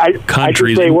would call I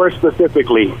countries. should say where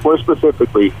specifically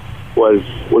was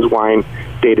wine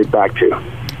dated back to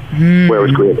where it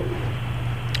was created.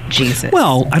 Jesus.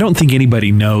 Well, I don't think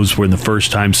anybody knows when the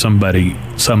first time some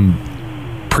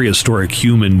prehistoric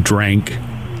human drank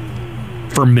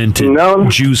fermented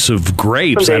juice of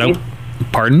grapes. I don't.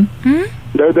 Pardon?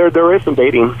 There is some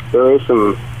dating. There is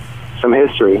some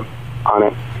history on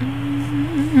it.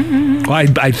 Well,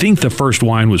 I think the first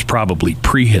wine was probably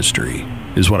prehistory,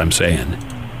 is what I'm saying.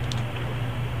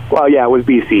 Well, yeah, it was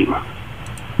BC.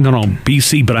 No,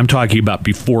 BC, but I'm talking about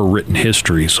before written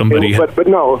history. Somebody, but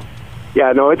no,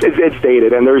 yeah, no, it's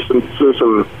dated, and there's some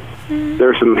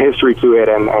history to it,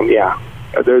 and yeah,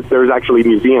 there's actually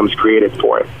museums created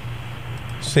for it.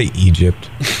 Say Egypt.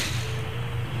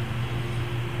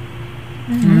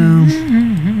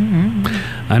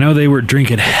 I know they were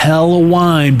drinking hella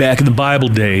wine back in the Bible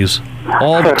days,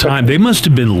 all the time. They must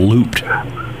have been looped.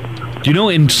 Do you know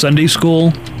in Sunday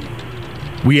school,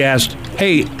 we asked,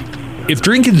 hey, if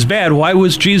drinking's bad, why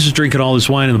was Jesus drinking all this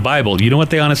wine in the Bible? You know what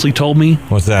they honestly told me?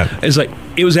 What's that? It's like,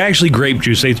 it was actually grape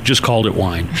juice. They just called it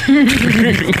wine.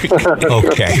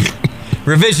 Okay.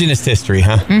 Revisionist history,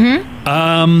 huh?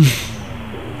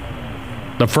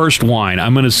 The first wine,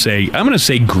 I'm gonna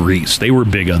say Greece. They were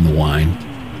big on the wine.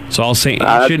 So I'll say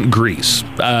ancient Greece.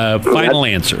 Final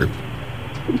answer.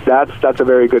 That's a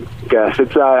very good guess.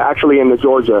 It's actually in the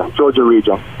Georgia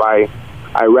region by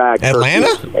Iraq,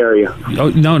 Atlanta Turkey area. Oh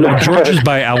no, Georgia's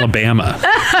by Alabama.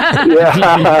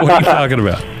 Yeah. What are you talking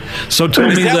about? So tell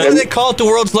me that what they call it the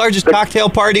world's largest cocktail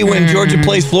party when Georgia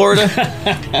plays Florida?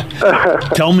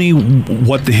 Tell me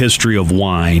what the history of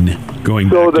wine going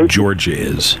back to Georgia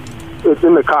is. It's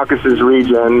in the Caucasus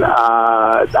region.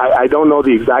 I don't know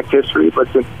the exact history, but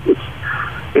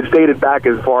it's dated back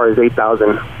as far as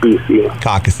 8,000 BC.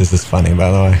 Caucasus is funny,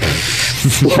 by the way.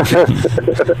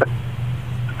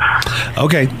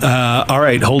 Okay. All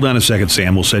right. Hold on a second,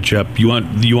 Sam. We'll set you up. You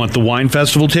want the wine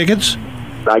festival tickets?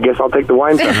 I guess I'll take the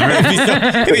wine festival.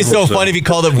 It'd be so funny if he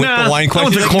called it with the wine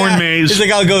question. The corn maze. He's like,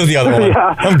 I'll go with the other one.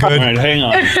 Yeah. I'm good. All right, hang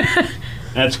on.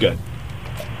 That's good.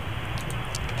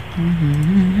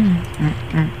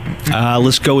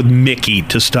 Let's go with Mickey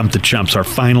to Stump the Chumps, our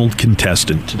final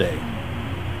contestant today.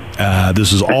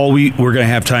 This is all we're going to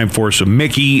have time for. So,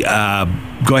 Mickey, go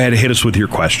ahead and hit us with your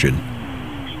question.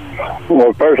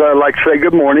 Well, first, I'd like to say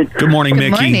good morning. Good morning,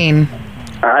 Mickey. Good morning.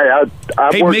 I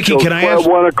Hey, work Mickey, till can I ask-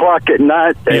 1 o'clock at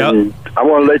night, and I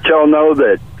want to let y'all know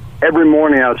that every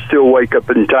morning I still wake up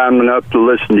in time enough to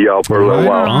listen to y'all for a little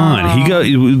while.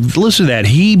 Listen to that.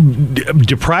 He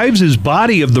deprives his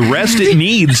body of the rest it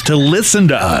needs to listen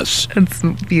to us. That's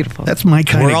beautiful. That's my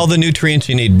kind We're of... all the nutrients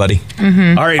you need, buddy.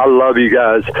 Mm-hmm. All right. I love you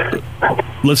guys.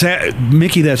 Let's have...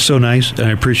 Mickey, that's so nice. I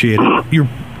appreciate it. You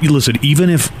listen, even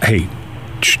if... Hey,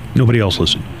 nobody else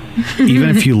listen.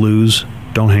 Even if you lose...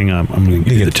 Don't hang up. I'm going to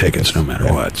give you the tickets no matter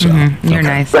what. So. You're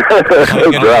nice. Right on. All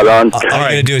you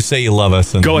got to do is say you love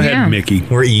us. And Go ahead, Mickey.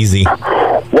 We're easy.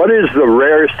 What is the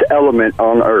rarest element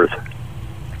on Earth?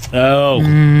 Oh,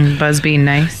 Buzz being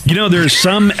nice. You know, there's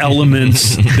some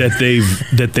elements that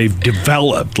they've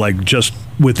developed, like just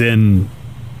within.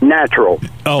 Natural.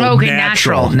 Oh, Okay,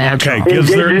 natural. natural. Okay, because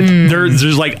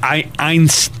there's like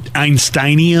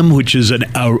Einsteinium, which is an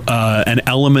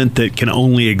element that can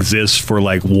only exist for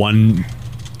like one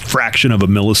fraction of a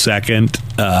millisecond.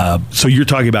 So you're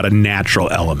talking about a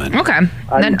natural element. Okay.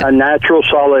 A natural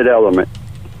solid element.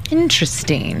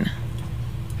 Interesting.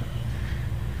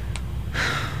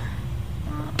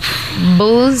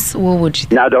 Booze, what would you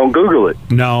think? Now, don't Google it.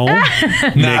 No,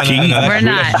 Mickey. We're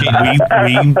not.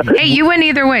 Hey, you win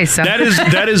either way, so.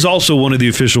 That is also one of the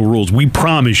official rules. We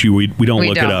promise you we don't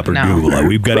look it up or Google it.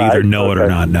 We've got to either know it or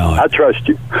not know it. I trust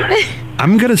you.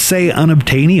 I'm going to say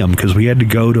unobtainium because we had to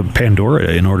go to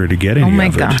Pandora in order to get any Oh my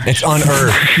of it. gosh. It's on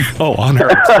Earth. Oh, on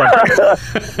Earth.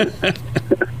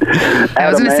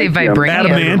 I was going to say vibranium.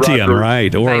 Adamantium,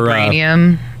 right. Or,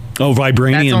 Vibranium.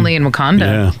 vibranium. That's only in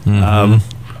Wakanda. Yeah.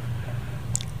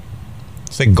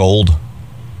 Say gold.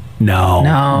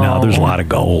 No, there's a lot of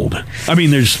gold. I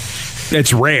mean,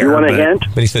 it's rare. You want a hint?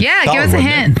 But he said Yeah, solid, give us a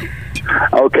wasn't hint.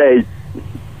 Okay.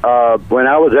 When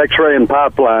I was x-raying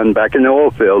pipeline back in the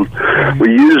oil field, we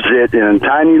used it in a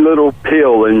tiny little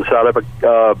pill inside of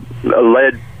a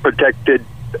lead-protected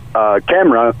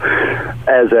camera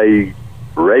as a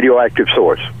radioactive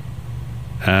source.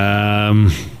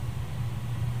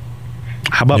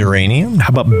 How about uranium? How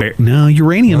about no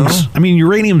uranium's? I mean,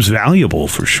 uranium's valuable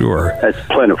for sure. That's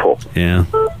plentiful. Yeah,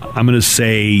 I'm going to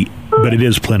say, but it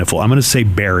is plentiful. I'm going to say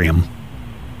barium.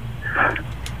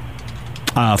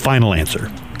 Final answer.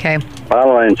 Okay.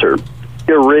 Final answer.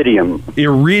 Iridium.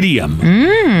 Iridium.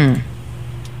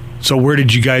 So where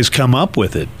did you guys come up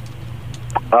with it?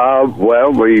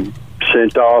 Well, we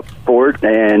sent off for it,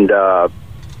 and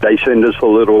they send us a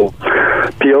little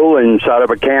pill inside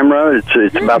of a camera.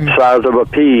 It's about the size of a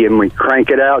pea, and we crank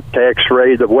it out to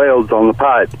X-ray the welds on the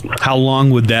pipe. How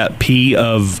long would that pea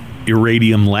of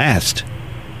iridium last?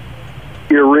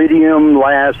 Iridium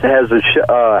has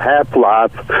a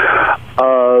half-life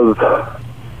of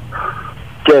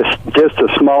just a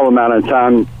small amount of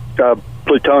time.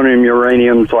 Plutonium,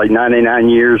 uranium's like 99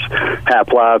 years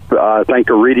half-life. I think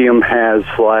iridium has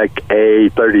like a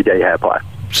 30-day half-life.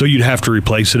 So you'd have to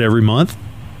replace it every month?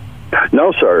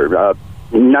 No, sir.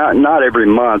 Not every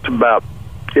month. About,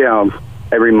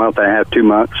 every month and a half, 2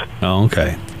 months. Oh,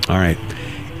 okay. All right.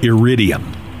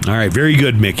 Iridium. All right. Very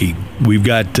good, Mickey. We've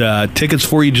got tickets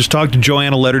for you. Just talk to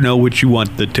Joanna. Let her know what you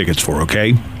want the tickets for,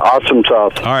 okay? Awesome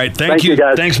sauce. All right. Thank you,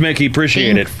 guys. Thanks, Mickey.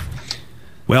 Appreciate it.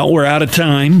 Well, we're out of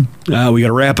time. We got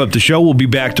to wrap up the show. We'll be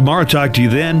back tomorrow. Talk to you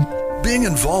then. Being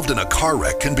involved in a car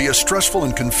wreck can be a stressful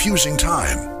and confusing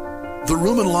time. The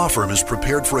Ruman Law Firm is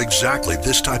prepared for exactly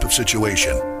this type of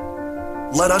situation.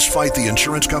 Let us fight the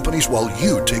insurance companies while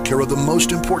you take care of the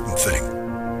most important thing,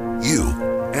 you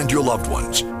and your loved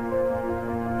ones.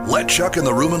 Let Chuck and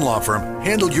the Ruman Law Firm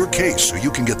handle your case so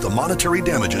you can get the monetary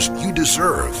damages you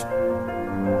deserve.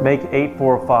 Make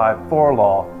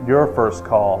 845-4LAW your first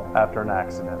call after an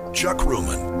accident. Chuck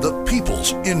Ruman, the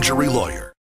People's Injury Lawyer.